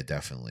doing. Yeah,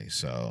 definitely.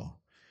 So,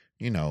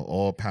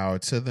 all power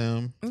to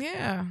them.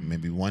 Yeah.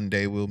 Maybe one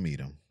day we'll meet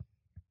them.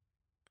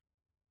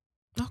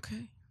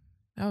 Okay.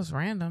 That was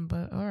random,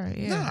 but all right.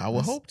 Yeah. Nah, I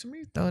would hope to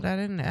meet Throw them. that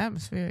in the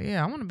atmosphere.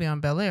 Yeah, I want to be on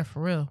Bel Air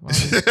for real.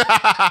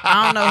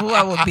 I don't know who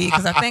I would be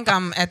because I think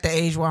I'm at the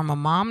age where I'm a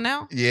mom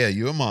now. Yeah,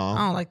 you a mom.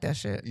 I don't like that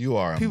shit. You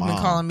are a People mom.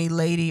 been calling me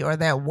lady or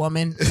that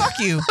woman. Fuck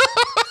you.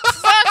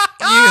 Fuck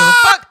you.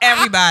 Fuck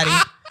everybody.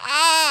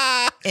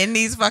 In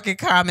these fucking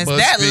comments.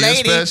 Must that be a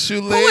lady.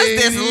 special Who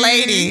is this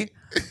lady. lady?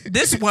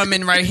 This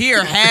woman right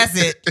here has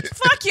it.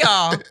 Fuck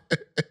y'all.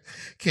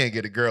 Can't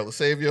get a girl to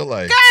save your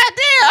life. God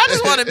damn, I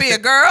just want to be a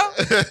girl.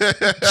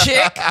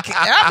 Chick.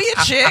 I'll be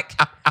a chick.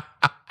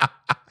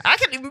 I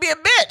can even be a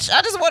bitch.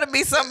 I just want to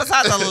be something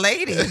besides a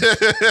lady.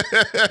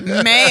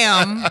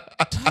 Ma'am.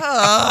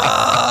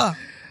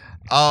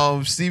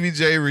 Stevie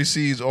J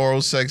receives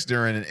oral sex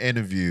during an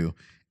interview.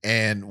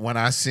 And when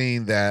I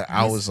seen that,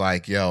 I was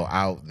like,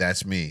 yo,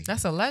 that's me.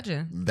 That's a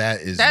legend.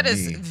 That is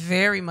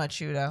very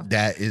much you, though.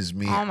 That is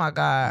me. Oh, my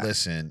God.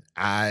 Listen,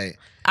 I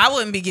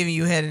wouldn't be giving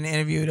you head in the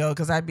interview, though,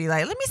 because I'd be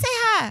like, let me say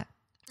hi.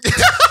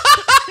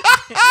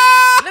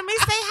 Let me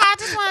say hi. I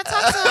just want to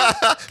talk to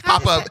him.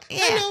 Pop up. Yeah.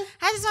 Hello.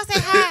 I just want to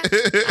say hi.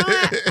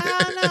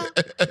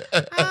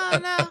 I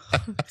don't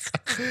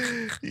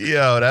know.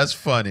 Yo, that's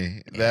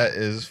funny. Yeah. That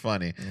is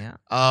funny. Yeah.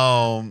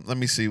 Let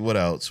me see. What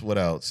else?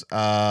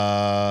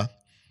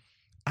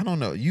 I don't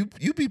know. You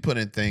be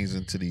putting things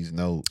into these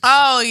notes.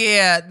 Oh,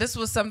 yeah. This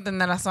was something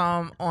that I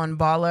saw on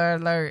Baller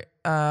Alert.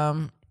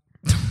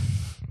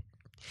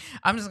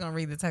 I'm just going to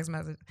read the text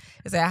message.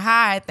 It said,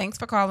 hi, thanks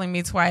for calling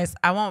me twice.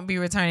 I won't be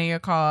returning your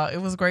call. It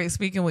was great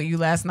speaking with you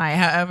last night.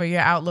 However,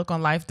 your outlook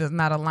on life does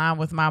not align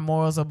with my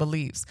morals or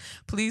beliefs.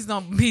 Please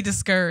don't be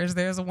discouraged.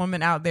 There's a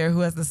woman out there who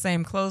has the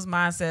same closed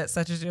mindset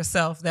such as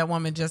yourself. That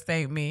woman just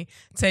ain't me.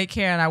 Take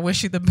care, and I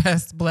wish you the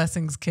best.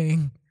 Blessings,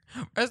 King.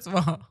 First of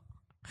all,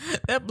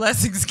 that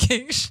Blessings,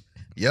 King.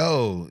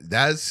 Yo,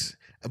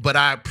 but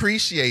I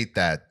appreciate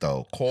that,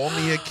 though. Call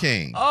me a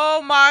king.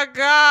 Oh, my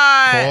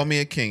God. Call me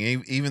a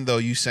king. Even though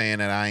you saying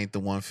that I ain't the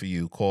one for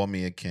you, call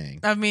me a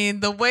king. I mean,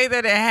 the way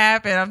that it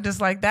happened, I'm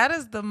just like, that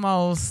is the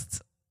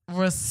most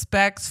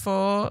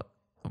respectful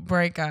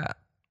breakup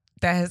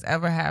that has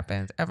ever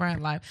happened, ever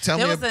in life.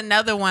 There was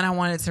another one I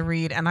wanted to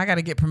read, and I got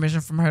to get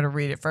permission from her to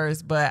read it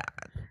first, but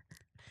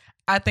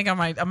I think I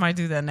might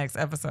do that next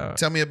episode.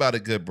 Tell me about a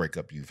good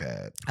breakup you've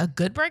had. A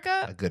good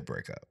breakup? A good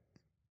breakup.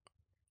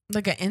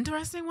 Like an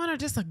interesting one or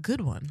just a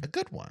good one? A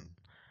good one.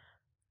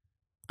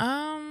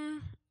 I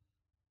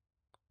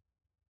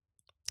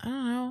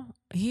don't know.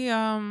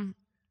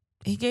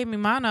 He gave me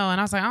mono and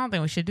I was like, I don't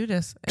think we should do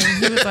this.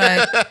 And he was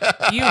like,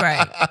 you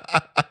right.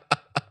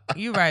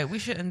 You right. We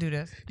shouldn't do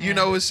this. You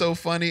know what's so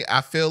funny?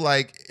 I feel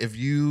like if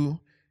you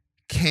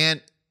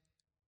haven't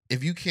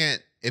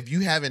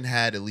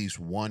had at least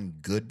one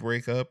good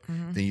breakup,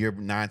 then you're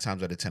 9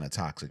 times out of 10 a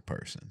toxic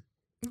person.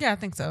 Yeah, I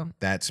think so.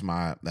 That's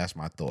my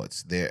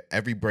thoughts.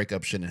 Every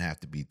breakup shouldn't have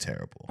to be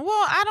terrible. Well,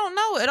 I don't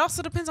know. It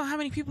also depends on how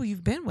many people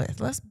you've been with.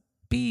 Let's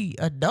be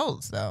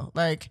adults, though.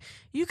 Like,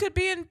 you could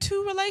be in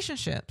 2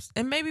 relationships,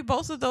 and maybe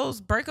both of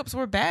those breakups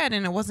were bad,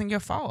 and it wasn't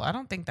your fault. I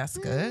don't think that's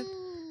good.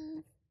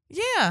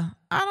 Yeah,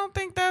 I don't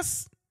think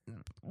that's.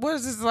 What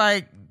is this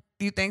like?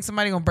 Do you think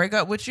somebody gonna break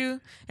up with you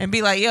and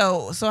be like,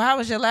 "Yo, so how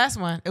was your last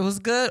one? It was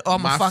good, or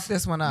I'm gonna fuck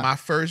this one up." My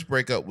first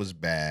breakup was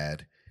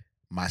bad.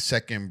 My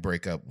second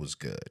breakup was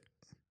good.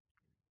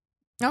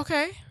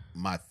 Okay.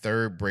 My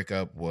third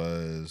breakup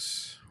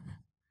was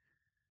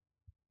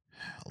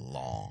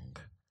long.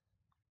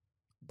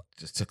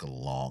 Just took a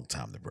long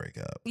time to break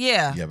up.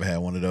 Yeah. You ever had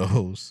one of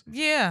those?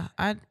 Yeah.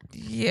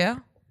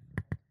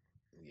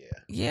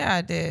 Yeah,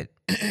 I did.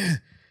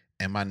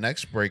 And my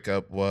next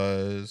breakup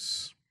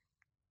was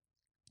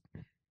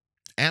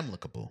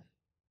amicable.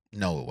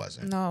 No, it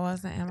wasn't. No, it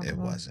wasn't amicable.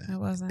 It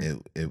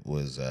wasn't. It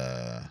was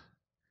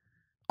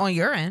on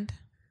your end.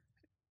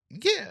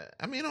 Yeah,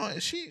 I mean,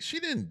 she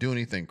didn't do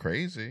anything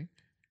crazy.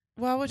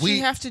 Why would she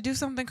have to do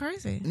something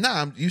crazy?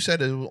 Nah, you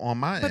said it was on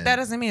my end. But that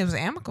doesn't mean it was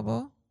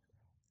amicable.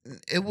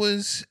 It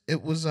was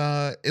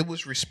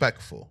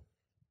respectful.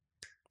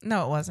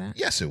 No, it wasn't.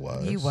 Yes, it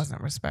was. He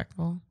wasn't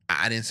respectful.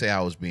 I didn't say I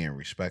was being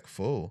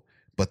respectful,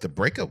 but the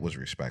breakup was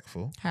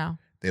respectful. How?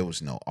 There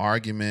was no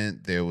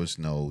argument. There was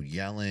no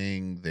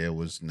yelling. There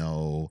was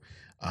no.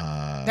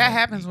 That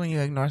happens when you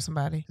ignore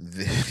somebody.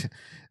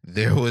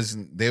 There was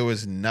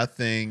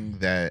nothing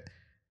that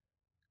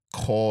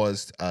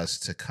caused us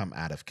to come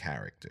out of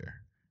character.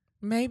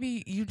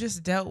 Maybe you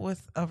just dealt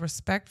with a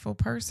respectful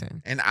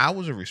person. And I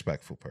was a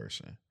respectful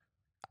person.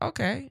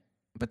 Okay.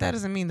 But that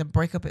doesn't mean the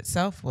breakup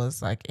itself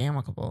was like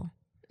amicable.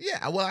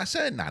 Yeah, well, I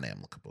said not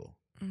amicable.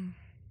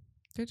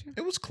 Did you?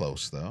 It was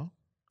close though.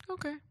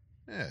 Okay.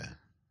 Yeah.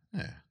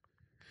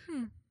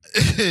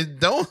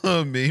 Don't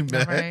hurt me,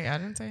 man. All right, I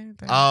didn't say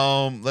anything.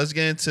 Let's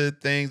get into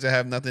things that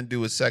have nothing to do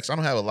with sex. I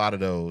don't have a lot of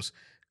those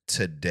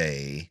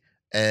today.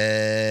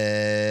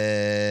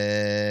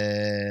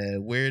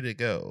 Where'd it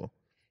go?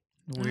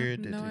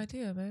 No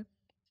idea, babe.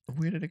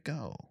 Where did it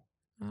go?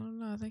 I don't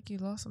know. I think you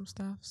lost some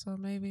stuff, so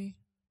maybe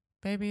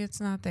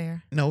it's not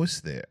there. No,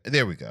 it's there.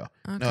 There we go.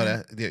 Okay.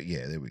 No,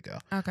 there we go.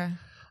 Okay.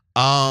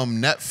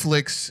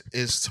 Netflix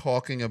is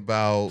talking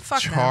about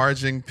Fuck them.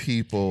 charging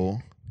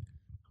people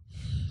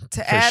To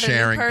for add a new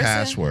sharing person?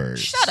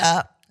 passwords. Shut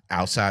up.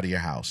 Outside of your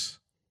house.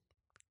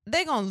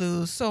 They gonna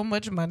lose so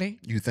much money.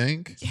 You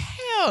think?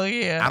 Hell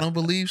yeah. I don't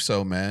believe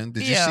so, man.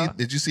 Did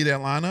you see that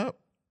lineup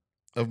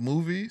of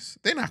movies?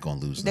 They're not gonna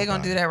lose. They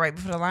gonna do that right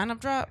before the lineup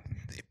drop?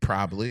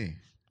 Probably.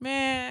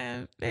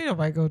 Man, ain't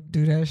nobody gonna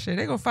do that shit.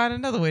 They gonna find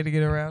another way to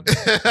get around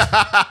it.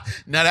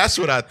 Now that's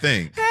what I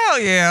think. Hell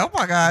yeah. Oh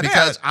my God.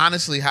 Because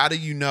honestly, how do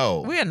you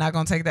know? We are not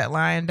gonna take that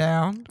lion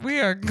down.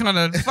 We are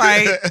gonna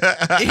fight.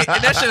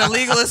 That shit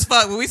illegal as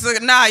fuck. But we still,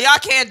 nah, y'all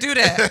can't do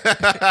that.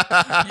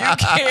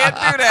 You can't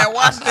do that.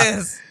 Watch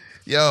this.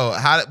 Yo,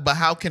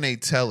 how can they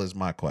tell is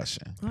my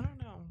question. I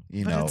don't know.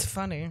 You but know, it's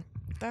funny.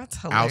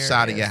 That's hilarious.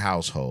 Outside of your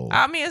household.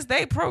 I mean, it's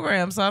their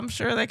program, so I'm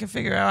sure they can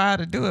figure out how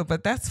to do it,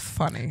 but that's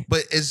funny.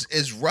 But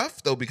it's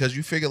rough though, because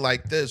you figure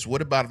like this,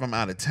 what about if I'm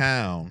out of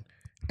town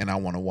and I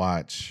want to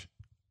watch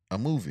a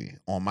movie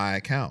on my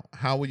account?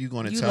 How are you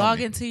going to tell me? You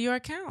log into your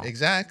account.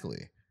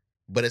 Exactly.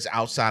 But it's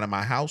outside of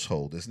my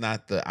household. It's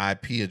not the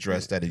IP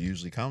address that it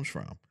usually comes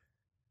from.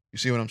 You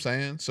see what I'm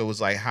saying? So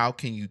it's like, how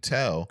can you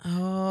tell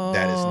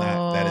that it's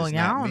not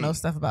yeah, I don't me? know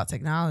stuff about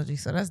technology,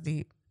 so that's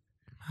deep.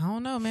 I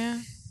don't know,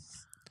 man.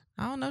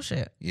 I don't know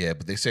shit. Yeah,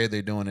 but they say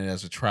they're doing it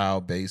as a trial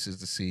basis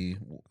to see,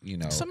 you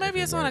know. So maybe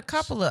it's works. on a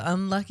couple of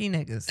unlucky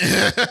niggas.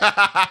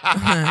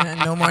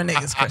 No more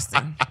niggas,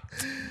 Kristen.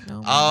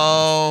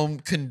 No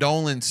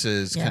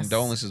Condolences. Yes.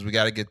 Condolences. We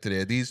got to get to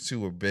there. These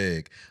two are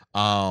big.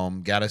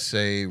 Gotta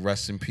say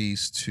rest in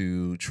peace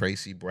to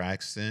Tracy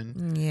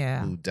Braxton.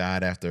 Yeah. Who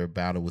died after a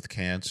battle with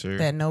cancer.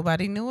 That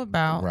nobody knew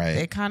about. Right.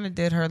 They kind of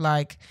did her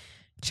like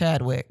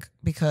Chadwick,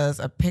 because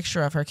a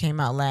picture of her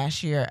came out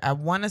last year. I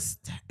want to.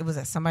 It was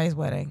at somebody's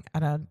wedding.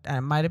 I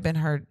might have been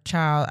her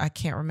child. I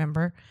can't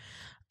remember.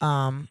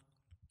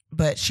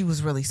 But she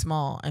was really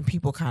small, and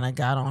people kind of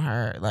got on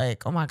her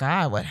like, "Oh my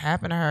God, what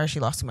happened to her?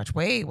 She lost too much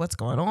weight. What's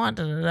going on?"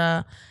 Da, da,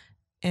 da.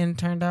 And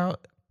turned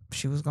out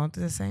she was going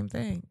through the same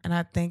thing. And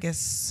I think it's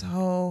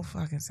so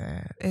fucking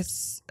sad.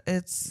 It's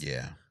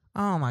yeah.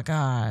 Oh my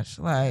gosh,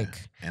 like.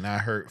 Yeah. And I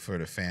hurt for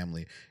the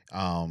family.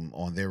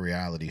 On their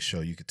reality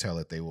show, you could tell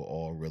that they were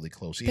all really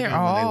close. Even when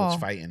they was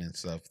fighting and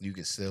stuff, you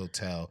could still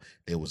tell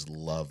there was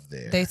love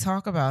there. They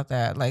talk about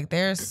that. Like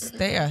they are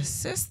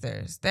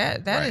sisters.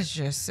 That right. is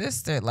your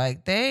sister.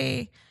 Like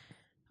they,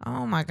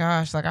 oh my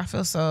gosh. Like I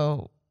feel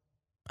so,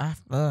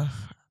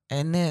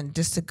 and then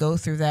just to go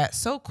through that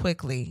so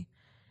quickly,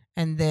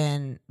 and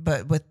then,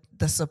 but with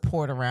the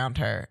support around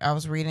her. I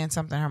was reading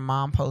something her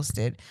mom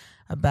posted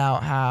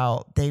about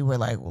how they were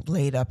like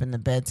laid up in the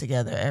bed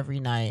together every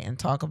night and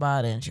talk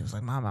about it. And she was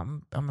like, "Mom,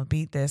 I'm gonna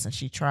beat this." And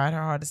she tried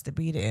her hardest to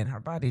beat it, and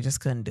her body just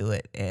couldn't do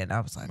it. And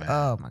I was like, man.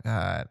 Oh my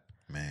God.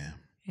 Man.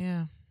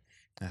 Yeah.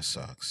 That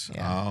sucks.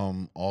 Yeah.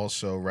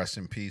 Also, rest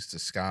in peace to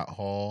Scott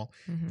Hall,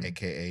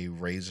 aka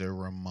Razor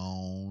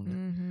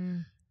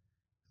Ramon.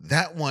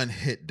 That one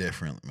hit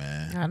different,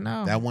 man. I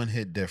know. That one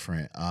hit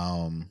different.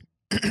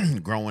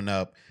 Growing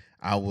up,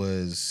 I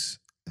was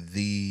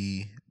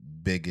the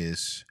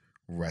biggest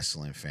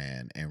wrestling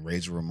fan, and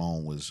Razor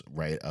Ramon was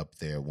right up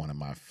there, one of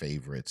my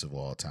favorites of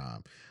all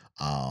time.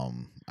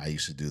 I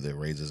used to do the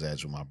Razor's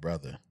Edge with my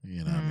brother,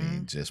 you know what I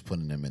mean, just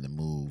putting them in the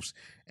moves,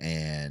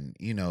 and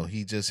you know,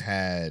 he just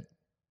had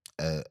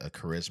a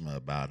charisma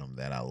about him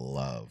that I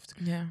loved.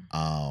 Yeah.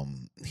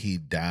 He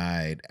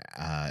died,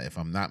 if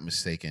I'm not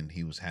mistaken,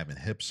 he was having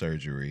hip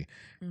surgery,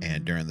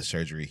 and during the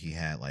surgery he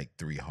had like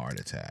 3 heart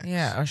attacks.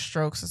 Yeah, or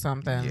strokes or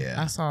something.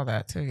 Yeah, I saw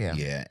that too. Yeah.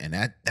 Yeah, and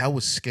that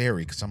was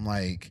scary, because I'm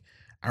like,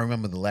 I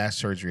remember the last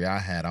surgery I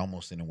had, I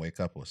almost didn't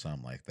wake up with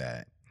something like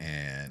that.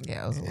 And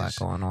yeah, it was a lot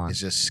going on. It's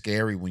just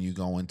scary when you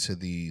go into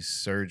these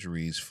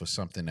surgeries for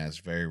something that's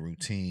very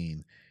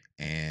routine,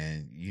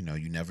 and you know,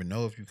 you never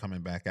know if you're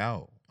coming back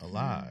out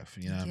alive.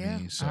 You know what I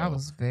mean? So I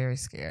was very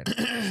scared.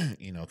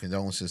 You know,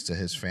 condolences to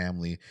his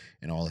family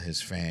and all of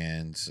his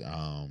fans.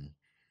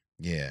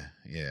 Yeah.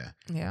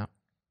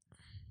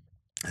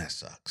 That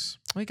sucks.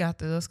 We got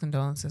through those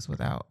condolences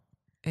without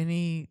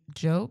any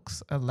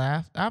jokes, a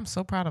laugh. I'm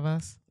so proud of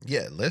us.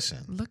 Yeah,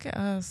 listen. Look at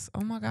us.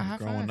 Oh my God, high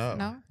growing five. up.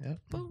 No? Yep.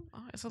 Boom. Oh,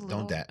 it's a little,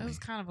 Don't dap me. It was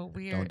kind of a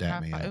weird. Don't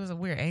dap me. It was a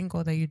weird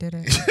angle that you did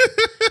it.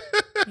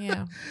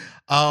 Yeah.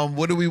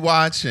 What are we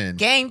watching?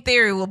 Game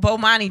Theory with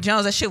Bomani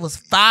Jones. That shit was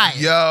fire.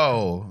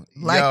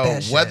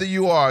 That shit. Whether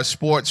you are a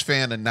sports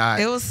fan or not,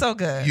 it was so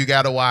good. You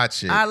got to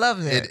watch it. I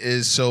loved it. It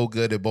is so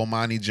good. And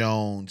Bomani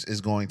Jones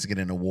is going to get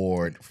an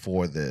award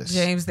for this.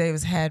 James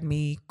Davis had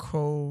me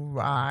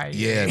crying.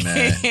 Yeah,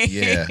 man.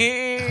 Yeah.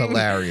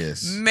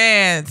 Hilarious.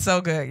 Man,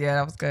 so good. Yeah,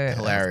 that was good.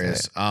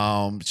 Hilarious. That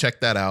was good. Check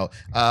that out.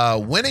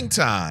 Winning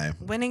Time.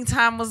 Winning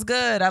Time was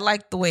good. I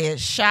liked the way it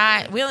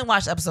shot. We only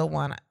watched episode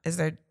 1. Is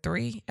there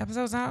 3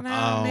 episodes out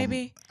now,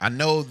 maybe? I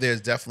know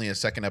there's definitely a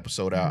second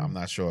episode out. I'm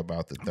not sure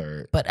about the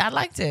third. But I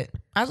liked it.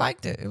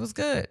 It was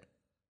good.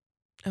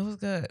 It was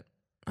good.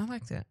 I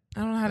liked it. I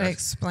don't know how to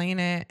explain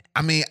it.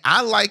 I mean,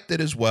 I liked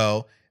it as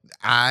well.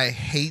 I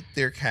hate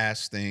their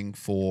casting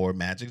for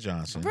Magic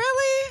Johnson.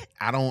 Really?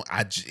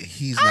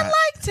 He's I not.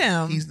 liked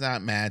him. He's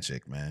not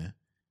magic, man.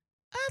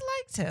 I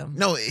liked him.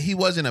 No, he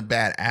wasn't a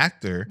bad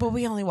actor. But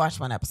we only watched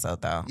one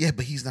episode though. Yeah,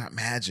 but he's not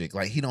magic.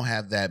 Like, he don't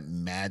have that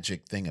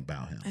magic thing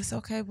about him. It's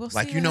okay. We'll see.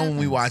 Like, you know, when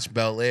we watch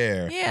Bel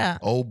Air, yeah,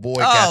 old boy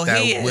got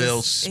that he Will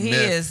is. Smith He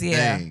is,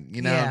 yeah. thing.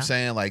 You know what I'm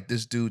saying? Like,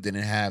 this dude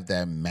didn't have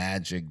that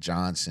Magic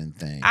Johnson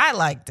thing. I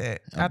liked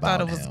it. I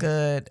thought it was him.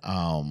 good.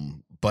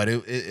 But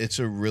it's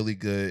a really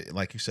good,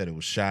 like you said, it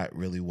was shot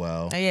really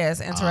well. Yeah,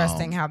 it's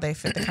interesting how they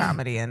fit the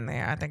comedy in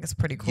there. I think it's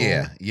pretty cool.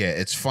 Yeah,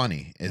 it's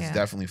funny. It's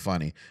definitely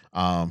funny.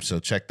 So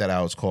check that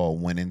out. It's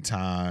called Winning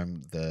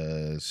Time,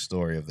 the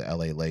story of the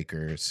LA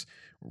Lakers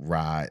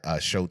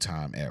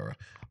Showtime era.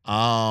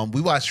 We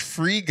watched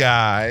Free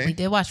Guy. We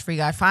did watch Free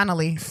Guy,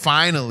 finally.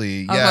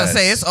 Finally, I was about to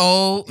say, it's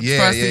old for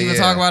us to even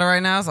talk about it right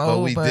now. It's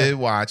old, but we did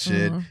watch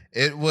it.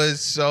 It was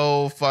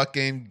so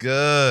fucking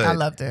good. I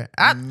loved it.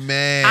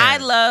 Man. I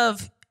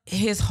love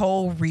his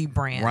whole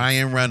rebrand.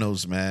 Ryan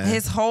Reynolds, man.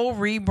 His whole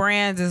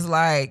rebrand is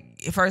like,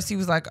 at first he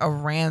was like a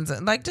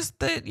ransom, like just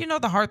the, you know,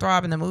 the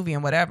heartthrob in the movie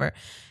and whatever.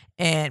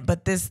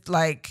 But this,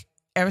 like,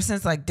 ever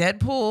since like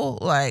Deadpool,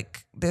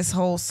 like this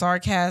whole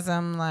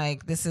sarcasm,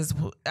 like this is,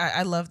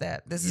 I love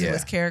that. This is who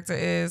his character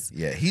is.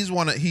 Yeah, he's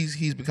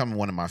becoming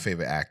one of my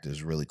favorite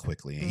actors really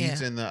quickly. And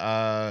he's in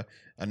a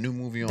new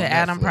movie on the Netflix,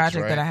 Adam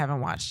Project right? that I haven't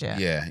watched yet.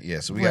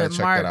 Yeah. So we got to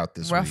check that out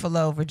this week.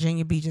 Ruffalo,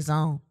 Virginia Beach's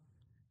own.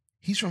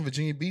 He's from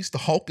Virginia Beach. The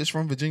Hulk is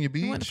from Virginia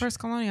Beach. He went to First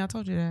Colonial. I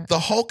told you that. The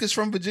Hulk is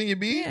from Virginia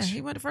Beach? Yeah, he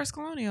went to First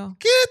Colonial.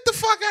 Get the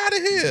fuck out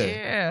of here.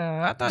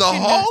 Yeah. I thought the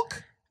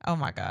Hulk? Oh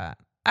my God.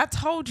 I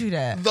told you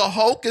that. The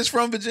Hulk is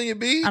from Virginia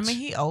Beach? I mean,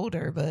 he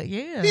older, but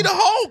yeah. He the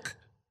Hulk.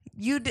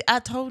 I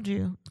told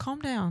you. Calm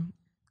down.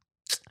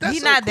 That's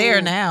He's so not cool.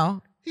 there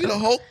now. He the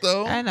Hulk,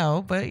 though. I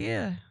know, but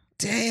yeah.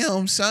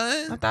 Damn,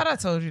 son. I thought I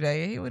told you that.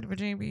 Yeah, he went to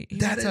Virginia Beach.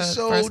 That is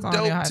so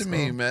dope to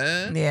me,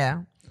 man.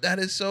 Yeah. That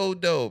is so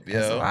dope, yo.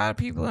 There's a lot of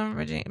people in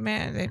Virginia.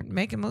 Man, they're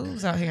making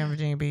moves out here in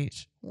Virginia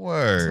Beach.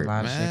 Word, There's a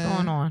lot of shit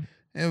going on.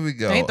 Here we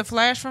go. Ain't the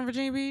Flash from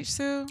Virginia Beach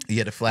too?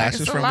 Yeah, the Flash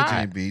is from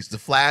Virginia Beach. The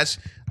Flash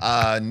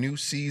new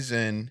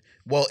season.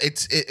 Well,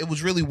 it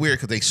was really weird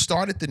because they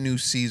started the new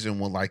season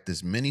with like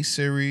this mini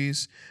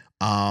series,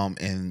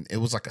 and it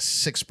was like a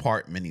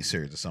 6-part mini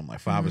series or something, like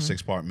 5 or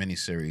 6-part mini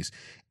series,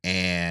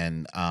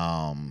 and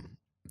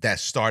that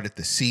started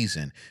the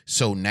season.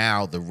 So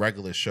now the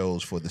regular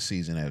shows for the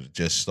season have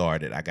just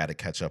started. I got to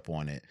catch up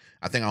on it.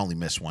 I think I only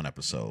missed one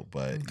episode,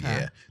 but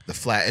yeah, the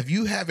Flash. If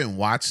you haven't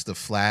watched the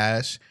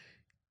Flash,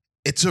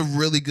 it's a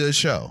really good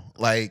show.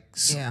 Like,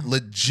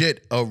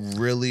 legit a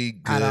really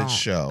good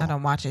show. I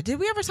don't watch it. Did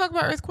we ever talk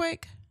about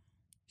Earthquake?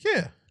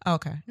 Yeah.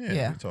 Okay.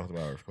 Yeah. We talked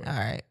about Earthquake. All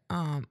right.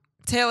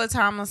 Taylor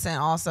Tomlinson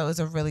also is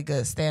a really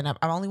good stand-up.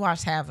 I've only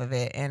watched half of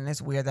it, and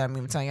it's weird that I'm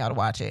even telling y'all to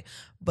watch it.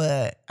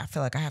 But I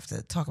feel like I have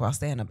to talk about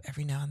stand-up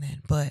every now and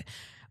then. But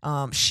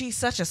she's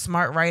such a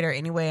smart writer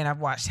anyway, and I've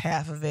watched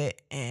half of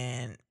it,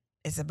 and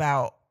it's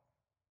about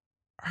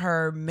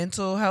her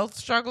mental health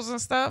struggles and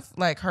stuff,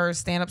 like her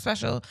stand-up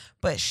special.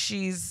 But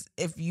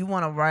if you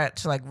want to write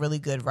to like really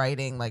good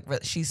writing, like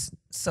she's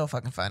so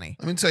fucking funny.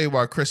 Let me tell you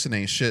why Kristen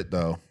ain't shit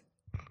though.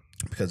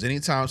 Because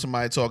anytime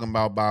somebody talking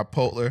about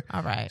bipolar,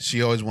 all right,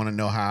 she always want to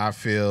know how I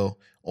feel,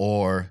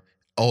 or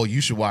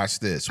you should watch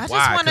this.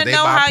 Why? Because they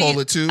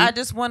bipolar too. I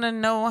just want to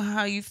know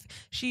how you.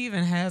 She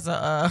even has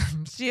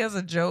she has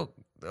a joke,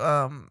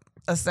 a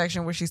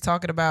section where she's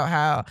talking about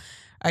how,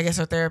 I guess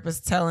her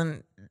therapist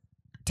telling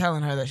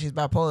her that she's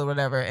bipolar or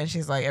whatever, and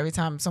she's like, every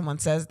time someone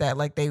says that,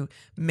 like they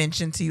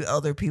mention to you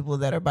other people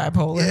that are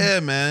bipolar.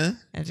 Yeah, man.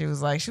 And she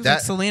was like,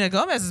 Selena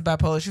Gomez is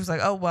bipolar. She was like,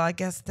 oh well, I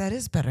guess that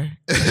is better.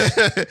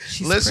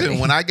 Listen, pretty.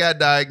 when I got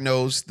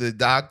diagnosed, the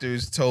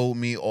doctors told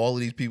me all of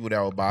these people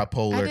that were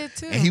bipolar. I did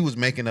too. And he was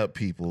making up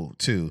people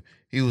too.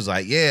 He was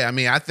like, yeah, I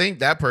mean, I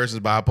think that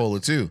person's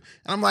bipolar too.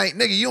 And I'm like,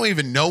 nigga, you don't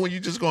even know when you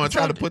just going to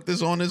try to put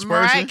this on this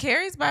person. Mariah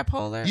Carey's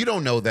bipolar. You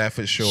don't know that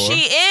for sure.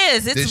 She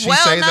is. It's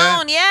well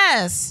known,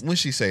 yes. When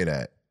she say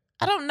that?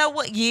 I don't know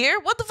what year.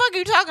 What the fuck are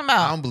you talking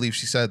about? I don't believe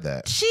she said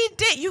that. She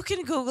did. You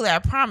can Google it. I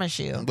promise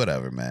you.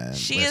 Whatever, man.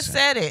 She has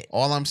said it.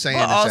 All I'm saying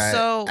is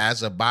that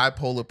as a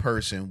bipolar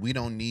person, we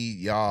don't need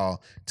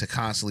y'all to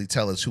constantly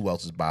tell us who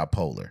else is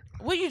bipolar.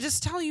 Well, you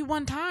just tell you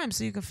one time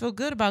so you can feel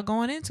good about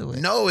going into it.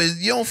 No,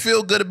 you don't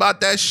feel good about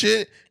that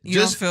shit. You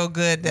don't feel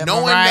good that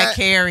Mariah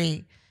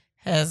Carey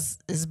is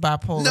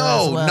bipolar.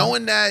 No, as well.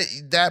 Knowing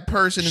that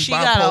person is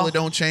bipolar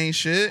don't change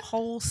shit.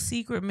 Whole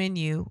secret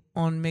menu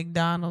on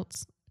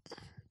McDonald's.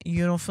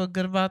 You don't feel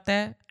good about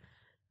that?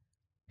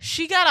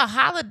 She got a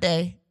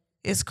holiday.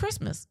 It's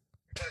Christmas.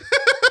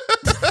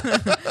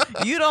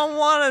 You don't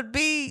want to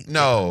be.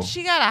 No.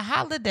 She got a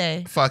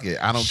holiday. Fuck it.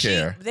 I don't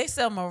care. They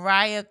sell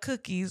Mariah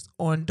cookies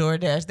on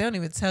DoorDash. They don't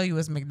even tell you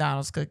it's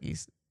McDonald's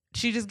cookies.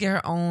 She just get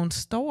her own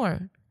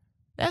store.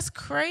 That's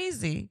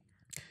crazy.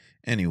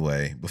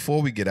 Anyway,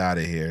 before we get out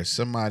of here,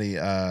 somebody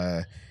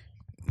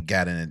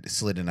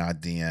slid in our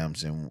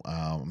DMs, and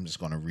I'm just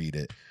going to read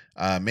it.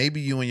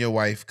 Maybe you and your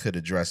wife could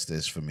address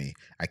this for me.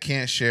 I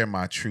can't share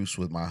my truths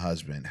with my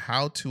husband.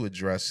 How to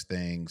address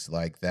things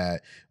like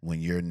that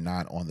when you're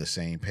not on the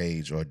same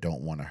page or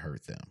don't want to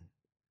hurt them?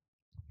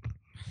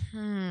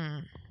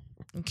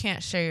 You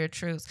can't share your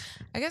truths.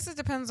 I guess it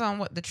depends on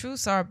what the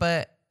truths are,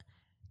 but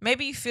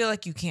maybe you feel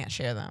like you can't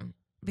share them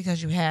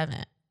because you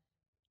haven't.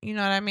 You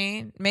know what I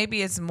mean?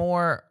 Maybe it's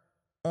more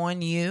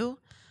on you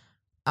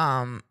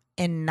and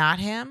not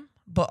him,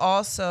 but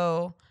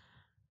also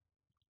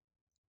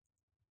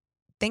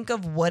think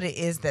of what it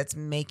is that's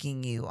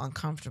making you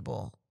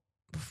uncomfortable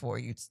before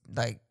you,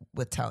 like,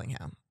 with telling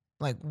him.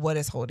 Like, what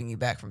is holding you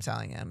back from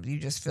telling him? You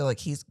just feel like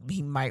he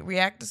might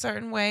react a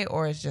certain way,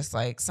 or it's just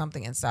like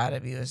something inside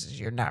of you is just,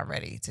 you're not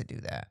ready to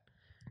do that.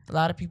 A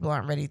lot of people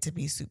aren't ready to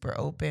be super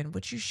open,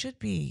 but you should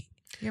be.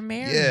 You're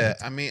married. Yeah,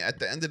 I mean, at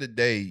the end of the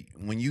day,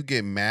 when you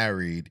get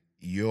married,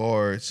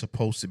 you're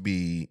supposed to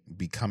be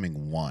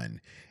becoming one.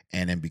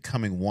 And in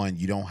becoming one,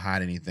 you don't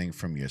hide anything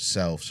from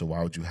yourself. So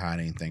why would you hide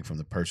anything from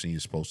the person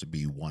you're supposed to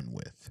be one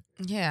with?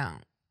 Yeah.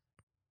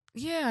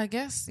 Yeah, I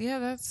guess.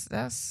 Yeah,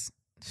 that's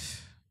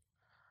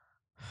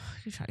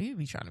you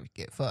be trying to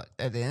get fucked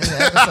at the end of the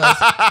episode. Like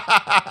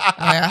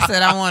I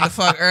said, I wanted to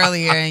fuck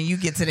earlier, and you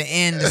get to the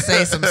end to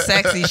say some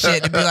sexy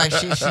shit to be like,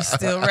 shit, she's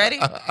still ready?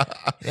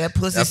 That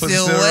pussy's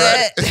still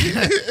wet.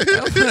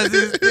 That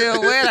pussy's still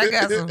wet. I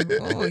got some.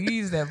 Oh, you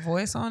use that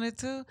voice on it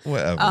too?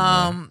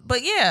 Whatever.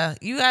 But yeah,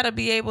 you got to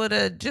be able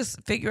to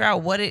just figure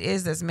out what it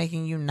is that's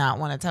making you not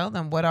want to tell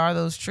them. What are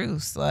those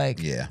truths?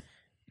 Like, yeah,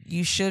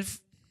 you should.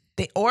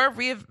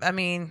 I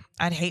mean,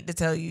 I'd hate to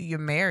tell you you're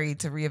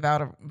married to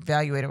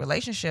reevaluate a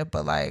relationship,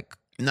 but like,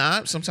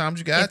 nah, sometimes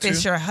you got to. If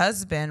it's your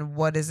husband,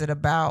 what is it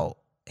about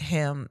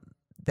him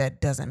that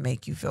doesn't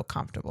make you feel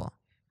comfortable?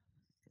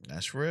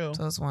 That's real.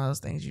 So it's one of those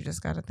things you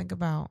just got to think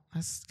about.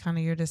 That's kind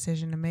of your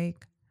decision to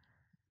make.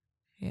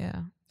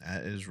 Yeah.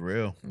 That is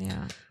real.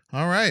 Yeah.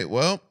 All right.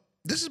 Well,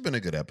 this has been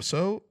a good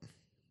episode.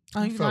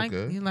 Oh, you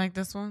like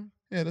this one?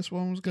 Yeah, this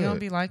one was good. You don't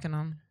be liking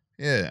them.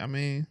 Yeah, I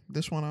mean,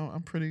 this one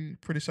I'm pretty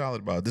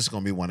solid about. This is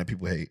gonna be one that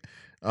people hate.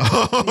 Yeah,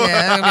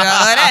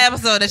 that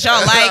episode that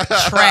y'all like,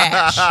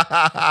 trash.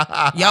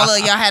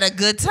 Y'all had a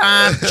good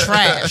time,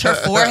 trash. Her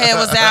forehead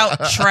was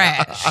out,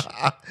 trash.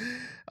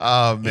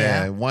 Oh man!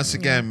 Yeah. Once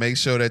again, make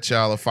sure that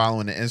y'all are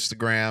following the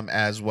Instagram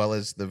as well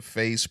as the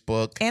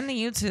Facebook and the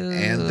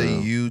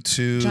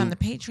YouTube. Join the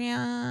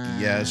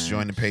Patreon. Yes,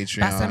 join the Patreon.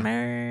 Buy some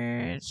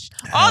merch.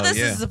 All this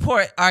is to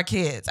support our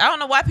kids. I don't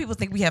know why people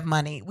think we have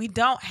money. We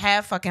don't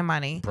have fucking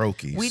money.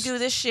 Brokies. We do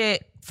this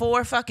shit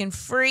for fucking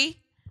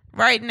free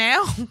right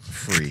now.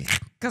 Free.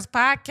 Because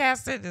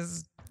podcasting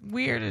is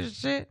weird as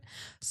shit.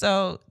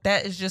 So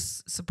that is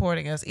just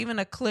supporting us. Even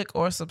a click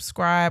or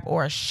subscribe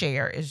or a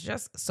share is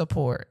just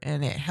support,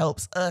 and it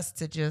helps us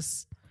to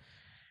just,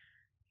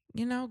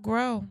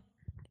 grow,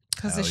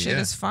 because this shit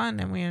is fun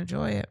and we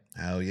enjoy it.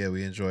 Hell yeah,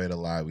 we enjoy it a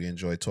lot. We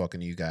enjoy talking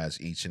to you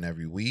guys each and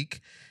every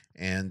week.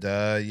 And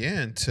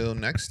until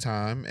next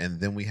time, and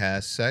then we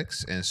have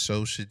sex, and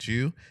so should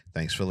you.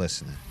 Thanks for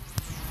listening.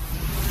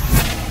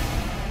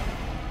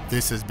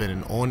 This has been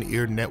an On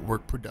Air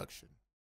Network production.